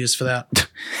off both of you for that.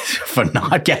 For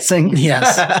not guessing.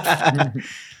 Yes.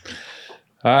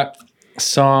 All right.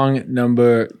 Song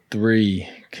number 3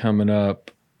 coming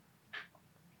up.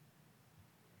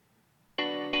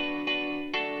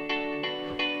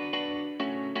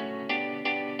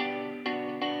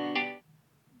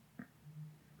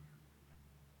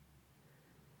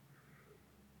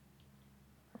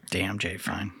 Damn, Jay,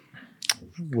 fine.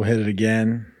 We'll hit it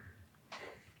again.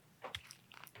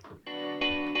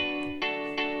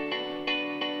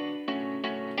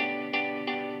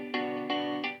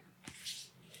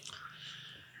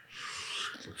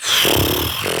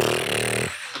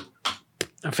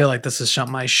 I feel like this is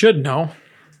something I should know.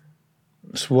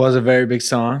 This was a very big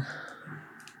song.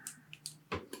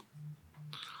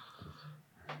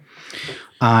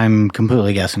 I'm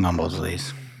completely guessing on both of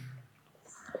these.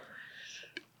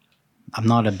 I'm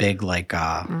not a big like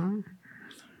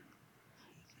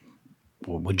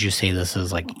would you say this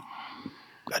is like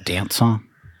a dance song?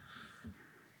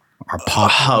 Or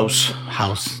pop House.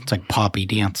 It's like poppy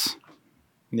dance.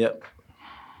 Yep.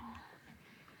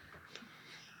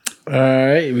 All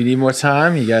right. We need more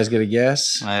time. You guys get a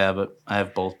guess? I have it. I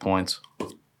have both points.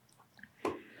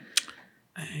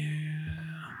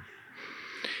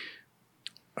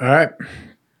 All right.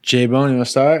 J-Bone, you want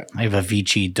to start? I have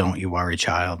Avicii, Don't You Worry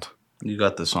Child. You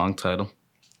got the song title.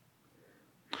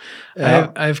 I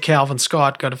have Calvin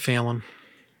Scott, got a feeling.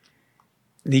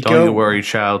 Nico? Don't You Worry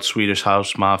Child, Swedish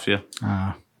House Mafia.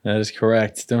 That is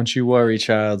correct. Don't you worry,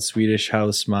 child. Swedish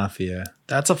House Mafia.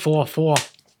 That's a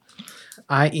 4-4.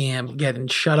 I am getting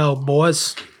shut out,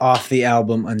 boys. Off the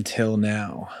album Until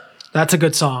Now. That's a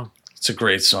good song. It's a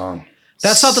great song.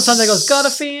 That's not the song that goes, got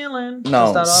a feeling.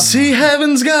 No. Start off. See,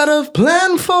 heaven's got a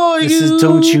plan for you. This is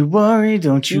Don't You Worry,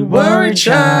 Don't You Worry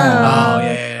Child. Oh,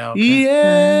 yeah. Okay.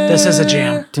 Yeah. This is a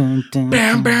jam. Dun, dun,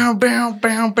 Bam, bam, bam,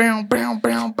 bam, bam, bam,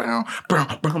 bam, bam,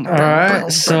 bam, bam. All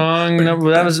right. Song number,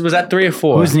 was that 3 or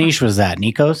 4? Whose niche was that?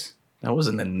 Nico's? That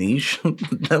wasn't a niche.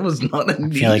 That was not a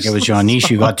niche. I feel like it was your niche.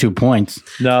 You got 2 points.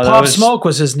 No, Pop Smoke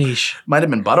was his niche. Might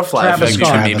have been Butterfly Travis Effect. You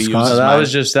Scott. should maybe Travis use Scott. as that mine.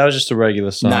 was just a regular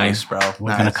song. Nice, bro. We're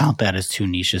Nice. going to count that as 2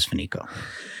 niches for Nico.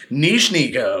 Niche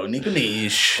Nico. Nico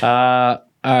niche. All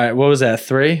right. What was that?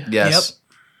 3? Yes.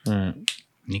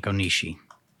 Nico Nishi.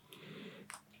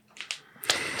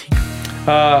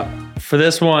 For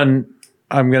this one,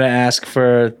 I'm gonna ask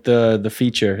for the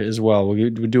feature as well. We'll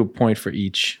do a point for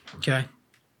each. Okay.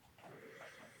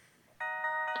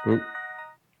 Oop.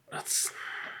 That's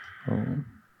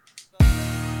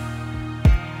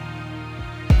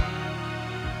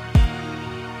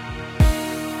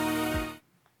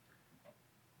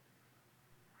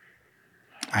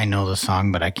I know the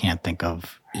song, but I can't think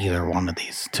of either one of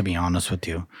these, to be honest with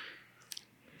you.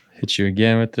 Hit you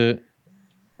again with it.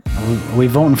 Are we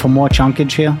voting for more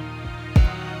chunkage here?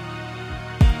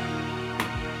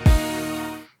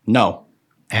 No.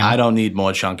 Yeah. I don't need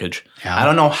more chunkage. Yeah. I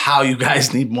don't know how you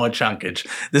guys need more chunkage.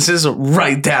 This is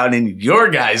right down in your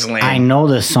guys' lane. I know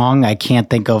the song. I can't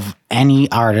think of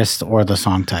any artist or the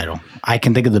song title. I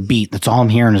can think of the beat. That's all I'm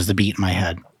hearing is the beat in my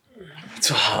head.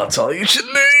 That's all you should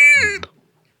need.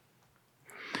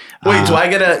 Wait, do I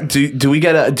get a? Do we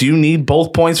get a? Do you need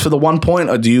both points for the 1 point,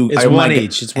 or do you? It's one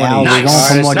each. It's one Al, each. we going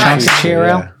for more Nice. chunkage here,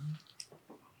 Al? Yeah.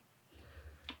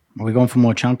 Are we going for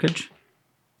more chunkage?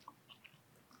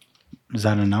 Is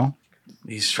that a no?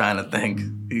 He's trying to think.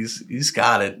 He's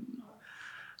got it.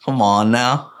 Come on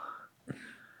now.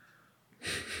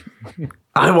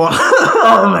 I want.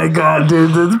 Oh my god,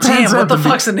 dude! The Damn, pens what have the to be-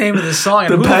 fuck's the name of this song?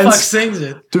 And The who the Pens- fuck sings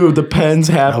it? Dude, the pens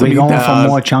have Are to we be going down. for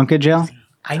more chunkage, Al?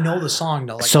 I know the song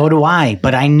though. Like, So do I,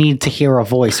 but I need to hear a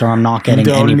voice or I'm not getting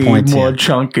any points more here.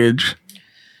 chunkage.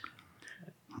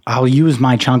 I'll use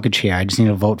my chunkage here. I just need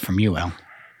a vote from you, Al.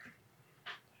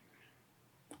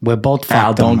 We're both fucked Al,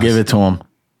 on don't this. give it to him.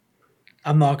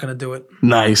 I'm not gonna do it.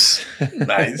 Nice,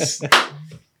 nice.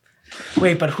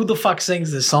 Wait, but who the fuck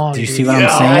sings this song? Do you dude? see what I'm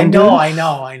Yeah, saying, I dude? know.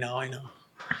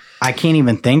 I can't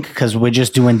even think because we're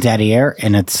just doing dead air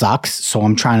and it sucks. So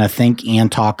I'm trying to think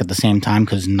and talk at the same time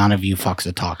because none of you fucks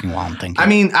are talking while I'm thinking. I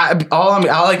mean,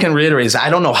 all I can reiterate is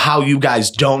I don't know how you guys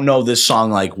don't know this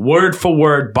song like word for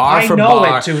word, bar I for know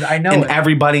bar. it, dude. I know and it.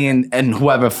 everybody and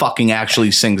whoever fucking actually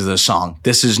sings this song.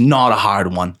 This is not a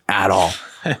hard one at all.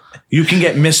 You can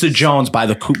get Mr. Jones by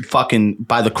the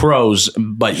Crows,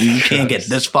 but you can't get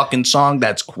this fucking song.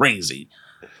 That's crazy.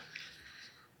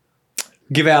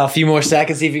 Give Al a few more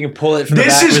seconds, see if you can pull it from the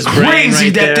This back of is his brain crazy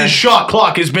right that there. this shot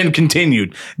clock has been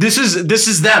continued. This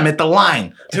is them at the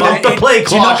line. Dude, Bump the play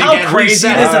do you know clock how again. crazy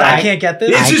Reset it is that I Alright. can't get this?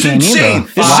 This I is can't insane.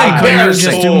 either. This is Why couldn't you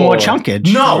embarrassing. just do more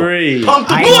chunkage? No. Three. Pump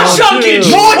the I more know, chunkage.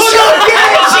 dude. More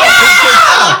chunkage.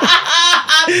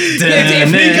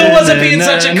 If Nico wasn't being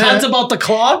such a cunt about the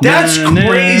clock, That's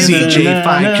crazy, J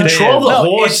Fine. Control the no,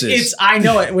 horses. It's I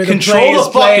know it. Where Control the players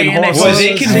the play fucking and horses. Well,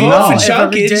 they can I vote know. for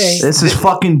every chunkage. day. This is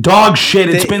fucking dog shit.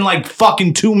 It's They- been like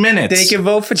fucking 2 minutes. They can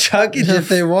vote for chunkage if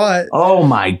they want. Oh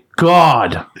my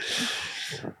god.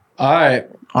 All right.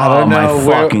 I Oh don't my know.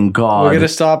 fucking god. We're gonna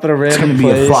stop at a It's random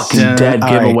gonna be a place. fucking dead All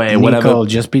right, giveaway. Nico, Whatever.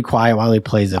 just be quiet while he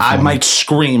plays it. For I me. might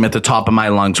scream at the top of my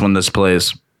lungs when this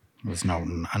plays. It's no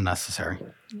unnecessary.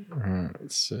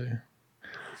 Let's see.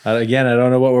 Again, I don't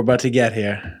know what we're about to get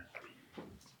here.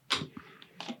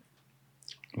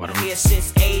 Here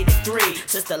since 83,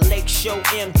 since the Lake Show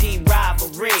MD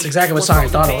rivalry. That's exactly what song I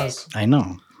thought it was. I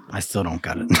know. I still don't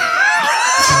got it.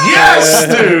 Yes,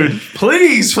 dude.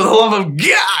 Please, for the love of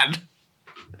God.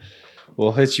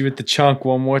 We'll hit you with the chunk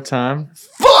one more time.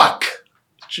 Fuck.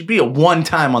 Should be a one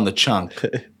time on the chunk.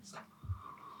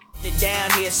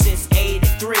 Down here since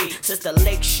 83, since the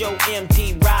Lake Show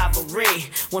MD rivalry.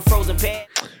 When Frozen Pan.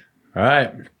 All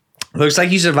right. Looks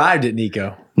like you survived it,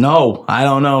 Nico. No, I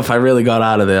don't know if I really got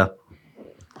out of there.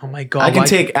 Oh my god! I can Mike.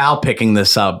 take Al picking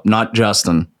this up, not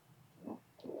Justin.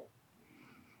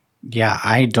 Yeah,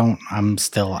 I don't.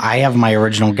 I have my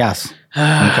original guess.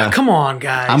 Come on,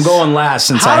 guys. I'm going last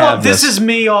since I How have long? This is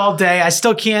me all day. I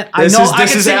still can't. I This know. is- I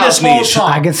this can is sing Al's this whole niche.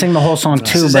 song. I can sing the whole song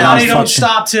too, but Johnny I'm don't fucking-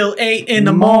 stop till 8 in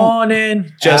the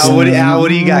morning. Al, what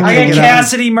do you got? I Kick got it off.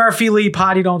 Cassidy Murphy Lee.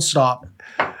 Party don't stop.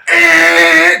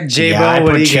 J-Bo, Yeah, I what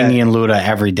do put you Chingy got? and Luda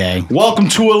every day. Welcome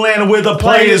to Atlanta where the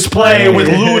players play with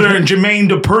Luda and Jermaine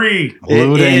Dupri.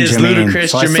 Luda It and is Jermaine. Ludacris,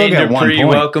 So I still Jermaine get 1 Dupri. point.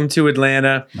 Welcome to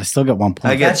Atlanta. I still get 1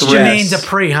 point. I get That's the Jermaine rest.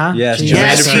 Dupri, huh? Yes, Jeez.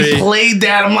 Yes, Jermaine he Dupri. played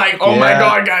that. I'm like, oh my Yeah.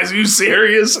 God, guys, are you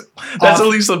serious? That's Off-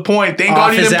 at least the point. Thank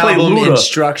God Off you his didn't play album Luda.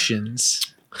 Instructions.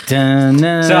 So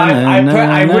So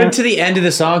I went to the end of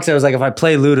the song because I was like, if I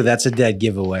play Luda, that's a dead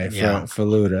giveaway for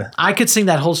Luda. I could sing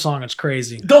that whole song. It's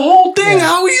crazy. The whole thing,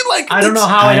 how are you like? I don't know it's-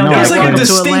 how I don't know. get It's like a Welcome to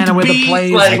distinct Atlanta where the beat,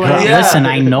 plays like, play. yeah. Listen,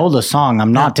 I know the song.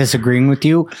 I'm not disagreeing with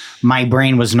you. My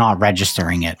brain was not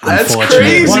registering it. That's unfortunately.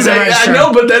 crazy. Wasn't I registering.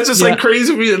 know, but that's just Yeah. like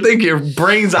crazy for me to think your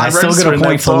brain's I not still get a registering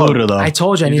point that for song. Luda though. I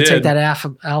told you I You need to take did. that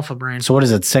alpha brain. So what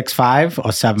is it? 6-5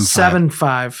 or 7-5?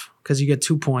 7-5 because you get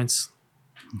 2 points.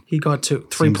 He got 3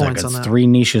 Seems points like on it's that. 3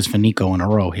 niches for Nico in a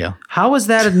row here. How is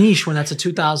that a niche when that's a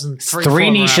 2003? 3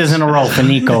 niches in a row for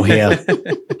Nico here.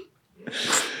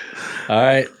 All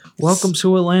right. Welcome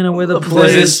to Atlanta where the Is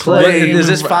players this, play. is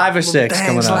this 5 or 6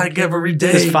 coming Things up? like every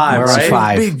day. It's 5, We're on right?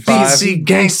 5. Big Five. BC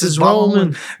gangsters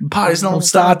rolling. Parties don't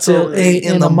start till 8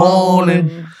 in the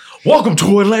morning. Welcome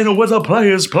to Atlanta where the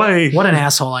players play. What an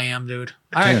asshole I am, dude.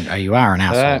 All right. Dude, you are an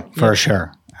asshole Alright. for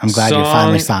sure. I'm glad you're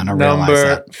finally starting to realize number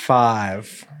that.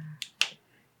 5.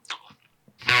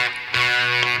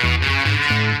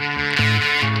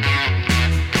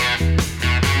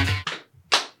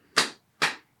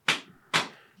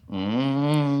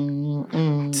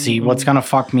 See, what's gonna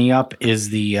fuck me up is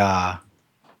the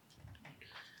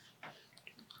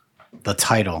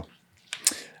title.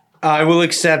 I will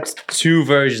accept 2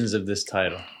 versions of this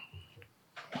title.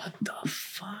 What the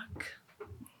fuck?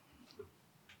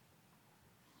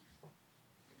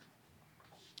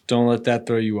 Don't let that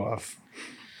throw you off.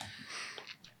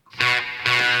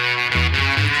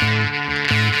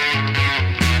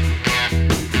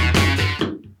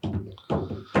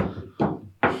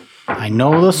 I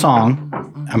know the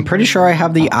song. I'm pretty sure I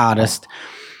have the artist.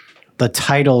 The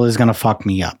title is going to fuck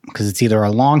me up because it's either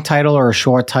a long title or a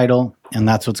short title, and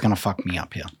that's what's going to fuck me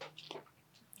up here.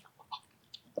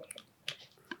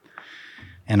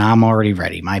 And I'm already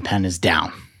ready. My pen is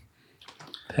down.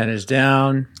 Pen is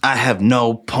down. I have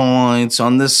no points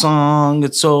on this song.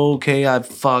 It's okay. I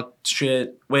fucked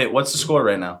shit. Wait, what's the score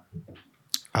right now?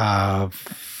 I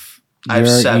have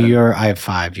 7. I have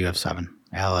 5. You have 7.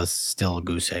 Alice still a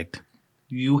goose egg.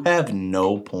 You have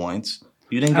no points.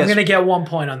 You didn't I'm get. gonna get 1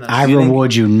 point on this. I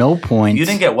reward you no points. You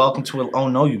didn't get welcome to. Oh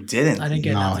no, you didn't. I didn't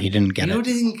get No, nothing. he didn't get You it.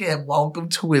 didn't get welcome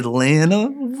to Atlanta.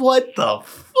 What the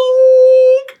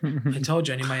fuck? I told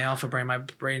you I need my alpha brain. My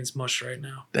brain's mush right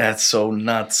now. That's so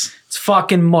nuts. It's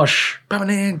fucking mush.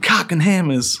 Birmingham cock and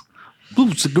hammers,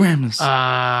 boots and grammars.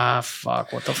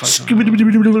 Fuck. What the fuck?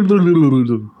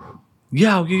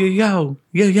 Yo, yo, yo,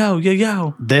 yo, yo, yo,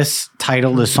 yo. This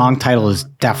title, the song title, is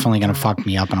definitely going to fuck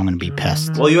me up, and I'm going to be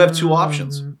pissed. Well, you have 2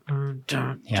 options.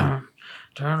 Yeah.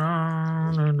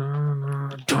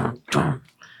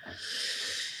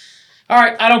 All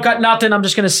right, I don't got nothing. I'm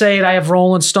just gonna say it. I have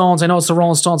Rolling Stones. I know it's the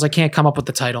Rolling Stones. I can't come up with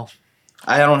the title.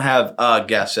 I don't have a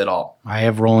guess at all. I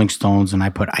have Rolling Stones, and I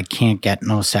can't get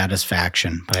no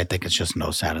satisfaction, but I think it's just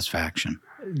no satisfaction.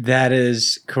 That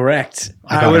is correct.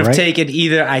 I I got would it have right? taken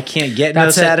either I can't get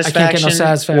That's no it. I can't satisfaction, get no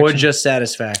satisfaction. or just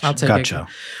satisfaction. I'll take Gotcha.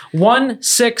 it. 1,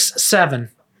 6, 7.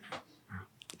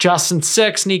 Justin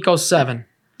 6, Nico 7.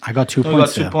 I got 2 We got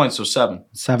points 2 there. points, so 7.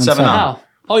 7, 7 7 up.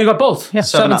 Oh, you got both. Yeah.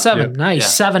 7, 7. Yep. Nice. Yeah.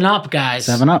 7 up, guys.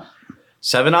 7 up.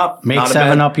 7 up. Make not a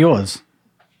 7 bad- up yours.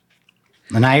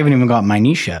 And I haven't even got my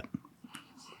niche yet.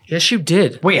 Yes, you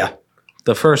did. Where?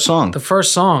 The first song. The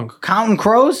first song. Counting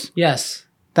Crows? Yes,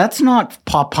 That's not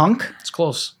pop punk. it's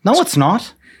close. No, it's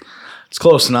not. It's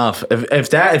close enough.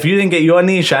 If you didn't get your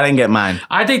niche, I didn't get mine.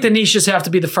 I think the niches have to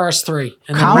be the first 3.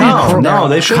 And then Counting No, Crows. no,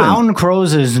 they shouldn't. Counting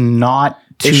Crows is not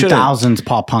They shouldn't. 2000s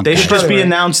pop punk. They should just be Right.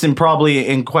 announced in probably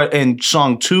in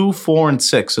song 2, 4, and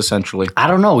 6, essentially. I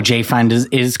don't know, Jay Find.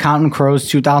 Is Counting Crows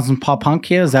 2000 pop punk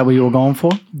here? Is that what you were going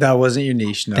for? That wasn't your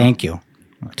niche, no. Thank you.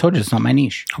 I told you it's not my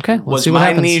niche. Okay, let's Was see what my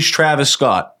happens. niche Travis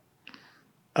Scott?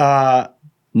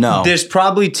 No. There's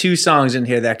probably 2 songs in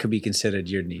here that could be considered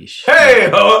your niche. Hey,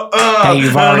 That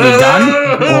you've already done,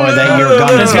 or that you're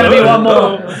gonna. There's gonna be one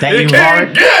more. That you've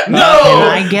already.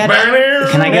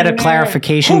 Can I get a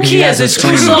clarification? Who 'Cause you cares? guys are It's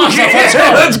 2 screaming. songs. Let's go.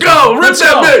 Let's go. Rip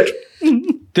that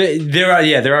bitch.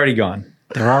 They're already gone.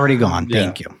 They're already gone.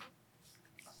 Thank you.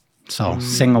 So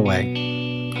sing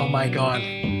away. Oh my god.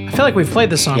 I feel like we've played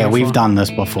this song Yeah, before. we've done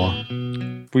this before.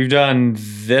 We've done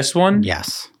this one.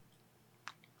 Yes.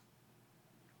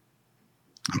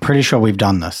 I'm pretty sure we've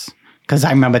done this because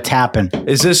I remember tapping.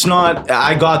 Is this not?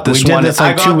 I got this We did one. this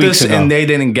like I 2 got weeks this, ago. and they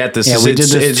didn't get this. Yeah, we did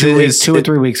this 2 or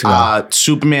 3 weeks ago.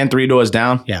 Superman 3 Doors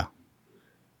Down. Yeah.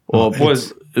 Or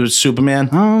Was it was Superman.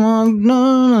 I mean,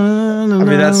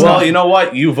 that's Well, you know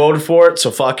what? You voted for it,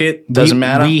 so fuck it. Doesn't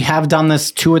matter. We have done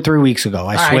this 2 or 3 weeks ago.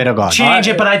 I All swear right, to God. Change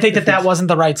it, but I think that wasn't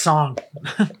the right song.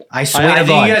 I swear I to think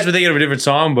God. you guys were thinking of a different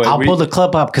song, but I'll pull the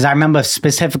clip up because I remember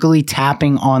specifically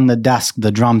tapping on the desk,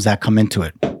 the drums that come into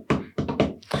it.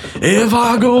 If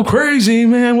I go crazy,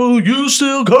 man, will you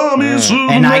still call me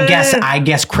Superman? And I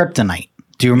guess Kryptonite.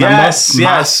 Do you remember?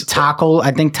 Yes. Taco.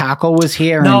 I think Taco was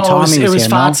here No, and Tommy it was here.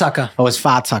 Fat Sucker. Oh, it was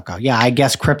Fat Sucker. Yeah, I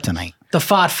guess Kryptonite. The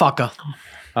fart fucker.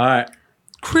 all right.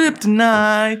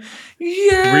 Kryptonite.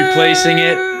 Yeah. Replacing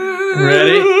it.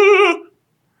 Ready?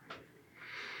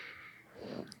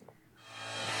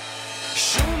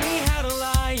 Show me how to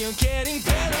lie, you're getting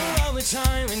better all the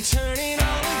time and turning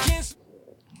all against.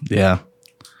 Yeah.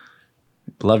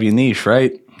 Love your niche,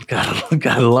 right?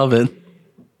 Gotta love it.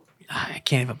 I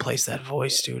can't even place that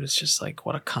voice, dude. It's just like,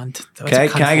 what a cunt. That's Okay, a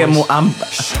cunt can I get voice. more?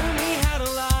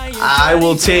 I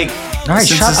will take All right,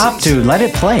 Since shut this- up, dude. Let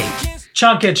it play.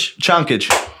 Chunkage. chunkage.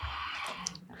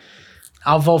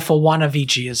 I'll vote for one of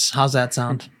each. How's that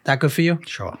sound? That good for you?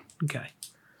 Sure. Okay.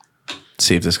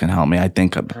 See if this can help me. I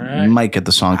think I right. might get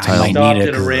the song I title. might Stopped need it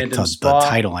at a 'cause random the spot.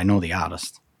 title. I know the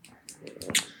artist.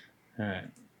 All right.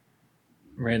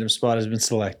 Random spot has been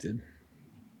selected.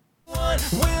 Well,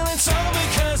 it's all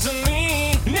because of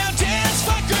me. Now dance,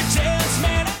 fucker, dance,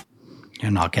 man.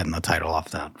 You're not getting the title off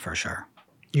that for sure.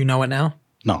 You know it now?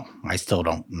 No, I still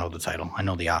don't know the title. I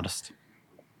know the artist.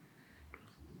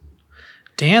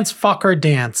 Dance, fucker,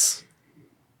 dance.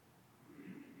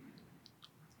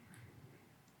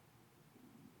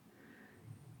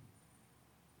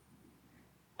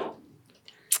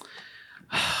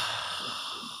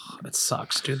 it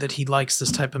sucks, dude, that he likes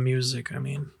this type of music. I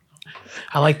mean,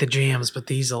 I like the jams, but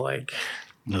these are like.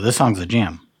 No, this song's a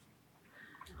jam.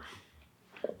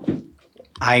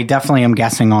 I definitely am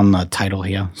guessing on the title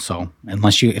here. So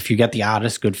if you get the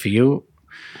artist, good for you.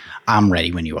 I'm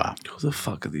ready when you are. Who the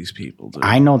fuck are these people, dude?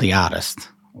 I know the artist.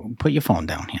 Put your phone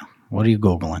down here. What are you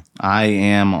Googling? I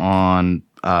am on.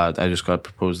 I just got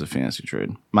proposed a fantasy trade.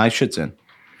 My shit's in.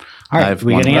 All right,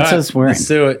 we get answers. We're Let's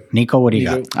in. do it. Nico, what do you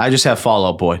got? I just have Fall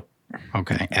Out Boy.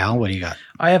 Okay, Al, what do you got?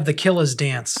 I have The Killer's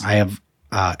Dance. I have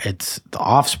it's The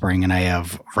Offspring, and I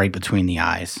have Right Between the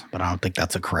Eyes, but I don't think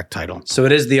that's a correct title. So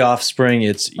it is The Offspring.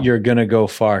 It's You're Gonna Go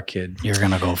Far, Kid. You're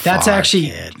gonna go far. That's actually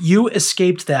kid. you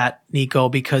escaped that, Nico,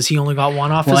 because he only got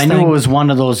one off Well, his I knew thing. it was one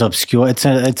of those obscure. It's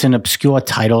an obscure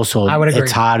title, so I would agree.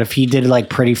 it's hard. If he did like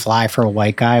Pretty Fly for a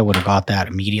white guy, I would have got that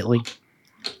immediately.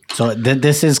 So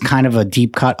this is kind of a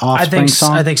deep cut Offspring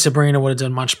song. I think Sabrina would have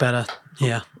done much better.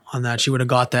 Yeah, on that, she would have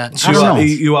got that. I don't know.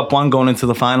 You up one going into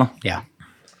the final? Yeah,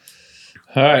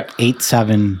 All right.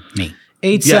 8-7 me.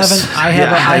 8-7. Yes. I have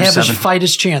Yeah, I have a 7.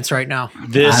 fighter's chance right now.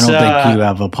 This, I don't think you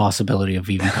have a possibility of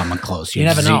even coming close. You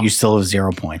never know. You still have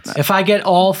 0 points. If I get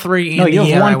all three, No, you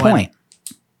have 1 point.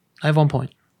 I have 1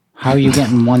 point. How are you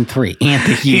getting 1-3? And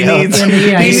the He year. needs,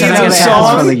 he needs a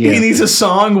song. He needs a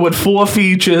song with 4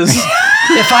 features.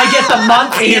 If I get the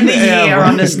month and the year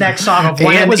on this next song of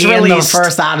when it was and released, the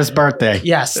first artist's birthday.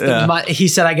 yes, he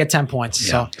said I get 10 points.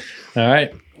 So All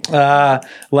right.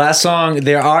 Last song.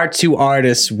 There are 2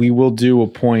 artists. We will do a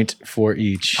point for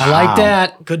each. I like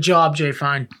that. Good job, Jay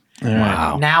Fine.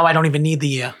 Wow. Now I don't even need the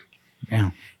year. Yeah.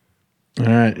 All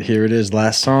right. Here it is.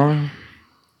 Last song.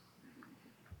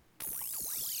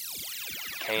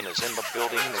 Kane is in the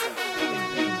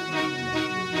building.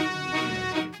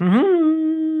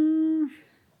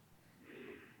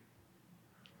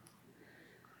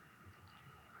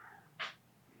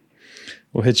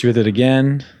 We'll hit you with it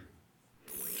again.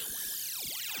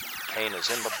 Kane is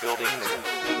in the building.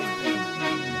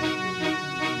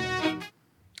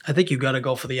 I think you got to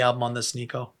go for the album on this,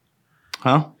 Nico.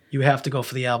 Huh? You have to go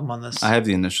for the album on this. I have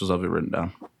the initials of it written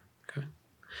down. Okay.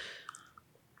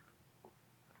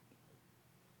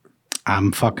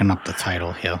 I'm fucking up the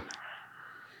title here.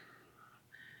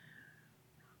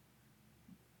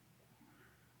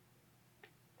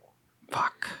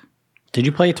 Fuck. Did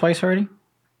you play it twice already?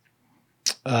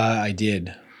 I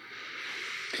did.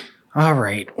 All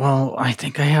right. Well, I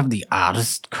think I have the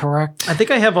artist correct. I think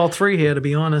I have all three here, to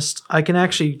be honest. I can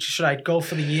actually, should I go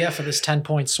for the year for this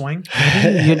 10-point swing?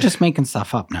 You're just making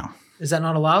stuff up now. Is that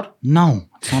not allowed? No,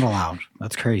 it's not allowed.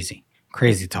 That's crazy.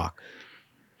 Crazy talk.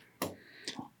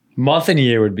 Month and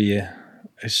year would be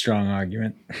a strong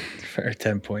argument for a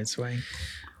 10-point swing.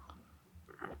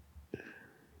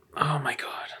 Oh my God.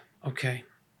 Okay.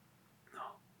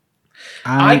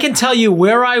 I can tell you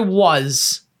where I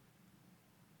was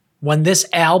when this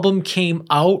album came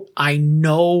out. I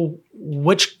know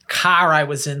which car I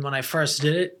was in when I first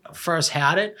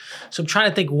had it. So I'm trying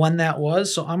to think when that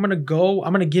was. So I'm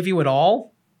going to give you it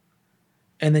all.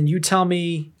 And then you tell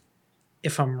me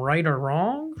if I'm right or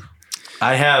wrong.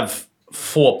 I have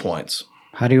 4 points.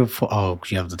 How do you?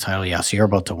 You have the title. Yeah, so you're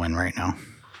about to win right now.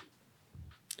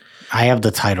 I have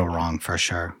the title wrong for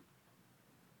sure.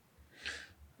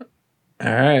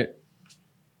 All right.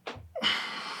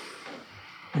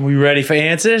 Are we ready for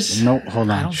answers? Nope.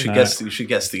 Hold on. You should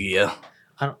guess the year.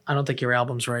 I don't think your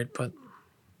album's right, but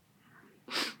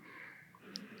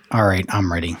All right,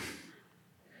 I'm ready.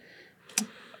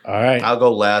 All right. I'll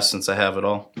go last since I have it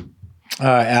all. All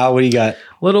right, Al, what do you got?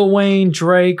 Lil Wayne,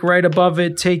 Drake, right above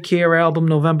it. Take Care album,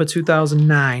 November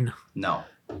 2009. No.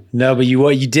 No, but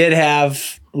you did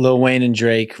have Lil Wayne and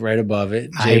Drake right above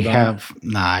it.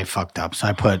 I fucked up. So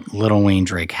I put Lil Wayne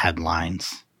Drake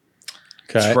headlines.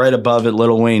 Okay. It's right above it.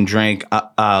 Lil Wayne, Drake.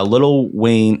 Lil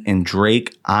Wayne and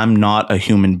Drake. I'm not a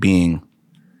human being.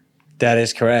 That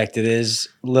is correct. It is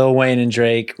Lil Wayne and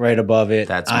Drake right above it.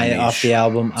 That's my niche. off the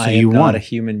album. I you am not won. a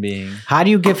human being. How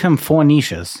do you give him 4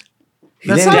 niches?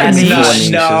 That's That's not a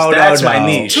niche. That's my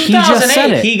niche. He just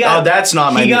said it. He got, that's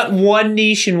not my He niche. got one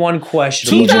niche and one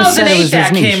question. He just said it was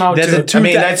his niche. came out That's to. a I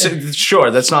mean, that's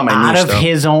sure. That's not my Out niche, of though.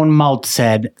 his own mouth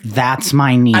said, that's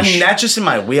my niche. I mean, that's just in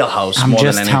my wheelhouse I'm more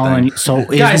just than telling anything. you. So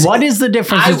Guys, what is the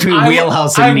difference between I will-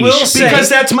 wheelhouse I and will niche? say- Because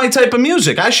that's my type of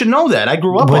music. I should know that. I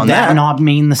grew up Would on that that. not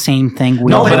mean the same thing?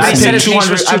 No, but Wheelhouse I and said niche? niche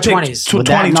was 200. I 220s. picked Would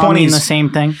that not mean the 2020s. same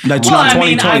thing? That's Well, not I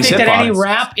mean, 2020s I think that hip-hop. any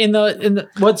rap in the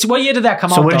what year did that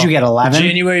come out? So what did you though? get, 11?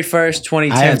 January 1st, I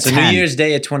 2010. have So 10. New Year's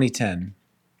Day of 2010.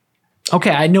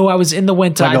 Okay, I knew I was in the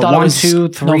winter. I I got thought it 1, was 2,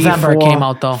 3, November 4, it came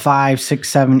out though. 5, 6,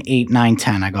 7, 8, 9,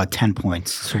 10. I got 10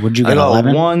 points. So would you I get got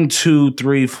 11? 1, 2,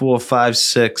 3, 4, 5,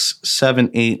 6,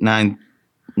 7, 8, 9.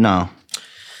 No.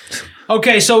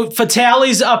 Okay, so for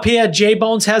tallies up here, J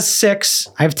Bones has 6.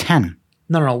 I have 10.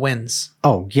 No, wins.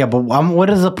 Oh, yeah, but what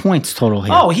is the points total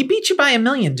here? Oh, he beat you by 1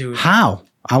 million, dude. How?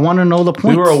 I want to know the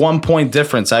points. We were a 1 point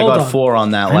difference. I Hold got on. 4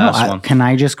 on that I know, last one. Can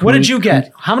I just... What did you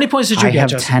get? How many points did you I get, have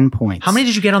Justin? 10 points. How many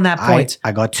did you get on that point?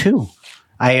 I got 2.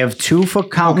 I have 2 for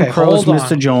Counting Okay, Crows, hold on.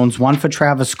 Mr. Jones, 1 for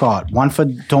Travis Scott, 1 for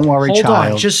Don't Worry Hold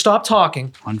Child, on, just stop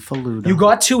talking. 1 for Luda. You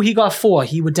got 2, he got 4.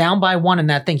 He was down by 1 in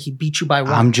that thing. He beat you by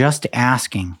 1. I'm just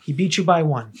asking. He beat you by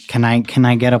 1. Can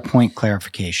I get a point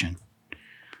clarification?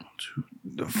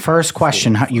 The first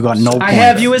question, you got no points. I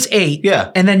have you as 8.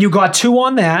 Yeah. And then you got 2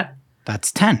 on that.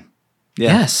 That's 10.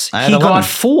 Yeah. Yes. I He had 11. got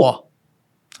 4.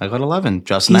 I got 11.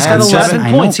 Justin, He's I had got 11 7.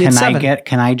 I know. points. He had Can I 7.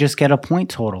 can I just get a point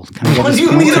total? Can I get What this do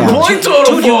you need a tally? point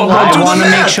total Dude, you for? lied. I'll do I want the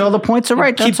to make math. sure the points are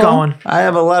right. Keep That's all. going. I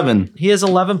have 11. He has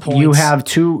 11 points. You have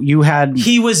 2. You had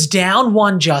He was down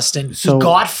 1, Justin. So, he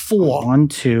got 4. 1,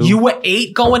 2. You were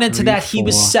 8 going into 3, that. He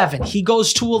was 4, 7. He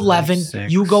goes to 11.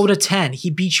 6. You go to 10. He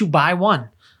beat you by 1.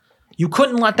 You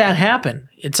couldn't let that happen.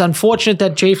 It's unfortunate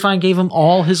that J Fine gave him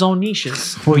all his own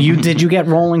niches. Well, did you get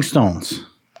Rolling Stones?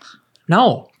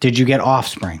 No. Did you get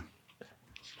Offspring?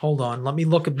 Hold on. Let me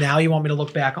look up now. You want me to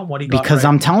look back on what he got? Because right?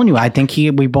 I'm telling you, I think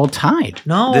we both tied.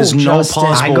 No. There's no Justin.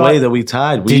 possible I got- way that we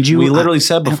tied. We, Did you? we literally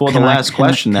said before the can I- last can-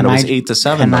 question that can it was I-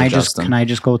 8-7. Can though, I just Justin. can I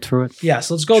just go through it? Yes.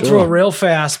 Let's go through it real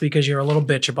fast because you're a little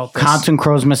bitch about this. Counting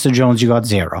Crows, Mr. Jones, you got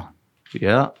 0.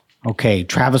 Yeah. Okay,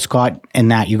 Travis Scott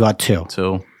and that you got 2.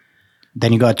 2.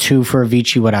 Then you got 2 for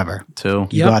Avicii, whatever. 2.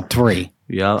 You Yep. got 3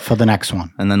 Yeah. for the next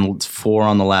one. And then it's 4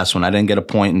 on the last one. I didn't get a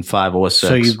point in 5 or 6.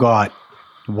 So you got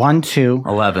 1, 2,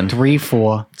 11. 3,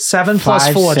 4, 7 plus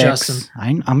 5, 4, 6.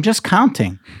 Justin. I'm just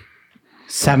counting.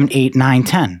 7, 8, 9,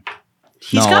 10.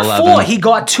 He's No, got 11. 4. He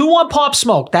got 2 on Pop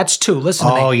Smoke. That's 2. Listen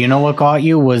to Oh, me. you know what got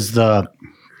you was the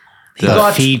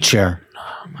got- feature.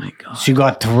 Oh my God. So you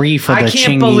got 3 for I the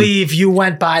can't Chingy. believe you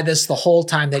went by this the whole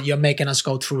time that you're making us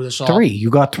go through this all. 3. You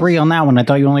got 3 on that one. I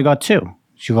thought you only got 2.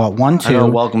 So you got 1, 2. I know,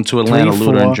 welcome to Atlanta, 3,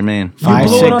 Luda and 4, Jermaine. You 5,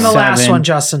 blew 6, it on the last 7, one,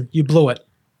 Justin. You blew it.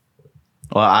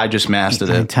 Well, I just mastered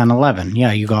 9, it. 10, 11.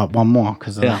 Yeah, you got 1 more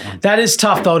because of Yeah. that one. That is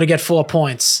tough, though, to get 4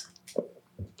 points.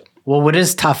 Well, what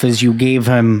is tough is you gave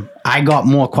him. I got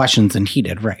more questions than he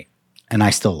did, right? And I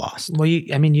still lost. Well, you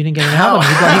didn't get another one.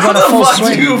 He got a How full the fuck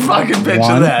swing. do you fucking picture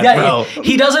One. that, Yeah, bro?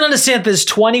 he doesn't understand there's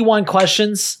 21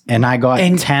 questions. And I got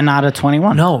And- 10 out of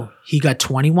 21. No, he got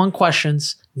 21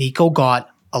 questions. Nico got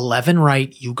 11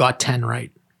 right. You got 10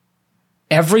 right.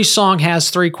 Every song has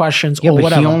 3 questions Yeah, or but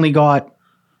whatever.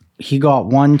 he got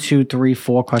 1, 2, 3,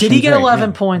 4 questions. Did he get right. 11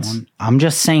 Yeah. points? I'm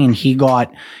just saying he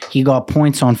got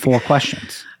points on 4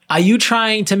 questions. Are you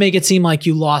trying to make it seem like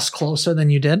you lost closer than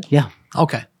you did? Yeah,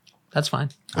 Okay, that's fine.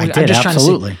 I I'm did, just trying to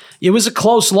absolutely. see. It was a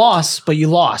close loss, but you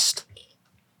lost.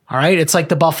 All right, it's like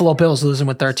the Buffalo Bills losing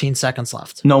with 13 seconds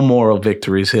left. No moral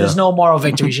victories here. There's no moral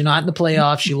victories. You're not in the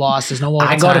playoffs. You lost. There's no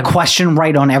overtime. I got a question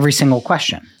right on every single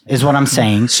question. Is what I'm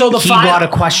saying. So the he final- got a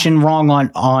question wrong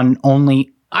on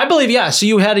only. I believe, yeah. So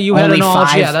you had a Only knowledge.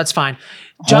 5 Yeah, that's fine.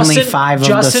 only 5 of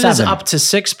the Justin is 7. up to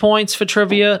 6 points for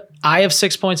trivia. I have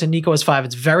 6 points and Nico has 5.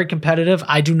 It's very competitive.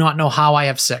 I do not know how I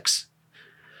have 6.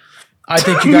 I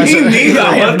think you guys. Me neither.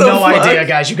 I have What the no fuck? idea,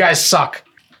 guys. You guys suck.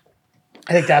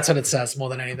 I think that's what it says more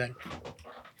than anything.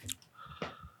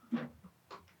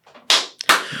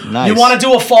 Nice. You want to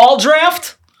do a fall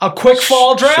draft? A quick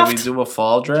fall draft? Should we do a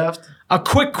fall draft? A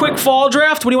quick fall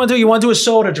draft? What do you want to do? You want to do a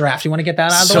soda draft? You want to get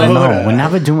that out of the way? No, we're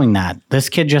never doing that. This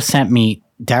kid just sent me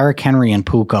Derrick Henry and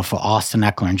Puka for Austin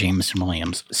Eckler and Jameson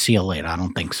Williams. See you later. I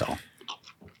don't think so.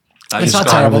 It's not Out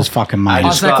of terrible. his fucking mind.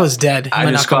 Austin Eckler's dead. He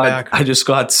might not come back. I just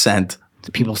got sent.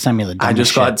 People send me the. I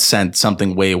just dumbest got sent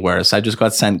something way worse. I just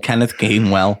got sent Kenneth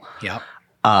Gainwell, shit. Yep.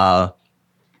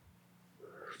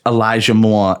 Elijah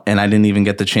Moore, and I didn't even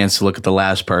get the chance to look at the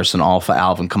last person, all for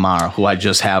Alvin Kamara, who I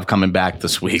just have coming back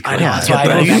this week. I know, that's why I Are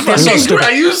go you back. They're so fucking stupid.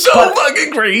 Are you so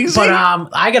fucking crazy? But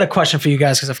I got a question for you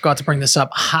guys because I forgot to bring this up.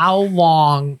 How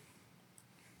long?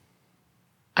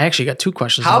 I actually got 2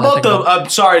 questions. How now that I about think I'm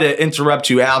sorry to interrupt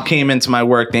you. Al came into my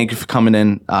work. Thank you for coming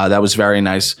in. That was very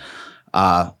nice.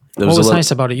 What was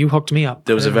nice about it? You hooked me up.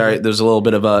 There was a little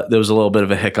bit of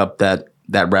a hiccup that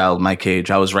rattled my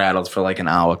cage. I was rattled for like an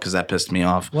hour because that pissed me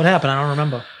off. What happened? I don't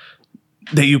remember.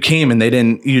 That you came and they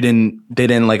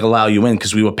didn't like allow you in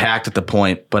because we were packed at the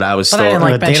point. But I was But still. I didn't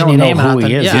like But they mention don't your know name. or who he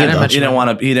nothing. is Yeah, I either. didn't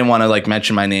mention He didn't want to like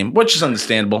mention my name, which is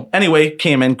understandable. Anyway,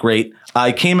 came in great.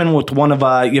 I came in with one of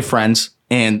your friends,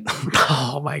 and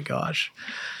Oh my gosh.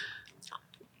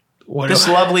 This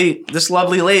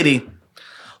lovely lady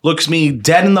looks me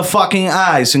dead in the fucking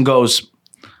eyes and goes,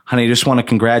 honey, I just want to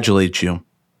congratulate you.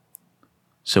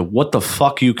 So what the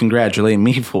fuck are you congratulating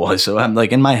me for? So I'm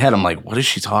like, in my head, I'm like, what is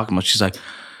she talking about? She's like,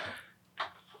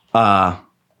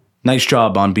 nice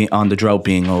job on the drought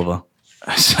being over.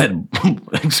 I said,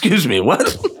 excuse me,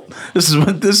 what? This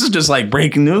is just like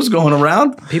breaking news going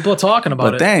around. People are talking about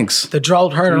But it. thanks. The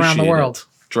drought heard around the Appreciate world.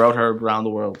 it. Drought heard around the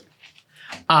world.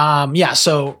 Yeah.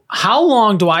 So how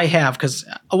long do I have? Because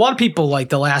a lot of people like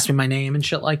they'll ask me my name and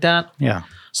shit like that. Yeah.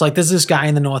 So like there's this guy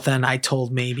in the North End I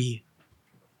told maybe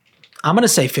I'm gonna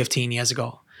say 15 years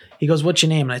ago. He goes, "What's your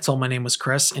name?" And I told him my name was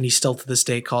Chris, and he still to this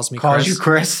day calls me Calls Chris. you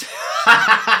Chris?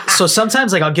 So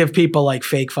sometimes like I'll give people like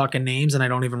fake fucking names and I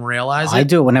don't even realize it. I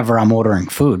do it whenever I'm ordering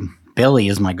food. Billy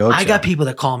is my go-to. I got people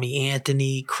that call me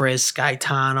Anthony, Chris,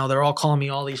 Gaetano. They're all calling me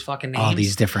all these fucking names. all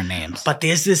these different names. But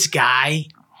there's this guy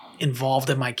involved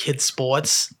in my kids'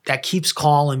 sports that keeps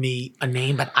calling me a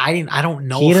name, but I don't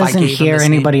know He if I doesn't gave him hear this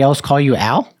anybody name. else call you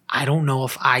Al? I don't know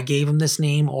if I gave him this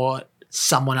name or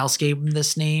someone else gave him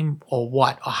this name or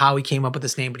what or how he came up with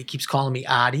this name, but he keeps calling me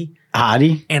Adi.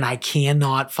 Adi? And I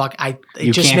cannot it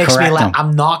You just can't makes me correct laugh. him.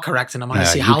 I'm not correcting him. I'm gonna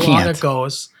No, see you how long can't. it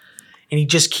goes. And he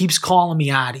just keeps calling me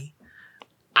Adi.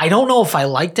 I don't know if I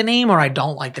like the name or I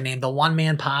don't like the name. The one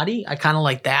man party. I kind of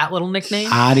like that little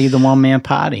nickname. Adi, the one-man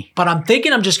party. But I'm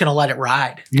thinking I'm just gonna let it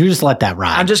ride. You just let that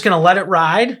ride. I'm just gonna let it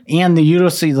ride. and you don't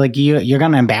see, like, you're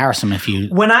going to embarrass him if you...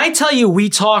 When I tell you we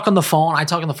talk on the phone, I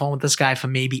talk on the phone with this guy for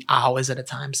maybe hours at a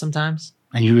time sometimes.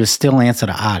 And you just still answer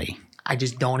to Adi. I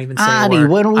just don't even say Adi, a word.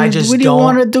 what do you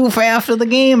want to do for after the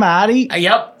game, Adi?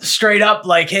 Yep, straight up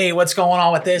like, hey, what's going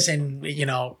on with this? And,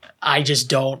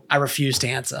 I refuse to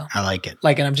answer. I like it.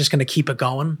 Like, and I'm just going to keep it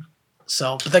going.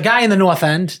 So, but the guy in the North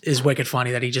End is wicked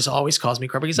funny that he just always calls me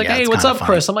Chris. He's like, Yeah, hey, it's what's kinda up, funny.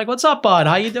 Chris? I'm like, what's up, bud?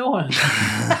 How you doing?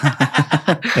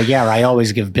 But yeah, I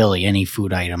always give Billy any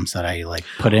food items that I like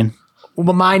put in.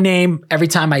 Well, my name, every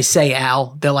time I say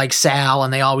Al, they're like Sal,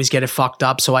 and they always get it fucked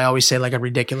up. So I always say like a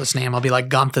ridiculous name. I'll be like,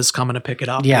 Gunther's coming to pick it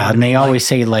up. You know Yeah, what and I they mean? always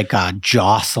say like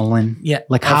Jocelyn. Yeah,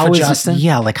 Like oh, how for is Justin?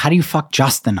 Yeah, like how do you fuck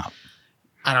Justin up?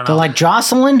 I don't know. They're like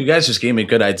Jocelyn? You guys just gave me a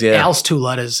good idea. Al's 2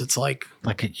 letters. It's like,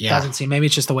 Like yeah. doesn't seem, maybe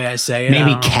it's just the way I say it. I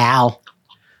Maybe don't know. Cal.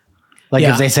 Like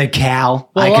Yeah. if they said Cal,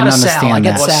 Well, a I lot can of Sal. understand I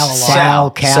get that. Sal a lot.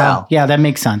 Sal, Cal. Sal. Yeah, that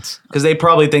makes sense. Because they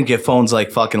probably think your phone's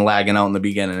like fucking lagging out in the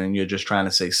beginning and you're just trying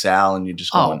to say Sal and you're just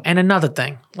Oh, going. and another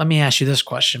thing. Let me ask you this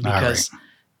question All because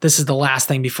this is the last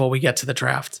thing before we get to the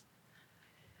draft.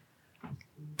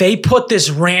 They put this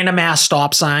random ass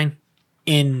stop sign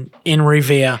in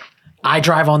Revere. I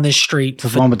drive on this street The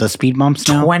for one with the speed bumps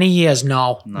now? 20 years.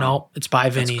 No, it's by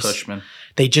That's Vinny's. Cushman.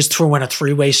 They just threw in a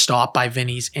 3-way stop by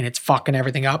Vinny's and it's fucking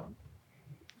everything up.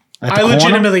 At I the corner?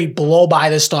 legitimately blow by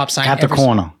this stop sign At the every-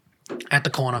 corner. At the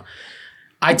corner.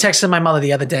 I texted my mother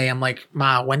the other day. I'm like,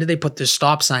 Ma, when did they put this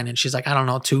stop sign in? She's like, I don't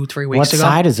know, 2-3 weeks What ago.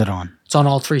 side is it on? It's on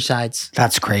all 3 sides.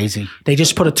 That's crazy. They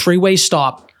just put a 3-way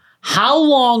stop. How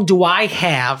long do I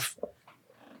have,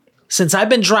 since I've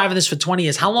been driving this for 20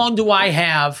 years, how long do I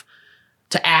have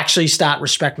to actually start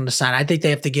respecting the sign? I think they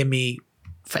have to give me,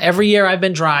 for every year I've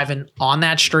been driving on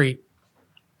that street,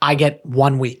 I get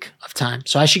 1 week of time.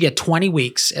 So I should get 20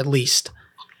 weeks at least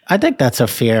I think that's a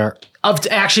fair... of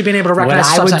actually being able to recognize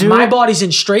I stop would sign. do- My body's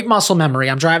in straight muscle memory.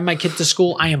 I'm driving my kid to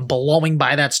school. I am blowing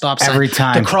by that stop sign. Every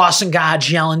time. The crossing guards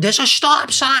yelling, there's a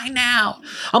stop sign now.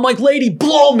 I'm like, lady,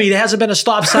 blow me. There hasn't been a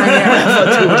stop sign there. Like, what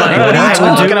are you What I would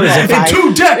talking do is about? if I- In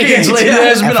 2 decades later,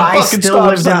 there's been If a I fucking still stop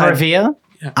lived in sign. Revere,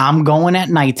 I'm going at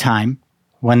nighttime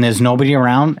when there's nobody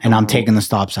around and I'm taking the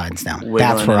stop signs down. Wiggling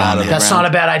That's where it out I'm of at. the That's ground.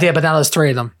 not a bad idea, but now there's 3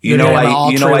 of them. You know, doing them all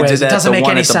I 3 did ways. that It doesn't the make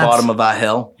one any at the sense. bottom of our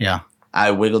hill. Yeah.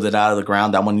 I wiggled it out of the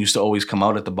ground. That one used to always come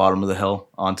out at the bottom of the hill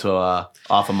onto off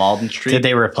of Malden Street. Did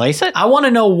they replace it? I want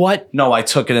to know what No, I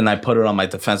took it and I put it on my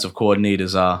defensive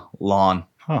coordinator's lawn.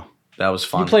 Oh. That was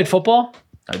fun. you played football.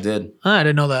 I did. I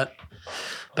didn't know that.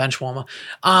 Bench warmer.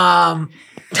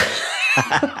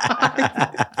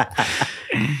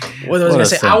 What was I What gonna a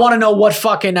say? thing. I want to know what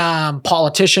fucking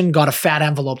politician got a fat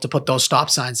envelope to put those stop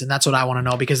signs in. That's what I want to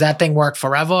know because that thing worked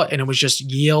forever and it was just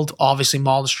yield. Obviously,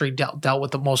 Malden Street dealt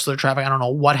with most of the traffic. I don't know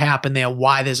what happened there.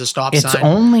 Why there's a stop It's sign?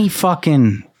 only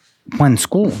fucking when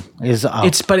school is up.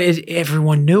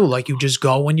 Everyone knew like you just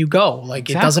go when you go. Like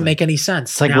it doesn't Exactly. make any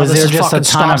sense. It's like, Now was there's there just a fucking ton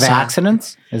stop of sign.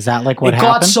 accidents? Is that like what It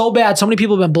happened? got so bad. So many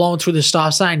people have been blowing through the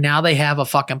stop sign. Now they have a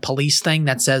fucking police thing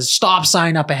that says stop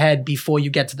sign up ahead before you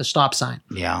get to the stop sign.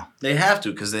 Yeah. They have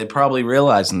to because they're probably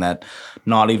realizing that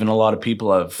not even a lot of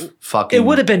people have fucking. It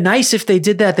would have been nice if they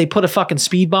did that. They put a fucking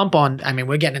speed bump on. I mean,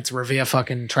 we're getting into Revere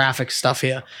fucking traffic stuff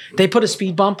here. They put a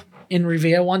speed bump in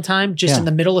Revere one time, just Yeah. in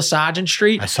the middle of Sargent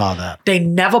Street. I saw that. They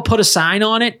never put a sign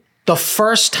on it. The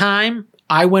first time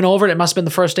I went over it must have been the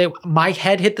first day, my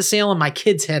head hit the ceiling, my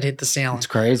kid's head hit the ceiling. It's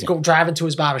crazy. Go driving to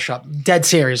his barbershop. Dead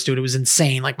serious, dude. It was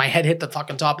insane. Like my head hit the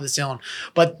fucking top of the ceiling.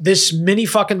 But this mini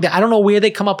fucking, I don't know where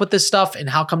they come up with this stuff and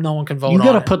how come no one can vote You on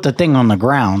got to it. put the thing on the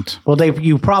ground. Well,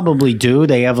 you probably do.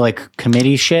 They have like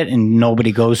committee shit, and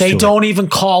nobody goes. They to don't even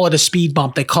call it a speed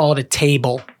bump. They call it a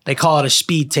table. They call it a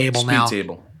speed table now. Speed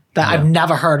table. I've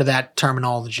never heard of that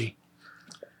terminology.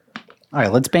 All right,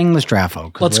 let's bang this draft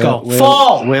out. 'Cause Let's go. we're-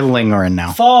 Fall. We're lingering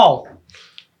now. Fall.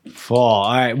 Fall.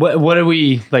 All right. What are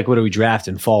we like? What are we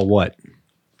drafting? Fall what?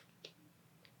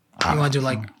 You want to do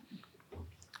like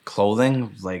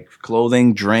Clothing, like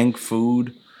clothing, drink,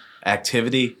 food,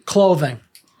 activity. clothing.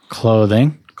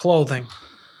 Clothing. Clothing.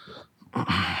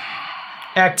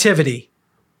 Activity.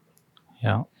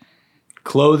 Yeah.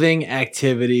 Clothing,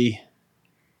 activity,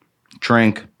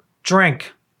 Drink.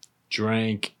 Drink.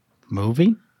 drink.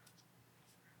 Movie.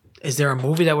 Is there a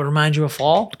movie that would remind you of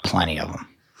fall? Plenty of them.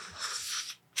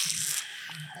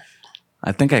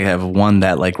 I think I have one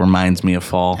that like reminds me of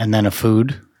fall. And then a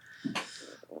food.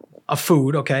 A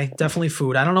food, okay. Definitely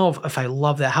food. I don't know if I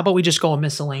love that. How about we just go a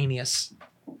miscellaneous?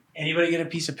 Anybody get a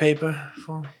piece of paper?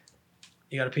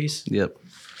 You got a piece? Yep.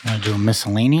 Want to do a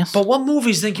miscellaneous? But what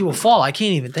movies think you will fall? I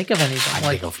can't even think of anything. I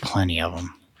Like, think of plenty of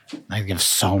them. I think of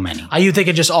so many. are you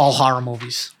thinking just all horror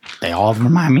movies? They all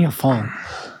remind me of fall.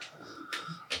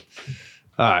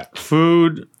 All right.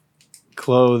 Food,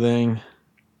 clothing,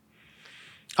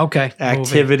 Okay.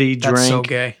 activity, movie. That's so drink.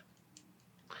 gay.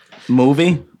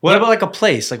 Movie. What about like a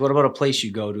place? Like what about a place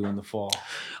you go to in the fall?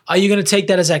 Are you going to take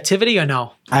that as activity or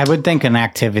no? I would think an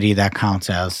activity that counts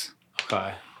as.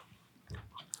 Okay.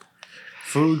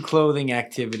 Food, clothing,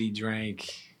 activity, drink.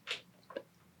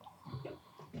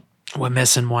 We're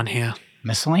missing one here.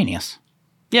 Miscellaneous.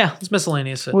 Yeah, it's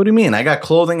miscellaneous. What do you mean? I got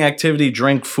clothing, activity,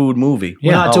 drink, food, movie.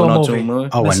 We're not doing we're movie.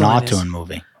 Oh, we're not Miscellaneous. doing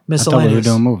movie. I thought we were Miscellaneous.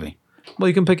 doing movie. Well,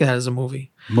 you can pick that as a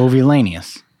movie.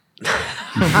 Movie-lanious.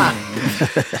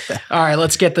 All right,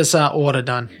 let's get this order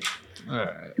done. All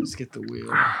right. Let's get the wheel.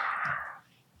 I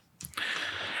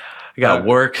got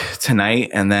work tonight,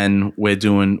 and then we're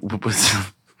doing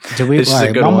Did we? This is all a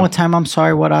right, good one one. more time. I'm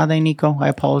sorry. What are they, Nico? I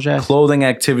apologize. clothing,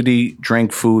 activity,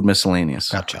 drink, food, miscellaneous.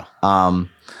 Gotcha.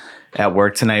 At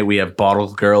work tonight, we have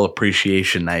Bottle Girl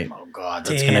Appreciation Night. Oh God,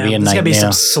 that's Damn, gonna be a there's nightmare. gonna be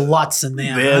some sluts in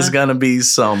there. There's huh? gonna be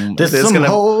some. There's some gonna,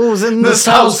 hoes in this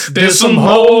house. There's some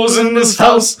hoes in this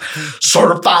house.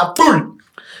 Certified food.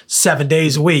 7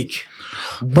 days a week.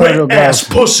 Wet ass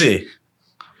pussy.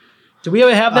 Did we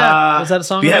ever have that? Was that a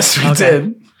song? Yes, we Okay.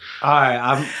 did. All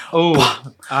right.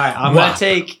 I'm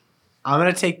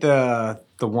gonna take the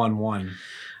 1-1.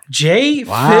 Jay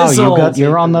Wow, Fizzle.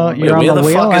 you're on the where wheel. the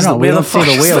fuck I is know. the- We where don't the see the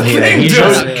fuck is wheel the here. thing, He's dude?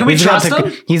 just- Can we he's got trust the-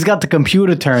 him? He's got the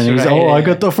computer turned. He's Right, I yeah.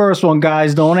 got the first one,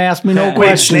 guys. Don't ask me no Wait,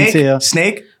 questions snake? here.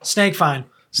 Snake? Snake fine.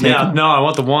 Snake? Yeah, no, I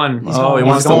want the 1. Oh, he He's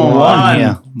wants the going one.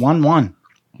 Yeah, 1-1.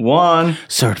 One.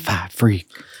 Certified freak.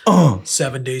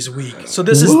 7 days a week. So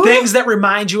this is things that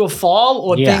remind you of fall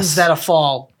or Yes. things that are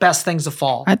fall. Best things of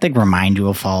fall. I think remind you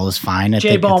of fall is fine. I Jay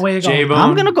think Bone, it's- where you going? J-Bone.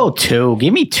 I'm gonna go 2.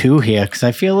 Give me 2 here because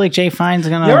I feel like Jay Fine's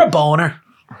gonna. You're a boner.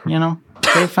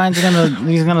 Jay Fine's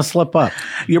he's gonna slip up.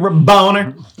 You're a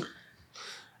boner.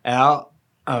 Al.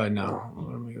 Oh no.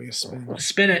 What am I gonna spin?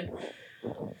 Spin it.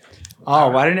 Oh,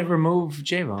 why didn't it remove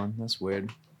J-Bone? That's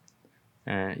weird.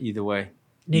 All right. Either way.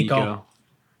 Nico.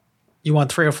 You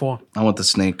want 3 or 4? I want the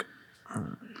snake.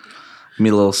 Give me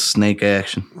a little snake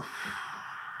action.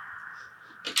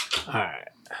 All right.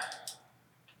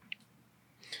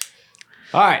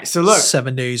 All right. So look,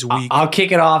 7 days a week. I'll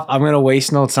kick it off. I'm gonna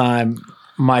waste no time.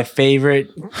 My favorite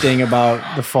thing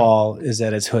about the fall is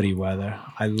that it's hoodie weather.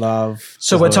 I love.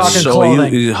 So the we're hoodie. talking So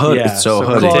clothing. you hood. Yeah, so so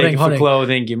hoodie. Clothing. take it for hoodie.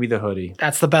 clothing. Give me the hoodie.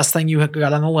 That's the best thing you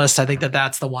got on the list. I think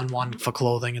that's the 1-1 for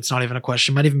clothing. It's not even a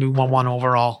question. Might even be 1-1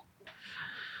 overall.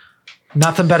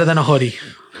 Nothing better than a hoodie.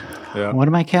 What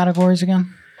are my categories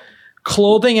again?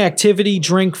 Clothing, activity,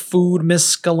 drink, food,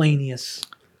 miscellaneous.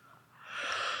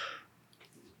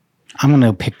 I'm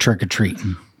gonna pick trick or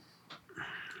treating.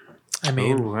 I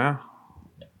mean, Ooh, yeah.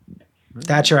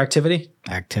 that's your activity.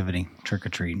 Activity, trick or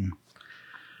treating.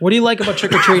 What do you like about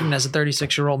trick or treating as a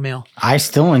 36-year-old male? I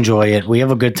still enjoy it. We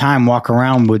have a good time, walk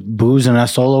around with booze and our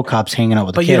solo cups, hanging out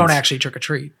with But the kids. you don't actually trick or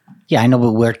treat. Yeah, I know,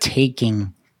 but we're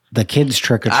taking the kids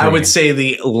trick or treating. I would say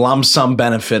the lump sum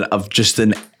benefit of just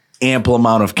an ample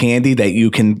amount of candy that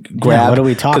you can grab. what are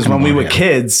we talking Because when we about were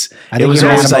here? kids, I it think was you're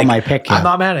mad always about like my pick here. I'm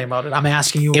not mad about it. I'm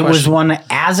asking you a It was question. one,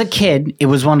 as a kid, it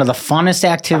was one of the funnest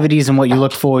activities and what you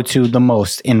look forward to the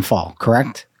most in fall,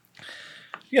 correct?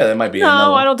 Yeah, that might be.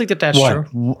 No, I don't think that's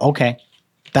true. Okay.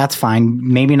 That's fine.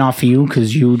 Maybe not for you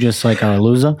because you just like are a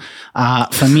loser.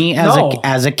 For me,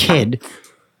 as a kid,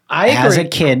 I agree. as a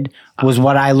kid was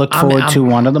what I look forward to.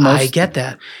 One of the most. I get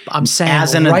that. I'm saying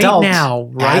as an right adult,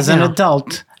 now, an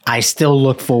adult, I still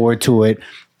look forward to it.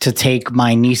 To take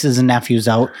my nieces and nephews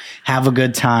out, have a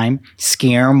good time,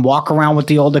 scare them, walk around with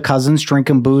the older cousins,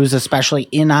 drinking booze, especially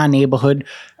in our neighborhood.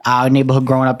 Our neighborhood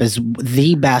growing up is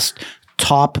the best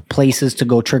top places to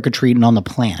go trick or treating on the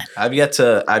planet. I've yet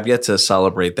to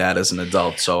celebrate that as an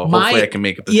adult, so hopefully I can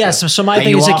make it. So my Are thing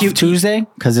you is off like Tuesday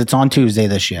because it's on Tuesday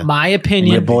this year. My And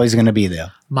opinion. your boy's gonna be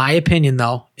there. My opinion,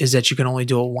 though, is that you can only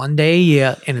do it one day a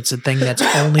year, and it's a thing that's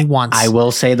only once. I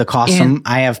will say the costume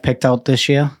I have picked out this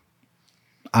year.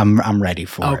 I'm ready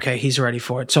for it. Okay, he's ready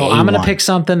for it. So I'm going to pick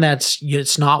something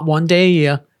it's not one day a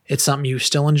year. It's something you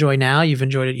still enjoy now. You've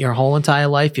enjoyed it your whole entire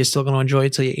life. You're still going to enjoy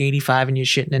it till you're 85 and you're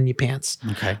shitting in your pants.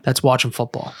 Okay. That's watching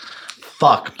football.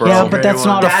 Fuck, bro. Yeah, but that's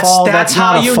not a fall. That's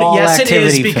not a fall yes, it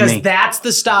activity is because for me. that's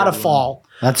the start of fall.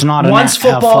 That's not Once a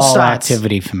football fall starts.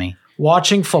 activity for me.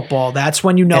 Watching football, that's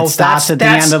when you know It starts at the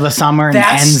end of the summer and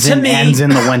ends in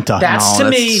the winter. That's No, to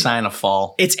that's me. a sign of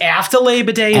fall. It's after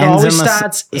Labor Day. It Ends always in the,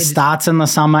 starts. It starts in the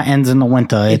summer, ends in the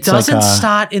winter. It doesn't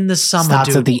start in the summer, starts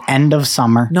dude. at the end of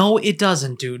summer. No, it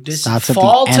doesn't, dude. This Starts at the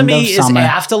fall to end me of is summer.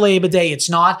 after Labor Day. It's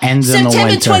not Ends in the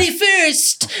September winter.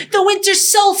 21st, the winter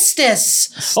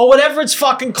solstice, or whatever it's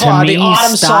fucking called, me, the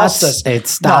autumn starts- solstice. it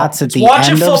starts at it's the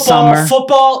watching end of football. summer.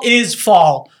 Football is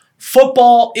fall.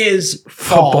 Football is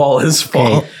fall. Football is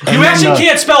fall. Okay. You And actually then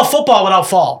can't spell football without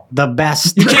fall. the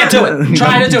best. You can't do it.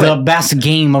 Try to do The it. best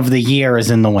game of the year is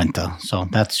in the winter. So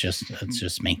that's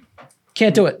just me.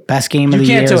 Can't do it. Best game of You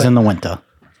the can't year do is it. in the winter.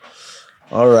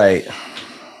 All right.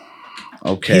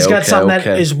 Okay. He's got something that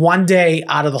okay. is one day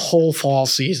out of the whole fall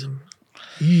season.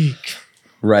 Eek.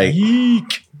 right.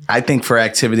 Eek. I think for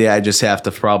activity, I just have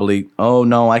to probably. Oh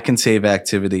no, I can save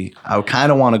activity. I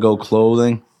kind of want to go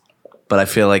clothing, but I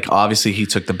feel like obviously he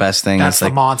took the best thing. That's It's the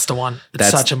like monster one. It's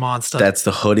that's- such a monster. that's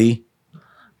the hoodie.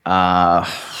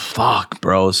 Fuck,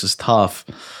 bro, this is tough.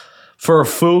 For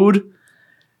food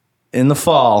in the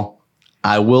fall,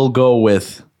 I will go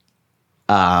with.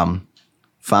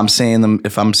 If I'm saying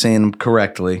them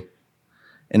correctly,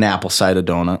 an apple cider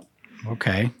donut.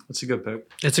 Okay. That's a good pick.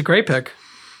 It's a great pick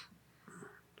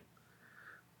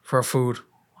for food.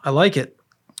 I like it.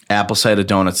 Apple cider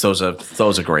donuts, those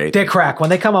are great. They're crack. When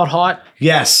they come out hot,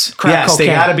 Yes, Crack yes, they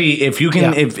cocaine. gotta be. If you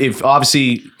can, Yeah. if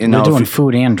obviously, you know, We're doing if you-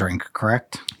 food and drink,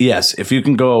 correct? yes, if you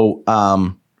can go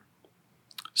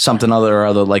something other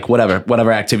like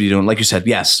whatever activity you're doing, like you said,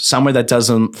 yes, somewhere that does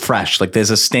them fresh. Like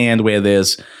there's a stand where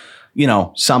there's, you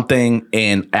know, something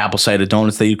and apple cider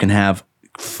donuts that you can have.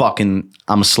 Fucking,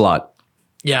 I'm a slut.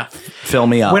 yeah. Fill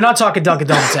me up. We're not talking Dunkin'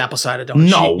 Donuts apple cider donuts.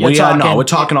 No, You're we're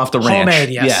talking off the ranch. Homemade,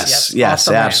 yes, yes, off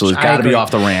the ranch. absolutely. I Got to be agree. off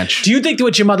the ranch. Do you think that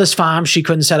with your mother's farm, she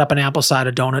couldn't set up an apple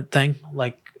cider donut thing?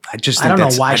 Like, I just I think don't know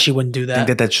that's- why I she wouldn't do think that.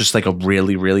 that that's just like a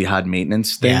really, really hard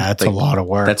maintenance thing. Yeah, it's a lot of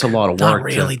work. That's a lot of Not work.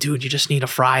 really, dude. You just need a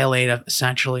fryer later,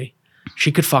 essentially.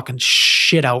 She could fucking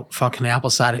shit out fucking apple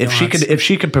cider donuts. If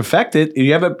she could perfect it,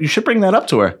 you should bring that up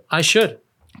to her. I should.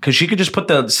 Because she could just put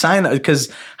the sign,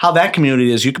 because how that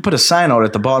community is, you could put a sign out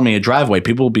at the bottom of your driveway.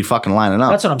 People will be fucking lining up.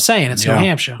 That's what I'm saying. It's New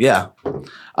Hampshire. Yeah.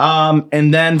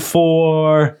 And then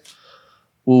so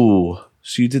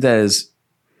you did that as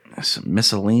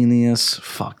miscellaneous.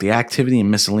 Fuck, the activity and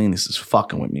miscellaneous is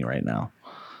fucking with me right now.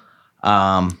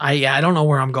 I don't know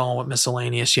where I'm going with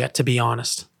miscellaneous yet, to be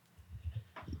honest.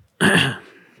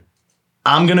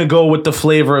 I'm gonna go with the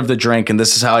flavor of the drink, and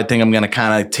this is how I think I'm gonna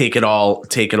kind of take it all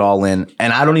in.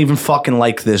 And I don't even fucking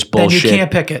like this bullshit. Then you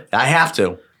can't pick it. I have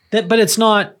to. But it's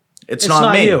not. It's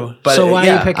not me. you. But So why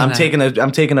are you picking I'm that?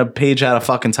 I'm taking a page out of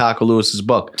fucking Taco Lewis's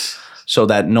book, so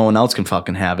that no one else can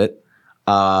fucking have it.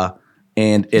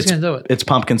 And it's gonna do it? it's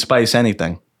pumpkin spice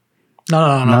anything.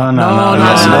 No.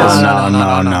 Yes, it is.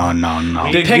 No.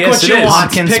 Pick Yes, what it you is.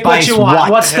 want. Pumpkin Pick what spice you want.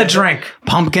 what? What's the drink?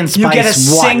 Pumpkin spice You get a what?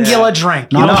 singular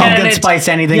drink. Not You don't get pumpkin it- spice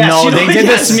anything. Yes, no, you they don't- did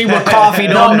this to me with coffee.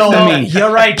 Don't know me.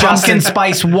 You're right, Justin. Pumpkin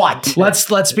spice what?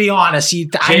 Let's be honest. I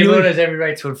Jay knew Moon has every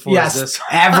right to enforce Yes. this.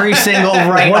 Every single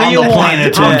right What do on you the want?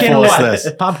 planet to Pumpkin enforce what? this.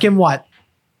 Pumpkin what?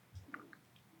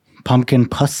 Pumpkin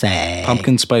pussy.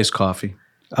 Pumpkin spice coffee.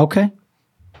 Okay.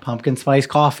 Pumpkin spice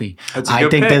coffee. That's a I good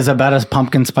think pick. there's a better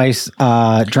pumpkin spice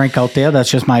drink out there.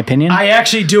 That's just my opinion. I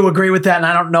actually do agree with that, and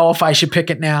I don't know if I should pick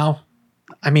it now.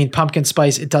 I mean, pumpkin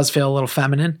spice, it does feel a little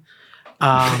feminine.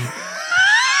 I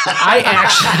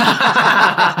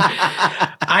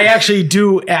actually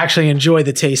do enjoy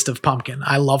the taste of pumpkin.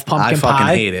 I love pumpkin I fucking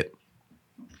pie. hate it.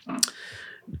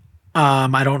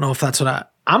 I don't know if that's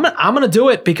what I'm gonna do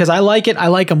it because I like it. I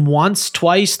like them once,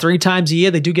 twice, 3 times a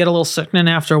year. They do get a little sickening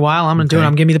after a while. I'm gonna do it.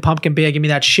 I'm give me the pumpkin beer. Give me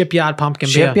that Shipyard pumpkin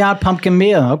beer. Shipyard pumpkin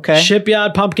beer. Okay.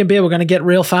 Shipyard pumpkin beer. We're gonna get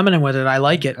real feminine with it. I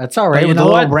like it. That's all right. But you With know a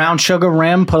little what? brown sugar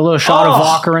rim, put a little shot of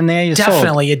vodka in there. You're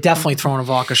Definitely, you're definitely throwing a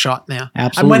vodka shot in there.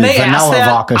 Absolutely. And when they ask Vanilla that,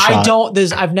 vodka I shot.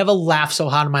 don't. I've never laughed so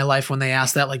hard in my life when they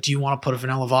ask that. Like, do you want to put a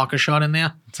vanilla vodka shot in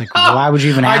there? It's like, why would you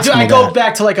even ask me I go that?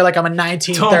 back to like I'm a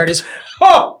 1930s.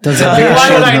 Oh, Does it beer why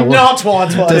shit would in I the wood? not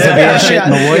want one? Does it beer shit in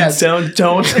the woods? Yes.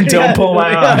 Don't pull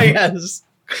my arm. Yes.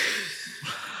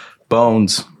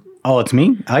 Bones. Oh, it's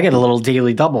me? I get a little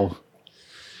daily double.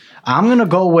 I'm going to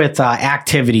go with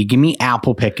activity. Give me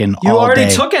apple picking You all already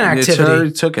day. took an It's activity.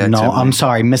 already took activity. No, I'm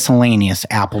sorry. Miscellaneous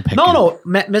apple picking. No,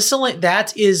 miscellaneous.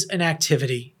 That is an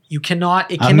activity. You cannot.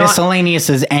 It cannot. miscellaneous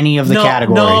is any of the no,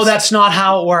 categories. no, that's not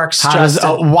how it works. How does,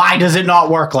 Justin. why does it not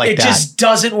work like It that? just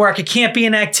doesn't work. It can't be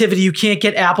an activity. You can't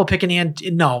get apple picking and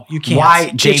no, you can't. Why,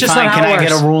 It's Jay just Fine, not how can it I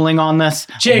get works. a ruling on this?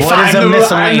 Jay What Fine, is a I'm the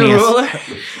miscellaneous? ruler.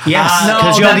 Yes, No,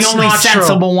 because you're the that's only not true.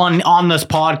 sensible one on this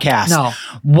podcast. No.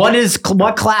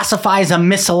 What classifies a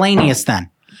miscellaneous then?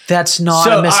 That's not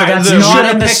So, a mis- all right, That's look, You not should in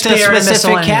have the picked a spirit of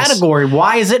specific miscellaneous. category.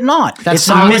 Why is it not? That's It's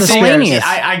not a in the spirit. miscellaneous.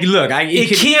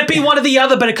 It can't be one or the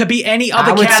other, but it could be any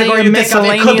other I would say category a you think of.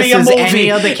 It could be a miscellaneous is movie.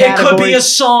 any other It could be category. a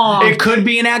song. It could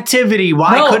be an activity.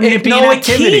 Why no, couldn't it be no, an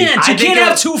activity? it can't. You can't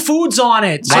have 2 foods on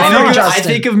it. I Sorry, know, I Justin.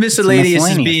 think of miscellaneous as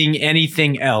miscellaneous. being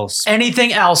anything else.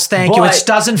 anything else. Thank you. It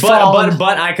doesn't fall.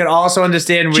 But I could also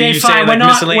understand where Jay, you fine, say we're like not-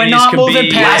 miscellaneous we're not could moving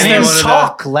be past Let any him this. one of the-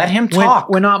 talk. Let him talk.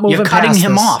 We're not moving You're cutting past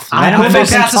him this. off. I'm Let him moving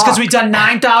fucking past this because talk. we've done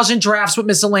 9,000 drafts with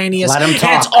miscellaneous. Let him And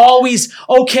talk. it's always,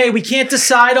 okay, we can't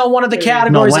decide on one of the No,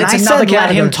 categories. when it's I another said let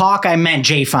category. him talk, I meant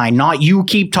Jay Fine, not you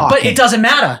keep talking. But it doesn't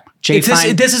matter. Jay It's this,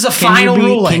 Fine, this is a can you final be-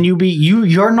 ruling. Can you be you?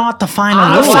 You're not the final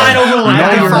I'm the ruler. final ruler. No,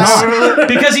 I'm you're the not. final-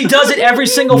 because he does it every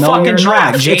single No, fucking you're not.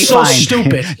 draft. Jay It's so Fine.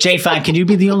 stupid. Jay Fine, can you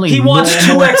be the only? He wants 2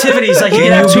 normal- activities. Like he Can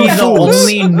can have you 2 be the foods.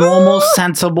 only normal,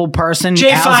 sensible person?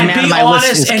 Jay Al's Fine, man on be my list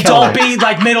honest is and killer. don't be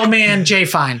like middleman Jay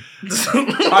Fine. All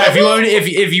right, if you want me to,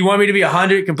 if you want me to be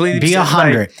 100 completely, Be like,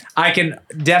 100. I can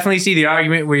definitely see the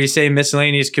argument where you say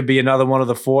miscellaneous could be another one of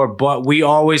the 4, but we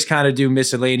always kind of do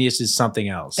miscellaneous as something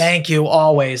else. Thank you,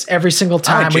 always. Every single All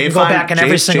time. right, We Jay can go Fine- back in Jay-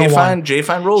 every single Jay one. Fine- Jay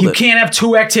Fine ruled You it. can't have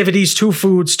 2 activities, 2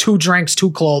 foods, 2 drinks,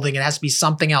 2 clothing. It has to be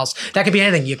something else. That could be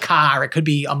anything. Your car. It could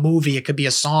be a movie. It could be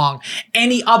a song.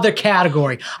 Any other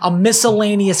category. A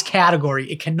miscellaneous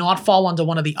category. It cannot fall under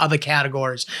one of the other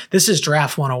categories. This is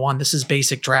draft 101. This is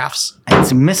basic drafts.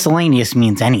 It's miscellaneous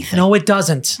means anything. No, it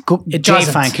doesn't. It Jay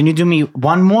doesn't. Fine, can you do me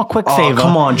one more quick Oh, favor?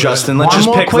 come on, Justin. Let's One just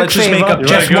more pick. quick Let's just favor. make up.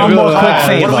 Just Good, one good, more good. quick What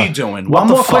favor. are we doing? One What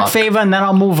the more quick fuck? favor, and then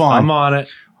I'll move on. I'm on it.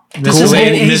 This is Google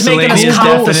he's making us miscellaneous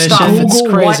count the stuff. definition. It's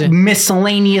Google crazy. what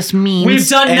miscellaneous means. We've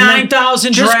done and then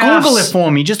 9,000 Just drafts. Google it for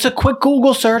me. Just a quick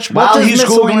Google search. What While does he's googling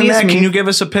miscellaneous that, mean? can you give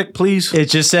us a pick, please? It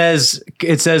just says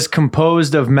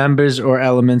composed of members or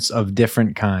elements of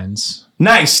different kinds.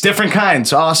 Nice, different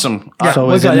kinds. Awesome. So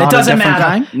We're is it good. not It a doesn't different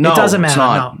matter. kind? No, it doesn't it's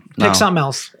matter. not. No. Pick No. something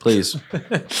else. Please. I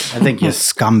think you're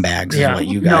scumbags Yeah. is what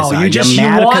you guys No, are. you just- You're you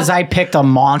mad want- because I picked a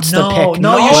monster No, pick.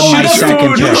 no, you with my should've- second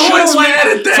you pick. should've one's went- mad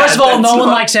at that? First of all, no That's one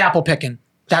not- likes apple picking.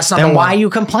 That's number Then one. why are you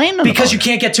complaining Because about you it?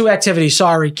 can't get 2 activities.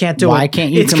 Sorry, can't do it. Why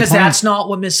can't you It's because complain? that's not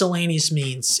what miscellaneous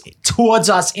means. Towards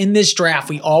us in this draft,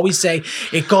 we always say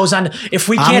it goes on. If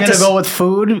we I'm can't, gonna go with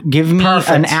food. Give me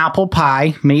Perfect. an apple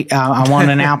pie. I want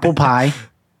an apple pie.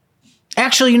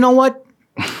 Actually, you know what?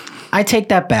 I take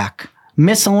that back.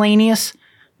 Miscellaneous.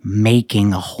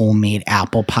 Making a homemade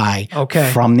apple pie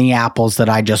Okay. from the apples that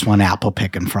I just went apple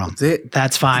picking from.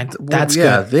 that's fine. That's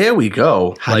yeah, good. there we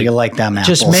go. How do you like them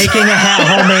apples? Just making a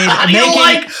homemade.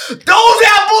 making, those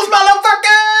apples,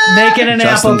 motherfucker? making an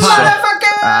apple Justin's pie.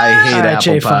 I hate All right, apple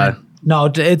Jay, pie. fine.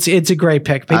 No, it's a great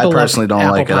pick. I People love personally don't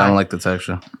apple like it. I pie. don't like the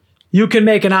texture. You can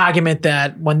make an argument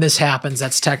that when this happens,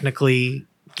 that's technically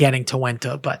getting to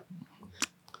winter, but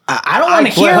I don't want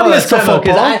to hear Mr.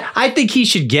 Football. I think he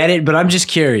should get it, but I'm just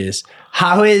curious.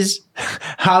 How is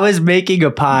making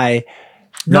a pie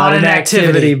not an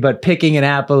activity, but picking an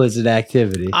apple is an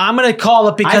activity? I'm gonna call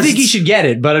it because I think he should get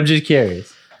it, but I'm just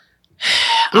curious.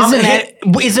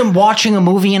 Isn't watching a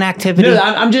movie an activity? No,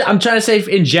 I'm trying to say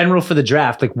in general for the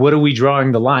draft, like what are we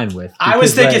drawing the line with? I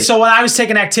was Because, thinking. like, So when I was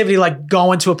taking activity, like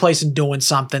going to a place and doing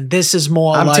something, this is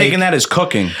more. I'm like, taking that as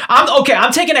cooking.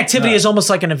 I'm taking activity as almost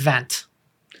like an event.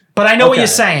 But I know what Okay. you're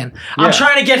saying. Yeah. I'm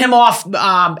trying to get him off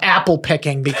apple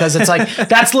picking because it's like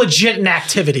that's legit an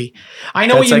activity. I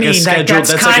know what you like mean.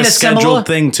 That's like kind a of scheduled similar.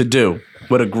 thing to do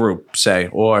with a group, say,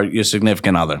 or your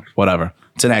significant other, whatever.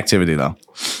 It's an activity though.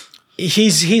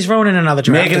 He's ruining another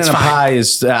draft. Making It's it a fine. pie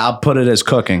is, I'll put it as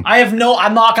cooking. I'm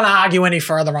not going to argue any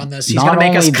further on this. He's going to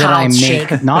make us count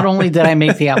shit. Not only did I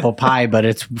make the apple pie, but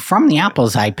it's from the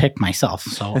apples I picked myself.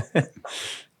 So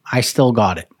I still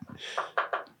got it.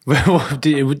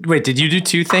 Wait, did you do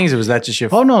two things or was that just your?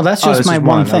 Oh no, that's just my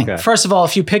one thing. Okay. First of all,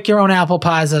 if you pick your own apple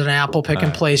pies at an apple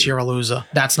picking place, you're a loser.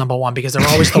 That's number one because they're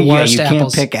always the worst you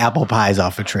apples. can't pick apple pies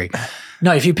off a tree.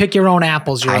 No, if you pick your own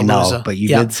apples, you're I a know, loser. but you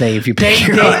did say if you pick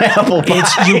your own apple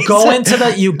pies. You go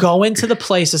into the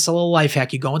place. It's a little life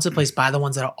hack. You go into the place, buy the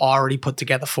ones that are already put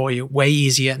together for you. Way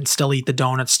easier, and still eat the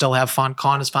donuts. Still have fun.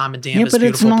 Connor's Farm and Danvers, but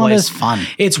it's beautiful not place. as fun.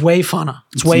 It's way funner.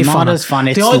 It's way not funner. as fun.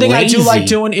 It's the only thing I do lazy. like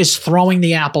doing is throwing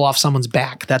the apple off someone's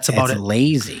back. That's about It's it.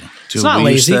 lazy. Dude, not we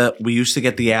lazy. we used to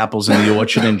get the apples in the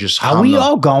orchard and just Are hum we them.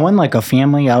 all going like a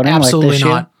family outing Absolutely like this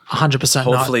year? not. 100%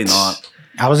 not. Hopefully not.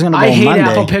 I was going to go I hate Monday.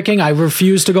 apple picking. I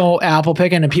refuse to go apple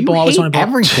picking, and people You always hate want to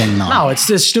everything, though. No, it's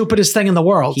the stupidest thing in the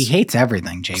world. He hates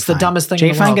everything, Jay. It's the dumbest thing in Jay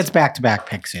the Fine world. gets back-to-back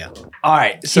picks here. All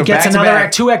right, so He gets back to another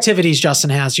back. 2 activities Justin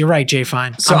has. You're right, Jay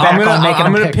Fine. So I'm back on making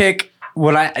I'm him gonna pick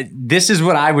what this is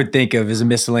what I would think of as a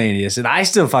miscellaneous, and I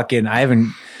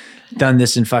haven't done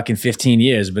this in fucking 15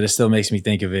 years, but it still makes me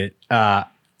think of it.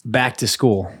 Back to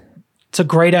school. It's a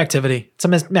great activity. It's a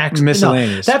Miscellaneous.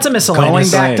 No, that's a Going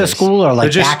miscellaneous. back to school or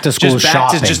like back to school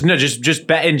shopping?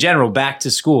 In general, back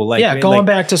to school. Like Yeah, going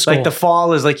back to school. Like the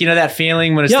fall is like that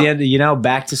feeling when it's Yep. the end.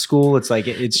 Back to school. It's like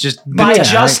it's just By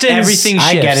Justin's- everything shifts.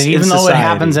 I get it. in Even though it society.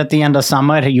 happens at the end of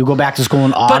summer, you go back to school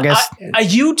in But August. are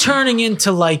you turning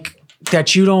into like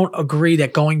that you don't agree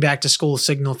that going back to school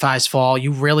signifies fall?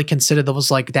 You really consider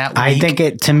those like that week? I think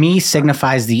it, to me,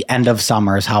 signifies the end of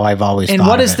summer is how I've always And thought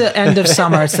what of is it. the end of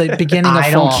summer? It's the beginning of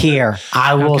I fall. don't care.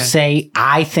 I will Okay. say,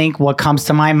 I think what comes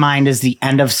to my mind is the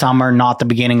end of summer, not the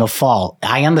beginning of fall.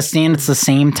 I understand it's the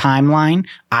same timeline.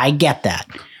 I get that.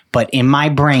 But in my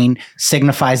brain,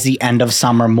 signifies the end of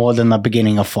summer more than the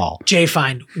beginning of fall. Jay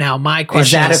Fine. Now my Is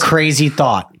question that a crazy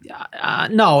thought?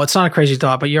 no, it's not a crazy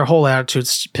thought, but your whole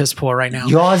attitude's piss poor right now.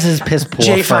 Yours is piss poor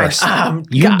Jay Fine. first.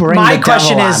 You bring my the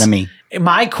question devil is, out of me.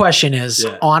 My question is,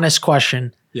 honest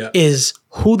question, Yeah. is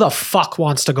who the fuck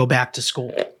wants to go back to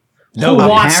school? Nobody. Who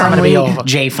wants summer to be over? Apparently,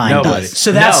 Jay Fine Nobody. does.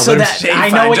 So that's No, so but that Jay I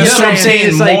know Fine, what you're just what I'm saying. saying.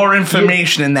 It's like- More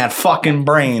information in that fucking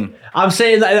brain. I'm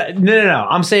saying no.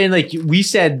 I'm saying like we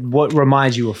said what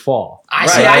reminds you of fall. I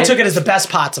see. I took it as the best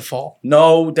parts of fall.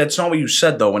 No, that's not what you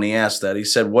said though. When he asked that, he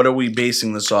said, "What are we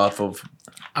basing this off of?"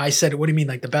 I said, "What do you mean,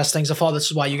 like the best things of fall? This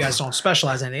is why you guys don't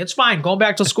specialize in anything. It's fine. Going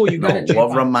back to school, you go." Jay What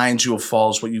Fine. reminds you of fall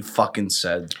is what you fucking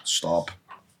said. Stop.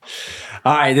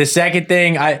 All right, the second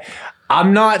thing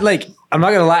I'm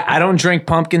not gonna lie. I don't drink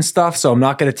pumpkin stuff, so I'm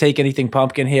not gonna take anything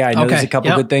pumpkin here. I know there's Okay, a couple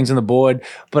yep. good things on the board,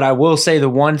 but I will say the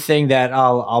one thing that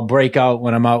I'll break out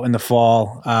when I'm out in the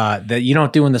fall that you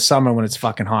don't do in the summer when it's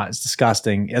fucking hot. It's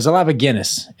disgusting. Is I'll have a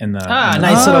Guinness in the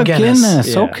Nice little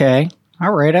Guinness. Yeah. Okay.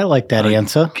 All right. I like that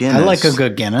answer. Guinness. I like a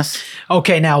good Guinness.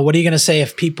 Okay, now what are you going to say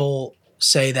if people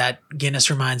say that Guinness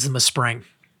reminds them of spring?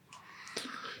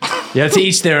 You have to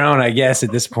each their own, I guess,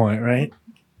 at this point, right?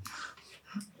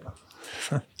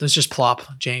 Let's just plop,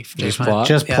 Jay. Jay's fine. plop?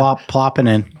 Just Yeah. plopping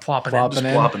in. Plopping Plopping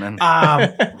in. Flopping in.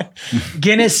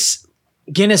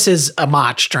 Guinness is a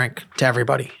March drink to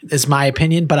everybody, is my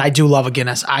opinion. But I do love a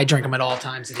Guinness. I drink them at all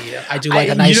times of the year. I do like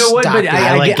a nice. you know what? dark But beer.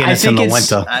 I like Guinness in the think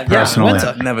it's- winter, personally.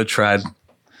 winter. Never tried.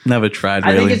 Never tried.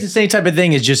 I Really. think it's the same type of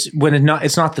thing. It's just when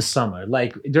it's not the summer.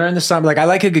 Like during the summer, like I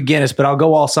like a good Guinness, but I'll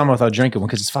go all summer without drinking one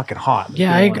because it's fucking hot.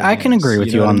 Yeah, You know what I can Guinness, agree with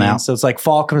you know what on I mean? that. So it's like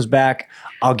fall comes back,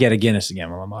 I'll get a Guinness again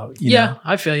while I'm out. you Yeah, know?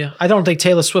 I feel you. I don't think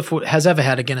Taylor Swift has ever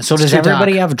had a Guinness. So It's does too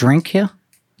everybody dark. have a drink here?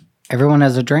 Everyone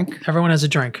has a drink Everyone has a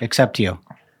drink. except you.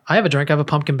 I have a drink. I have a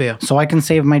pumpkin beer. So I can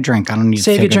save my drink. I don't need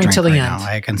Save to your take a drink till the right end. now.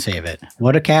 I can save it.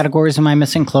 What categories am I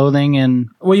missing? Clothing and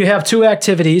Well, you have 2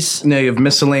 activities: No, you have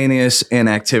miscellaneous and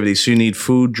activities. So you need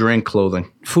food, drink,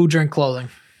 clothing. food, drink, clothing.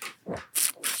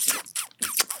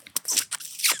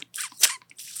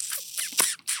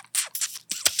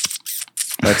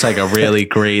 That's like a really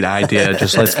great idea.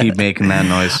 Just let's keep making that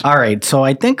noise. all right. So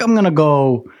I think I'm gonna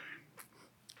go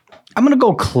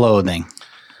clothing.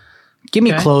 Give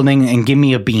me Okay. clothing and give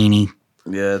me a beanie.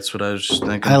 Yeah, that's what I was just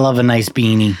thinking. I love a nice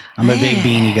beanie. I'm a big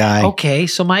beanie guy. Okay,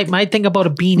 so my thing about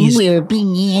a beanie is Wear a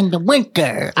beanie in the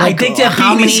winter. I think that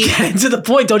how beanie's many? getting to the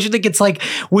point. Don't you think it's like,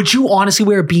 would you honestly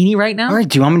wear a beanie right now? All right.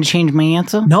 Do you want me to change my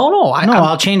answer? No, No, I'm-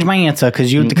 I'll change my answer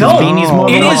because No, beanie's more.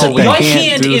 it of a is. local we Your thing. can't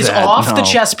hand do is that, off the no.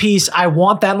 chess piece. I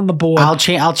want that on the board. I'll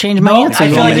change my No, answer. I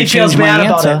You feel want like me he to feels change my bad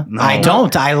about answer? it. No. I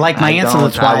don't. I like my I answer. don't.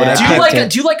 That's why I would I have do picked you like it.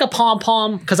 do you like a pom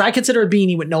pom? Because I consider a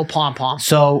beanie with no pom pom.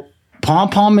 So pom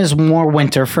pom is more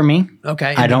winter for me.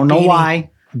 Okay, I don't know beanie. why.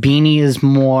 Beanie is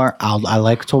more. I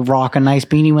like to rock a nice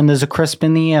beanie when there's a crisp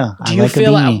in the air. Do I you like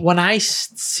feel a beanie. when I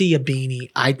see a beanie,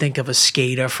 I think of a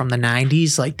skater from the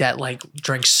 90s, like that, like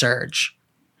drinks Surge.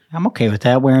 I'm okay with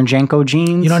that. Wearing Janko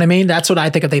jeans. You know what I mean? That's what I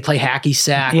think of. They play hacky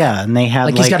sack. Yeah, and they had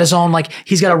Like he's got his own, like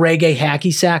he's got a reggae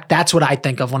hacky sack. That's what I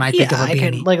think of when I think of a I beanie.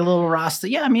 can, like a little Rasta.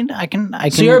 Yeah, I mean, I can.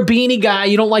 So you're a beanie guy.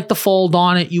 You don't like the fold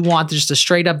on it. You want just a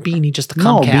straight up beanie, just a cum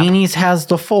no cap. beanies has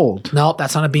the fold. Nope,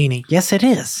 that's not a beanie. Yes, it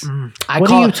is. I What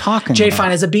call are you it- talking Jay about?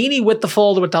 Fine, is a beanie with the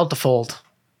fold or without the fold?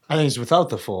 I think it's without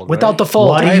the fold. Without the fold.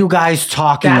 What right? are you guys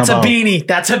talking That's about? a beanie.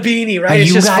 That's a beanie, right? Are It's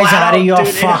you just guys flat out of your dude,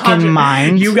 fucking 100.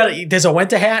 minds? You got there's a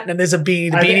winter hat and then there's a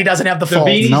beanie. The beanie doesn't have the fold.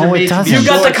 No, it doesn't. You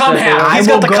got the cum hat. I He's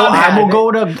will got the go. cum hat.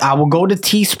 I will go to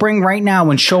Teespring right now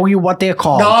and show you what they're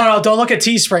called. No, don't look at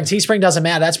Teespring. Teespring doesn't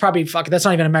matter. That's probably that's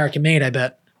not even American made, I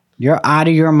bet. You're out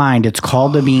of your mind. It's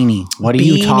called a beanie. What are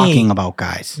you Beanie. talking about,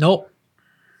 guys? Nope.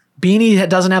 Beanie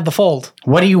doesn't have the fold.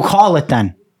 What do you call it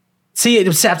then? See, it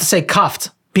would have to say cuffed.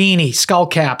 Beanie, skull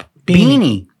cap.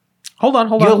 Beanie. Hold on.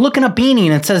 You're looking at beanie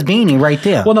and it says beanie right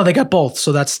there. Well, no, they got both,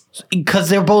 so that's Because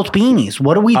they're both beanies.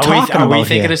 What are we talking Are about we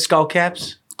thinking here? of skull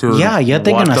caps? Dude, Yeah, you're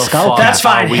thinking what of the skull fuck cap. that's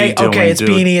fine. are we Hey, doing, okay, it's dude?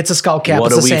 beanie, it's a skull cap. What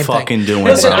it's are the we same fucking thing. doing,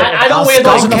 Listen, bro? I don't A wear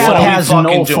those skull in the cap fall. has What are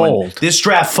we no fucking fold. This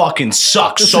draft fucking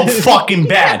sucks so fucking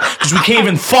bad because we can't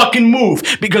even fucking move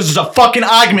because there's a fucking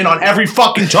argument on every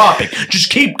fucking topic.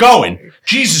 Just keep going.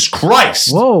 Jesus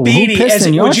Christ. Whoa, Beanie, who pissed as in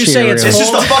in- your would you say it's cereal? This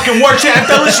is the fucking worst. I have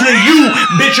to listen to you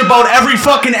bitch about every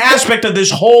fucking aspect of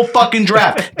this whole fucking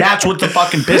draft. That's what the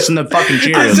fucking piss in the fucking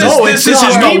Cheerios. This is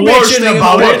not the me worst bitching thing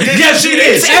about about it. it. Yes, it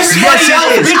is. It's everybody Yes, it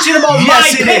else is. bitching about Yes,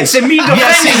 my it picks is. and me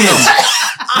Yes, defending it them. is.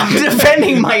 I'm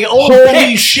defending my own Holy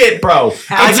pick. shit, bro.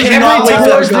 I It's cannot every wait time for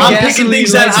the I'm gasoline picking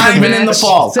things that lights aren't even match. in the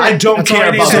fall. I don't That's all care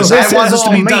it about is. this. So I this want is this to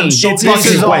all be me. done so This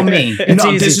fucking is all quick. me. It's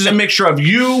No, easy. this is a mixture of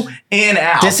you and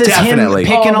Al. This is Definitely.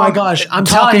 him picking Oh my on, gosh, I'm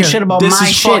telling talking you, shit about this my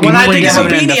is shit. fucking- When I and think of a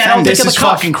doing it in beanie, I don't defense. think This of is the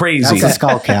cuff. fucking crazy. That's a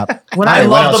skull cap. When I I what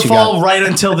love else the you got? fall right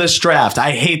until this draft.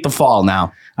 I hate the fall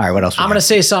now. All right, what else? I'm going to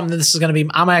say something. This is going to be.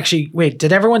 I'm actually. Wait,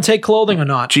 did everyone take clothing or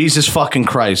not? Jesus fucking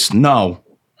Christ. No.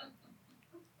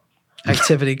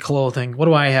 Activity clothing. What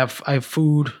do I have? I have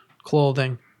food,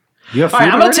 clothing. You have All right,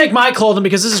 food I'm going already? to take my clothing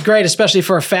because this is great, especially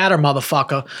for a fatter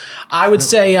motherfucker. I would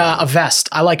say a vest.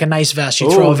 I like a nice vest. You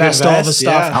Ooh, throw a good vest vest, over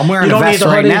stuff. yeah. I'm wearing you a don't need vest the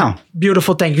right hoodie. now.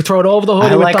 Beautiful thing. You throw it over the hoodie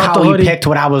I like without how the he hoodie. picked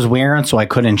what I was wearing so I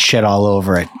couldn't shit all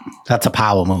over it. That's a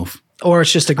power move. Or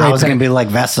it's just a great I was thing. going to be like,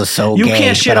 vest is so You gay,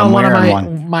 can't shit but I'm on one of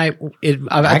wearing my one.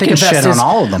 I think can a vest shit on is,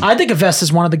 all of them. I think a vest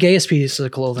is one of the gayest pieces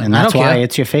of clothing. And I that's don't why care.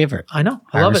 it's your favorite. I know.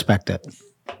 I I love it. respect it.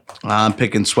 I'm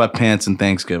picking sweatpants and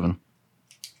Thanksgiving.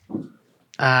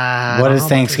 What is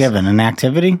Thanksgiving? An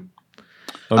activity?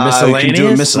 Or You miscellaneous? can do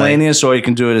it miscellaneous or you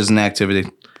can do it as an activity.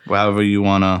 However you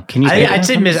want to. Can you pick I'd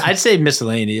it? say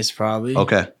miscellaneous probably.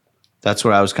 Okay. That's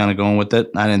where I was kind of going with it.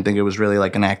 I didn't think it was really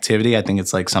like an activity. I think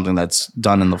it's like something that's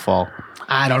done in the fall.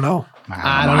 I don't know.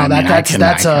 I don't I know. mean,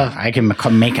 That's a. I can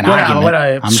make an Whatever, argument.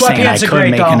 whatever. I'm saying I Sweatpants are could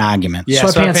great, make though. an argument. Yeah,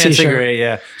 Sweatpants sweatpants t-shirt. are great,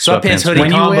 yeah. Sweatpants. Sweatpants, hoodie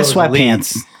When you wear combos, elite.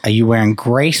 sweatpants, are you wearing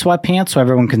gray sweatpants so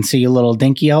everyone can see your little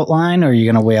dinky outline, or are you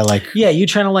gonna wear like Yeah, you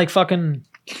trying to like fucking.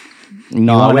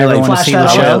 No, want I wear everyone like to see the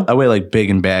show? I wear like big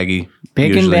and baggy. big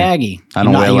usually. and baggy? I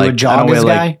don't You're wear not- like you a I don't wear joggers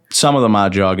like guy. some of them are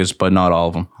joggers, but not all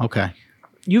of them. Okay.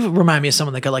 You remind me of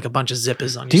someone that got like a bunch of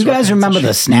zippers on. Do you your guys sweatpants remember and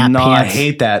the shit. snap No, pants? I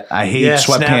hate that. I hate Yeah,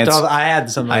 snapped sweatpants. I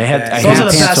had something like I had- that. I Those had-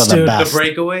 are the Pants best, were the dude. best. The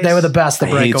breakaways? They were the best. The I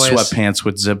hate breakaways. sweatpants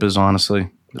with zippers. Honestly,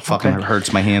 it fucking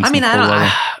hurts my hands. I mean, in cold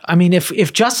weather. I mean,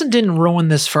 if Justin didn't ruin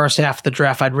this first half of the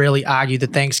draft, I'd really argue the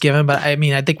Thanksgiving. But I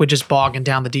mean, I think we're just bogging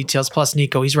down the details. Plus,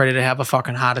 Nico, he's ready to have a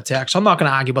fucking heart attack. So I'm not going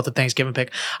to argue about the Thanksgiving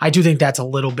pick. I do think that's a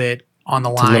little bit on the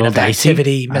line little of dicey.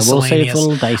 activity, I will say miscellaneous. it's a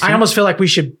little dicey. I almost feel like we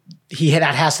should.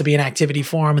 That has to be an activity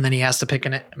for him, and then he has to pick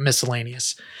a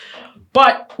miscellaneous.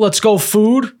 But let's go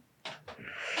food.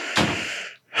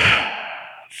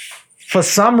 For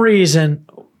some reason,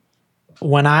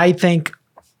 when I think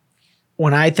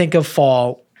of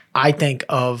fall, I think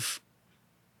of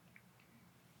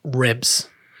ribs.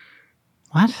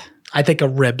 What? I think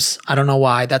of ribs. I don't know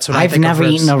why. That's what I I've think never of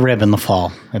ribs. eaten a rib in the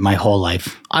fall in my whole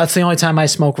life. That's the only time I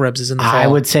smoke ribs is in the fall. I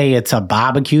would say it's a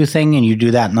barbecue thing, and you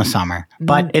do that in the summer.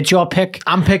 But it's your pick.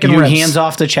 I'm picking you ribs. hands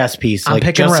off the chest piece, I'm like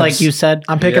picking just ribs. like you said.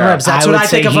 I'm picking Yeah. ribs. That's I what would I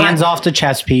say think of. when hands off the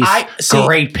chest piece. see,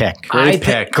 Great pick. I Great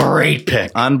pick- pick. Great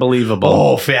pick. Unbelievable.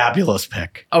 Oh, fabulous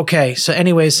pick. Okay, so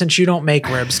anyways, since you don't make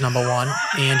ribs, number one,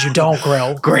 and you don't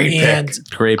grill, Great pick. and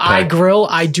Great pick. I grill.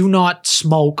 I do not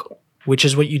smoke which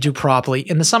is what you do properly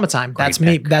in the summertime. That's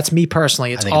me. pick. That's me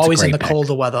personally. It's think it's a always in the great pick.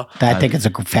 colder weather. I think it's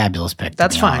a fabulous pick.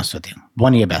 That's to be fine. honest with you.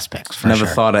 One of your best picks. For Never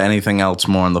sure. thought of anything else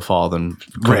more in the fall than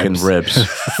cooking ribs.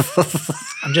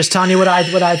 I'm just telling you what I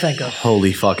think of.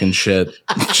 Holy fucking shit.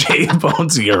 Jay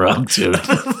Bones, you're up, dude.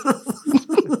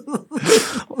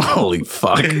 Holy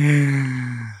fuck.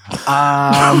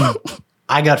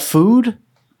 I got food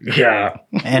Yeah.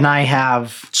 and I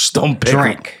have Just don't pick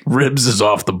Drink. Ribs is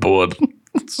off the board.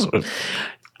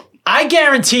 I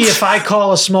guarantee if I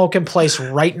call a smoking place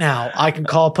right now, I can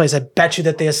call a place. I bet you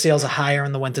that their sales are higher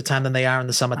in the wintertime than they are in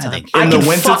the summertime. think- I In can the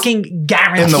winter- fucking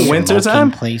guarantee in the it. winter smoking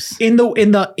time? place. in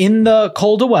the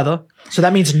colder weather. So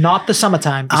that means not the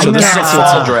summertime. I'm So this is a gonna-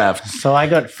 fall draft. So I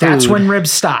got food. That's when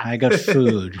ribs start. I got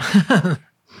food.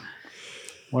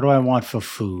 What do I want for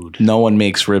food? No one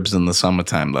makes ribs in the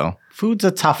summertime, though. Food's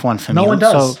a tough one for No me. one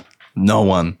does. So No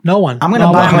one. No one. I'm gonna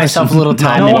No buy one. myself a little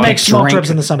time. No and one pick makes smoked drink. ribs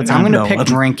in the summertime. I'm gonna No pick one.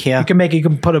 drink here. You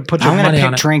can put your I'm gonna money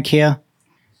on pick it. drink here.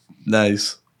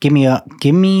 Nice. Give me a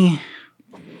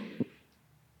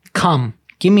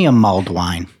mulled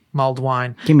wine. Mulled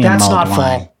wine. Give me That's a mulled not wine.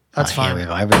 fall. That's Here we fine.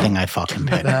 go. Everything I fucking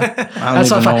pick. That's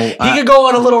not fine. He could go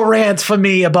on a little rant for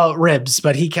me about ribs,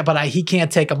 but he can't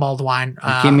take a mulled wine.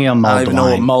 Give me a I don't mulled even know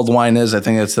what wine. mulled wine is. I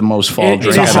think it's the most fall It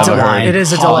drink is I've a ever wine. heard. It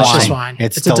is a Hot delicious wine. wine.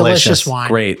 It's a delicious delicious. wine.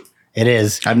 Great. It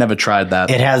is. I've never tried that.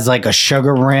 It has like a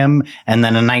sugar rim and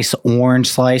then a nice orange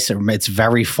slice. It's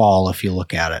very fall if you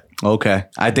look at it. Okay.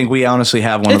 I think we honestly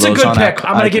have one It's of a those good on pick. our-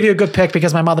 I'm going to give you a good pick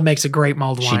because my mother makes a great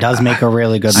mulled wine. She does make a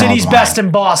really good mulled City's wine. best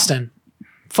in Boston.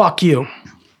 Fuck you.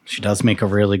 She does make a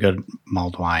really good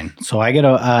mulled wine. So I get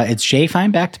it's Jay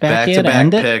Fine back to back here to Back-to-back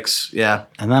end it. picks. Yeah.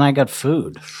 And then I got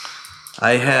food.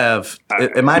 I have.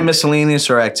 Am I miscellaneous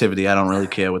or activity? I don't really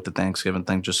care with the Thanksgiving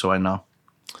thing, just so I know.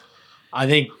 I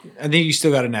think you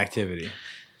still got an activity.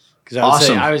 Because I would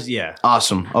Awesome. say I was yeah.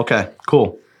 Awesome. Okay.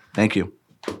 Cool. Thank you.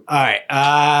 All right.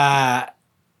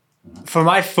 For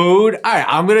my food, all right,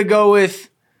 I'm gonna go with.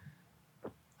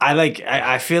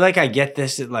 I feel like I get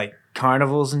this at like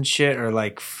carnivals and shit, or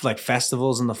like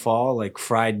festivals in the fall, like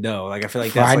fried dough. Like I feel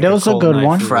like that's Fried like dough's a cold good night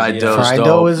one. food, Fried yeah. dough. Fried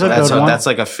dough is a that's good one. That's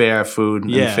like a fair food.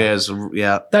 Yeah. And fairs.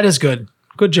 Yeah. That is good.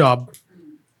 Good job.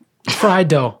 Fried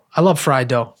dough. I love fried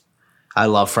dough. I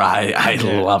love fried. I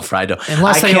love fried dough.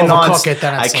 Unless I they overcook it,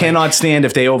 then I it's cannot stand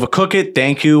if they overcook it.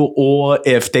 Thank you, or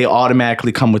if they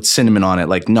automatically come with cinnamon on it.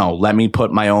 Like, no, let me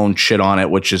put my own shit on it,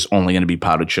 which is only going to be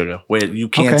powdered sugar. Where you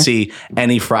can't Okay. see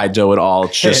any fried dough at all.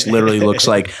 It just literally looks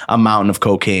like a mountain of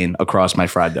cocaine across my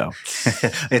fried dough.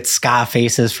 It's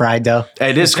Scarface's fried dough.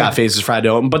 It is Scott Face's fried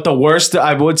dough, but the worst,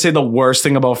 I would say, the worst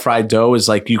thing about fried dough is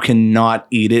like you cannot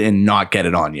eat it and not get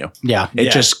it on you. Yeah.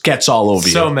 It just gets all over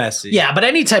you. So messy. Yeah, but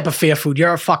any type of fair food,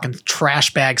 you're a fucking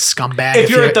trash bag scumbag.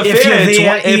 If you're at the fair, it's there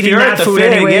one- if eating you're that at the food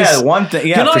fair, anyways, yeah, one thing,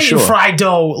 yeah, you're not for eating sure. fried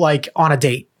dough like on a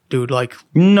date, dude. Like,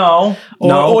 No,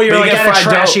 or you're but you like get at a fried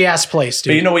dough- trashy ass place, But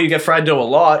dude. you know where you get fried dough a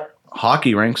lot?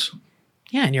 Hockey rinks.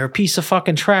 Yeah, and you're a piece of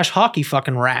fucking trash hockey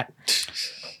fucking rat.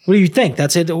 What do you think?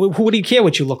 That's it. Who do you care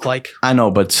what you look like? I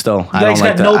know, but still, You I don't guys like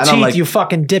got that. no I don't teeth. like. You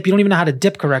fucking dip. You don't even know how to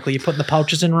dip correctly. You're putting the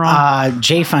pouches in wrong.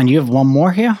 Jay Fine, you have one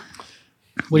more here?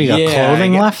 What do you got?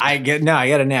 Clothing left? I got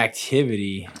an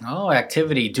activity. Oh,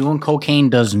 activity. Doing cocaine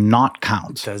does not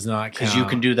count. Does not Because count. you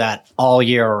can do that all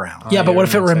year around. yeah, but what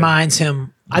if it reminds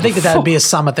him? I think that would be a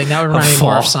summer thing. That would remind me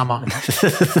more of summer.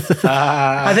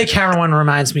 I think heroin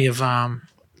reminds me of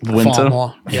Winter? fall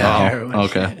more. Yeah. Oh,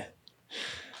 okay.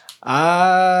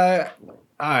 All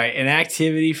right, an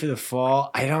activity for the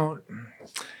fall. I don't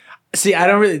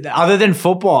really, other than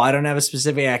football, I don't have a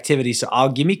specific activity. So I'll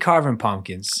give me carving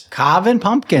pumpkins. Carving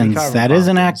pumpkins. Carving That is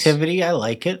an pumpkins. activity. I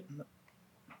like it.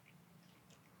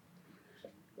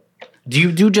 Do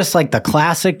you do just like the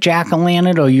classic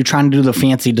jack-o'-lantern or are you trying to do the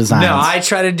fancy designs? No, I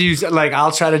try to do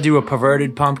I'll try to do a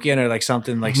perverted pumpkin or like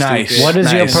something like Nice. stupid. What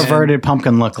does your Nice. perverted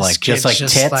pumpkin look like? Just like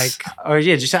Just tits? like- Or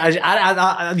yeah, just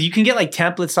I you can get like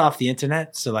templates off the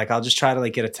internet. So like I'll just try to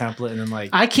like get a template and then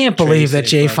like I can't believe that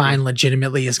Trace Jay it, fucking- Fine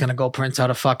legitimately is going to go print out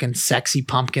a fucking sexy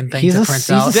pumpkin thing He's to a- print he's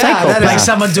a out. psychopath. Like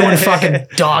someone doing fucking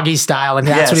doggy style, and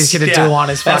that's what he's going to do on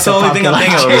his That's fucking the only thing I'm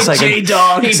pumpkin. thinking of. It's like Jay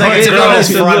Dog. It's like it on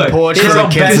his front porch He's for the all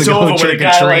kids bent to go over with a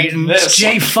guy like trick-or-treating. this.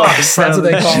 Jay Fucks. That's what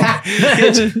they call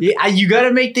him. yeah, you got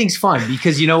to make things fun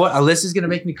because you know what? Alyssa's gonna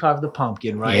make me carve the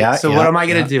pumpkin, right? Yeah, so yeah, what am I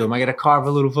gonna yeah. do? Am I gonna carve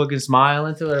a little fucking smile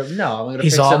into it? No, I'm gonna.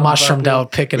 He's pick all something mushroomed fucking-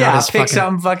 out, picking Yeah, out I'll his pick fucking.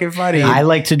 something fucking funny. I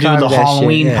like to do Carve the that shit,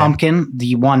 Halloween yeah. pumpkin,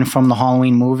 the one from the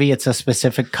Halloween movie. It's a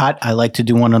specific cut. I like to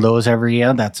do one of those every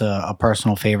year. That's a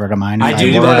personal favorite of mine. I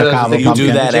do love one to of those. carve a You do pumpkin.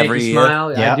 that Jakey every year?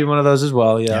 Smile. Yep. I do one of those as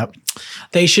well. Yeah. Yep.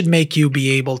 They should make you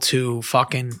be able to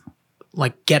fucking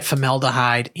like get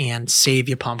formaldehyde and save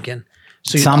your pumpkin.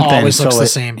 So it something. always looks so the it-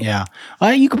 same. Yeah.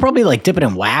 You could probably like dip it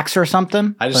in wax or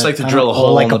something. I just but like to I drill don't- a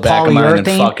hole or in the back of mine and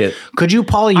polyurethane. fuck it. Could you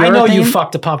polyurethane? I know you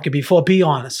fucked a pumpkin before. Be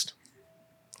honest.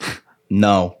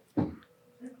 No.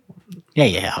 Yeah,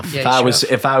 you have. Yeah,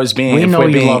 If I was being, We if know we're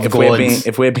you being, love gourds.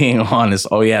 if we're being honest,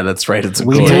 oh yeah, that's right. It's a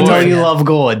We gourd. do know gourd. you love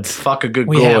gourds. Fuck a good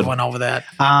we gourd. have one over that.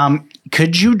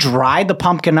 Could you dry the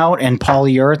pumpkin out and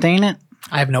polyurethane it?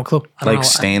 I have no clue. I don't Like know.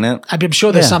 stain it. I'm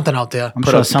sure there's Yeah. something out there. I'm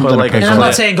Put sure a- something. put like a And I'm Put-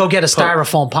 not saying go get a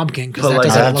styrofoam pumpkin because that like-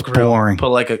 doesn't that's look real. boring.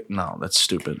 Put like a no, that's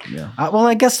stupid. Yeah. Well,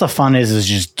 I guess the fun is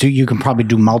just you can probably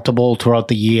do multiple throughout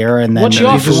the year, and then What's you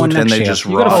your do one food? next And they year. just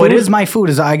You got a raw. Oh, it food? is my food.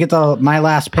 Is I get my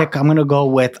last pick. I'm gonna go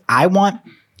with I want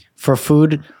for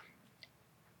food.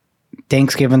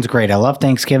 Thanksgiving's great. I love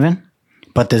Thanksgiving,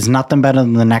 but there's nothing better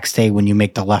than the next day when you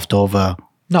make the leftover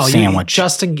No, sandwich.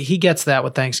 Justin, he gets that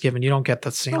with Thanksgiving. You don't get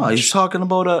the sandwich. No, he's talking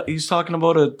about a He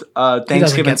doesn't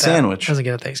Thanksgiving get that. sandwich. Doesn't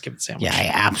get a Thanksgiving sandwich. Yeah, I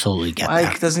absolutely get Why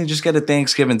that. doesn't he just get a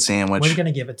Thanksgiving We're sandwich?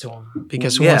 gonna give it to him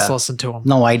because who Yeah. wants to listen to him?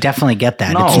 No, I definitely get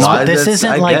that. No, It's not, this that's- I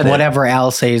isn't like get it. whatever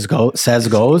Al says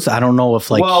goes. I don't know if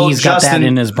like he's got that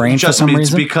in his brain for some it's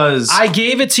reason. because I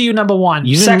gave it to you. Number one.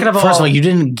 You Second didn't- of first all, you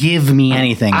didn't give me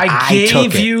anything. I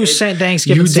took gave it. you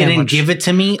Thanksgiving You sandwich. didn't give it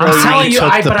to me. I'm telling you,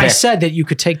 took the but I pick. said that you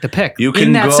could take the pick. you in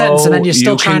can that go, sentence, and then you're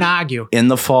still you trying can- to argue. In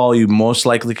the fall, you most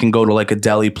likely can go to like a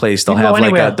deli place. They'll You can have go like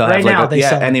anywhere. a they'll Right have like now, a, they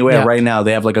sell them. anywhere Yeah. right now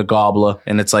they have like a gobbler,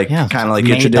 and it's like Yeah, kind of like made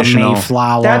your the traditional.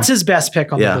 Mayflower. That's his best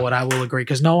pick on Yeah. the board. I will agree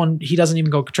because he doesn't even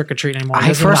go trick or treat anymore. He I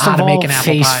doesn't even first know how of to all make an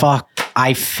apple pie.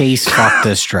 I face fucked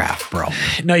this draft, bro.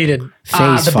 No, you didn't.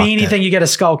 Face The fucked beanie it. thing, you get a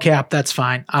skull cap. That's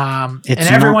fine. And It's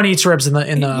everyone not- eats ribs in the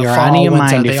You're fall, out of your winter.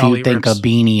 mind They if all you eat think ribs. a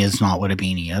beanie is not what a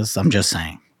beanie is. I'm just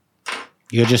saying.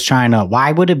 You're just trying to.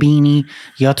 Why would a beanie?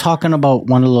 You're talking about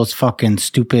one of those fucking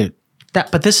stupid.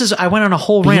 But this is. I went on a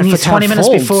whole rant for Beanies 20 have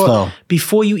minutes folds, though.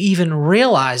 before you even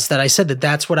realized that I said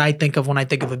that's what I think of when I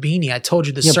think of a beanie. I told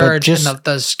you the Yeah, but surge just- and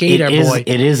the skater boy.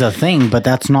 It is a thing, but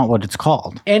that's not what it's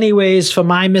called. Anyways, for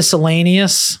my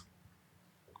miscellaneous,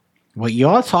 What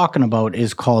you're talking about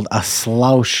is called a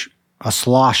slosh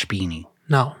beanie.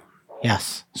 no,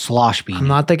 Yes, slosh beanie. I'm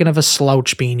not thinking of a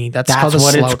slouch beanie. That's called That's a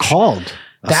what slouch. it's called.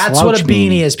 That's what a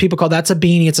beanie is. People call that's a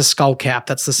beanie. It's a skull cap.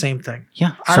 That's the same thing.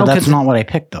 Yeah, I so don't that's cons- not what I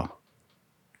picked though.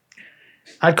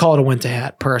 I'd call it a winter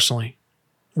hat personally,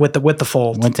 with the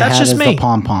fold. Winter That's hat just is me. the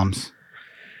pom poms.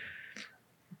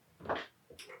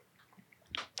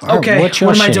 Okay, what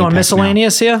am I doing?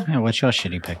 Miscellaneous here? Yeah, what's your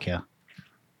shitty pick here?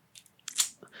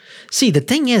 See, the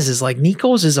thing is like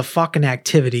Nico's is a fucking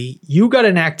activity. You got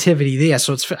an activity there,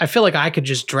 so I feel like I could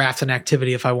just draft an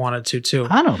activity if I wanted to too.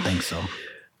 I don't think so.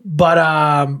 But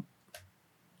oh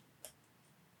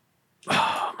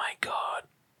my god,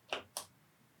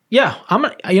 yeah,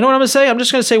 you know what I'm gonna say? I'm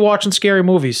just gonna say watching scary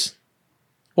movies.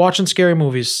 Watching scary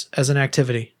movies as an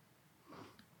activity.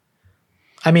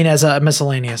 I mean, as a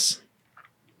miscellaneous.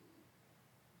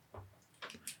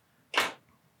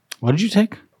 What did you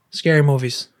take? Scary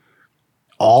movies.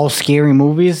 All scary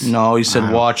movies? No, you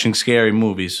said watching scary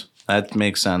movies. That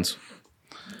makes sense.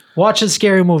 Watching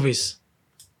scary movies.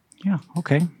 Yeah,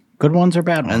 okay. Good ones or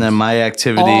bad ones? And then my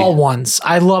activity. All ones.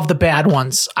 I love the bad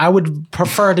ones. I would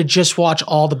prefer to just watch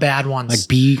all the bad ones. like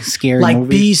B scary Like movies?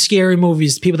 B scary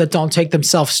movies, people that don't take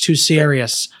themselves too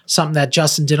serious. Something that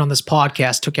Justin did on this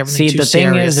podcast, took everything See, too the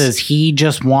serious. thing is he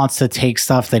just wants to take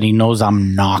stuff that he knows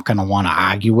I'm not going to want to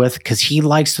argue with because he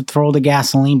likes to throw the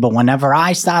gasoline. But whenever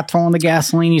I start throwing the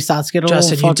gasoline, he starts to get a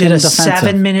Justin, little you fucking did a defensive.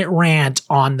 7-minute rant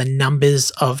on the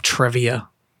numbers of trivia,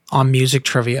 on music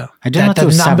trivia. I did not do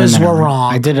the a numbers 7-minute were rant.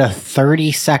 wrong. I did a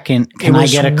 30-second. It Can I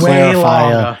was get a way clarifier?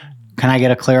 longer. Can I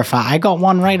get a clarifier? I got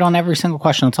one right on every single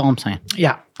question. That's all I'm saying.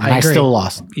 Yeah, And I agree. still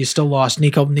lost. You still lost.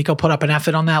 Nico put up an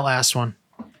effort on that last one.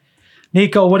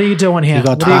 Nico, what are you doing here? You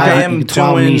got What do you 12, got? I am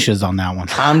 12 doing- niches on that one.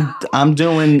 I'm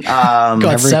doing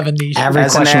Got 70. every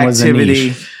as an question was a activity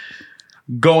niche.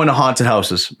 going to haunted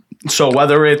houses. So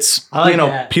whether it's like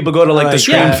that. people go to like the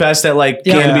Scream that. Fest at like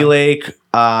Yeah. Canby Lake.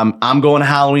 I'm going to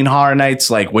Halloween Horror Nights,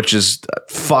 like which is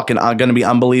fucking going to be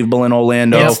unbelievable in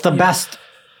Orlando. It's the best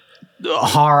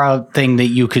horror thing that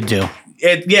you could do.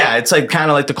 It's like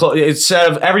kind of like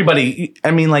instead of everybody.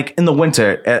 I mean, like in the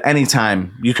winter, at any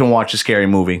time you can watch a scary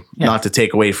movie. Not to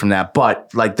take away from that, but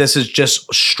like this is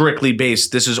just strictly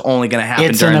based. This is only going to happen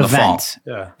It's during an the fall. event.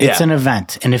 Yeah. It's Yeah. an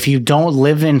event. And if you don't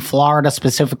live in Florida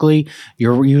specifically,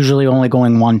 you're usually only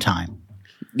going one time.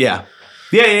 Yeah.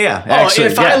 Oh, Actually,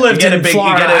 if I you lived get a in big-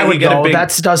 Florida, you get a- I you would get a go. big-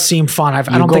 That does seem fun. I You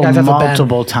don't go think I've ever been.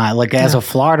 multiple times. Like as a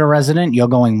Florida resident, you're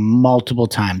going multiple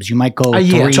times. You might go A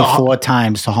year 3, to- 4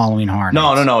 times to Halloween Horror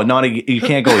No, Nights. no, not you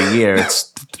can't go a year.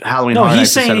 It's Halloween. No, Horror he's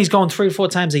Nights saying instead he's of- going 3 or 4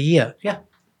 times a year. Yeah.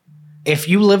 if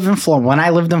you live in Florida, when I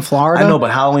lived in Florida, I know,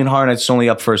 but Halloween Horror Nights is only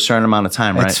up for a certain amount of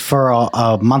time, right? it's for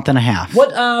a month and a half.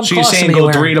 What? So you're saying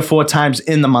go 3 to 4 times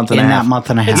in the month and in a half? that month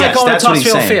and a half? It's like going to that's what he's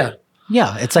Topsfield saying. Fair.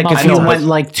 Yeah, it's like I if you know, but- went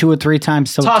like 2 or 3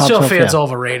 times to Topsfield Fair's Fair.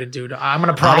 overrated, dude. I'm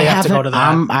gonna probably have to go to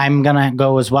that. I'm gonna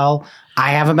go as well.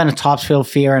 I haven't been to Topsfield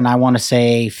Fair in I want to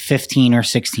say 15 or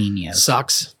 16 years.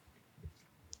 Sucks.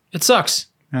 It sucks.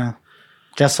 Yeah.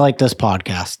 Just like this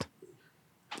podcast.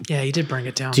 Yeah, you did bring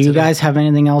it down. Do you today. guys have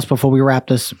anything else before we wrap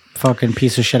this fucking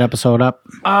piece of shit episode up?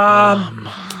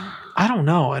 I don't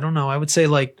know.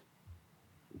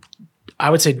 I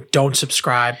would say don't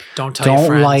subscribe. Don't tell your Don't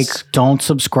friends. like, don't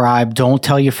subscribe, don't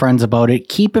tell your friends about it.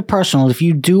 Keep it personal. If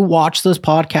you do watch this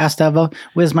podcast ever,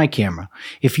 where's my camera?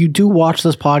 If you do watch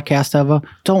this podcast ever,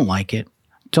 don't like it.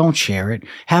 Don't share it.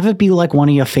 Have it be like one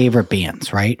of your favorite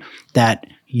bands, right? That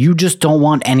you just don't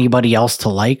want anybody else to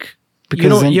like.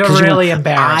 Because you're really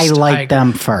embarrassed. I I like agree.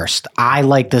 them first. I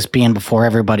like this band before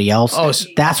everybody else. Oh, so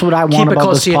that's what I want keep it about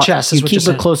close this to your chest, is You what keep you're it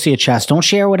saying. close to your chest. Don't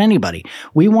share with anybody.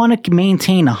 We want to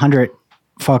maintain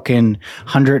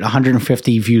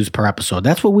 150 views per episode.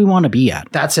 That's what we want to be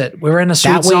at. That's it. We're in a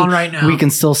sweet That way, zone right now. we can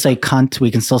still say cunt.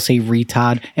 We can still say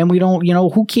retard. And we don't,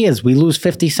 who cares? We lose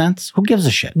 50 cents. Who gives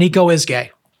a shit? Nico is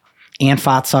gay. And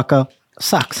fat sucker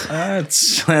sucks.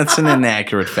 That's an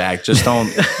inaccurate fact. Just don't.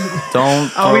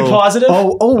 Are we go- positive?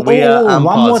 I'm I'm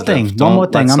one more positive. thing. One Don't- more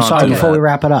thing. let's I'm not sorry do before we that.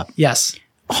 wrap it up. Yes.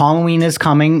 Halloween is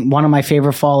coming. One of my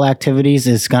favorite fall activities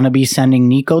is going to be sending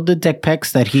Nico the dick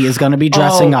pics that he is going to be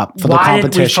dressing up for the why did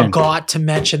competition. we forgot to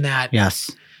mention that? Yes.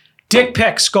 Dick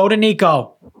pics. Go to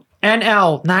Nico.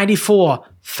 NL94.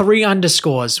 3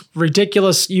 underscores.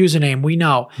 Ridiculous username. We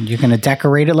know. You're going to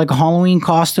decorate it like a Halloween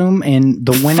costume, and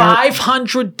the winner.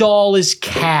 $500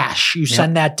 cash. You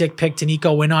send that dick pic to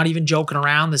Nico. We're not even joking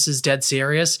around. This is dead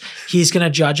serious. He's going to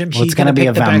judge him. Well, it's He's going to be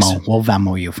pick a the best. Venmo. We'll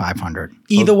Venmo you 500.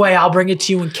 Either way, I'll bring it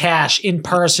to you in cash, in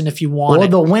person, if you want Or it.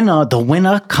 the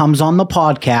winner comes on the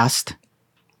podcast.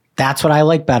 That's what I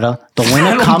like better. The winner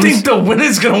I don't comes. think the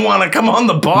winner's gonna want to come on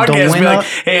the podcast and be winner- like,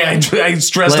 "Hey, I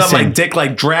dressed up my Listen, dick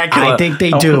like Dracula." I think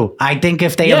they do. I think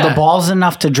if they have Yeah. the balls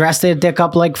enough to dress their dick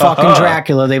up like fucking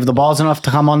Dracula, they have the balls enough to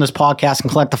come on this podcast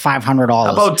and collect the $500.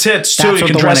 How about tits too? That's You what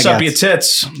can the dress winner up your gets.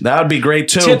 tits. That would be great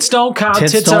too. Tits don't count.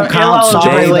 Tits Tits don't are count. ineligible.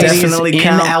 Sorry, They ladies. definitely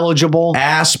count. Ineligible.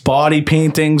 Ass, body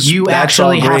paintings. You that's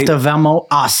actually all have great. to Venmo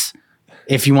us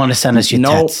if you want to send us your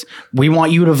Nope. tits. We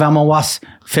want you to Venmo us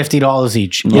 $50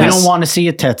 each. We Yes. don't want to see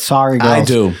your tits. Sorry, girls. I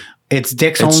do. It's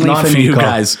dicks It's only not for for you Nico.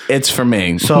 guys. It's for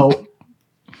me. So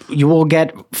you will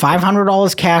get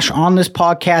 $500 cash on this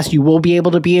podcast. You will be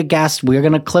able to be a guest. We're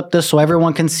going to clip this so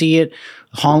everyone can see it.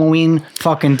 Halloween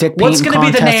fucking dick painting What's going to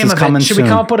be the contest name is of coming it? Should soon. we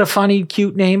come up with a funny,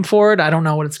 cute name for it? I don't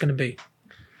know what it's going to be.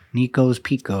 Nico's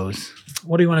Picos.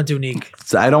 What do you want to do, Nick?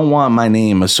 I don't want my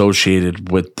name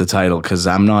associated with the title because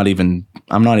I'm not even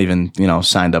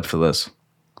signed up for this.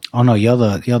 Oh no, you're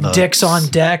the Dicks on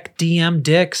deck. DM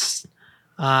Dicks.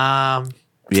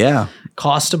 Yeah,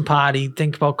 Costume party.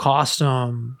 Think about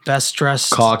costume. Best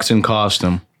dressed. Cox in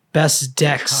costume. Best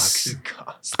decks.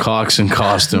 Cox in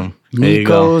costume. There you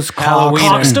go. Nico's costume.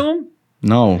 Costume?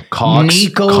 No, Cox.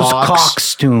 Nico's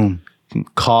costume.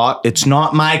 It's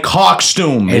not my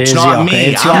costume. It It's is not your- me.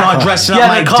 it's I'm your- not dressing up Yeah,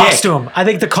 my the dick. costume. I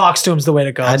think the costume's the way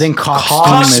to go. I think costume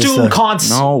costume is the contest.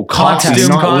 No, contest. you're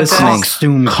not contest. listening.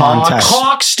 costume Cox. contest.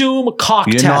 Costume cock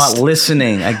You're test. not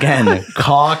listening. Again,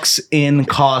 Cox in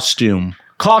costume.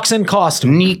 Cocks in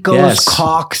costume. Nico's Yes.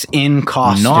 cocks in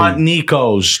costume. Not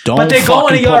Nico's. Don't But they go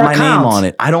fucking into put your my name account. on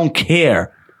it. I don't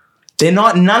care. They're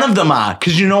not. None of them are.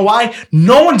 Because you know why?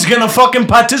 No one's gonna fucking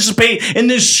participate in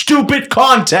this stupid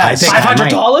contest.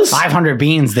 $500? 500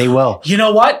 beans. They will. You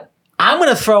know what? I'm going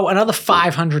to throw another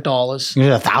 $500. You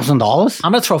get $1,000.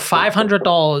 I'm going to throw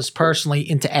 $500 personally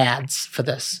into ads for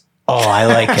this. Oh, I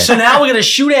like it. So now we're going to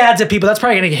shoot ads at people. That's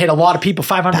probably going to hit a lot of people.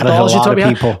 $500. That'll hit a you lot told of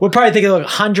me. people. We're probably thinking like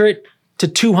 100 to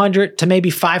 200 to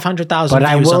maybe 500,000 But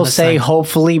I views on will this say, thing.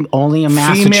 hopefully, only a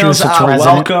Females Massachusetts are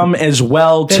resident. welcome as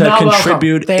well They're to not welcome.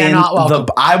 contribute They are in not welcome.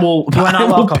 the. I will. You are I not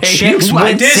will welcome. pay Chicks you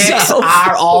with Dicks myself.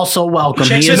 are also welcome.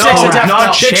 Chicks He with is dicks are correct. definitely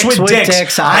Not chicks with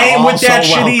dicks. are I ain't with that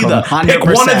also shit welcome. either. Pick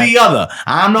one or 100%. the other.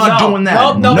 I'm not doing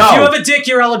that. Nope. If you have a dick,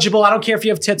 you're eligible. I don't care if you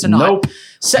have tits or not. Nope.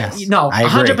 No, I agree.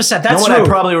 100%. You know That's what? I rude.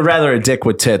 probably would rather a dick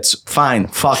with tits. Fine.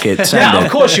 Fuck it. Send Yeah, it.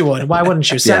 of course you would. Why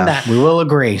wouldn't you? Send Yeah. that. We will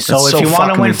agree. So That's if so you want to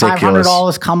fucking win ridiculous.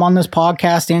 $500, come on this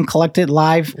podcast and collect it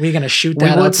live. We're going to shoot We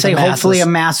that out would to say the hopefully masses. a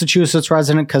Massachusetts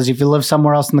resident, because if you live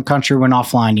somewhere else in the country, we're not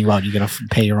flying you out. You got to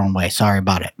pay your own way. Sorry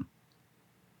about it.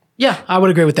 Yeah, I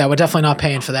would agree with that. We're definitely not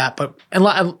paying for that. But I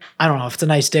don't know if it's a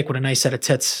nice dick with a nice set of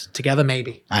tits together.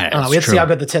 Maybe I don't know. We have to see how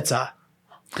good the tits are.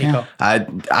 Nico.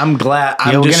 I'm glad.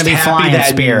 I'm You're just gonna be happy flying that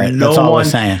Spirit. No That's all we're one.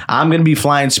 saying. I'm gonna be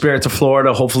flying Spirit to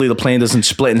Florida. Hopefully, the plane doesn't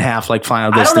split in half like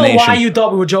Final I don't Destination. know why you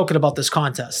thought we were joking about this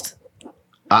contest.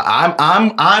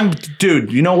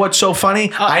 Dude. You know what's so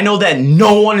funny? I know that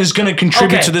no one is gonna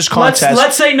contribute Okay, to this contest.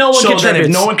 let's say no one so then, if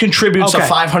contributes. no one contributes, Okay.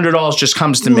 the $500 just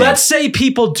comes to me. Let's say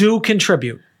people do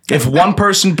contribute. If one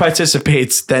person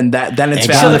participates, then it's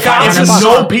So valid. the If $500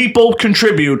 no people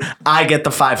contribute, I get the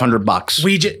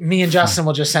 $500. Me and Justin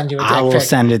will just send you a dick I will pic.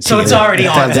 send it to so you. it's already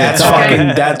on. That's Okay?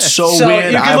 fucking. That's so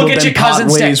weird. you I can will look at then your part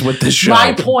cousin's ways dick. with this show.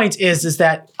 My point is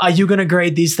that are you going to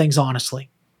grade these things honestly?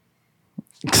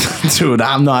 Dude,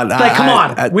 I'm not. Like, come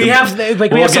on. We have some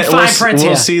fine print We'll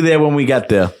here. see there when we get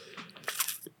there.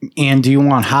 And do you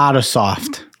want hard or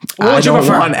soft? What would you don't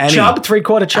prefer? want any. Chub,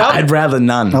 3/4 chub? I'd rather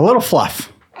none. A little fluff.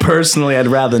 Personally, I'd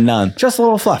rather none. Just a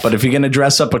little fluff. But if you're gonna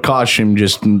dress up a costume,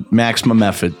 just maximum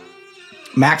effort.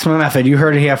 Maximum effort. You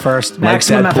heard it here first.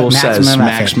 Maximum Like Deadpool effort. says,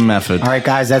 maximum effort. All right,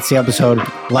 guys, that's the episode.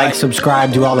 Like,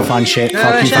 subscribe, do all the fun shit.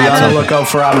 Fuck you, Be on the Fatso. lookout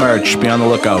for our merch. Be on the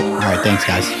lookout. All right, thanks,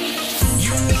 guys.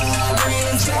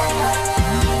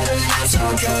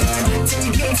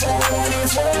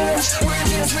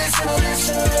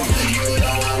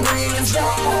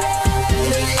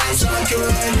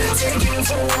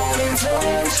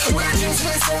 We're just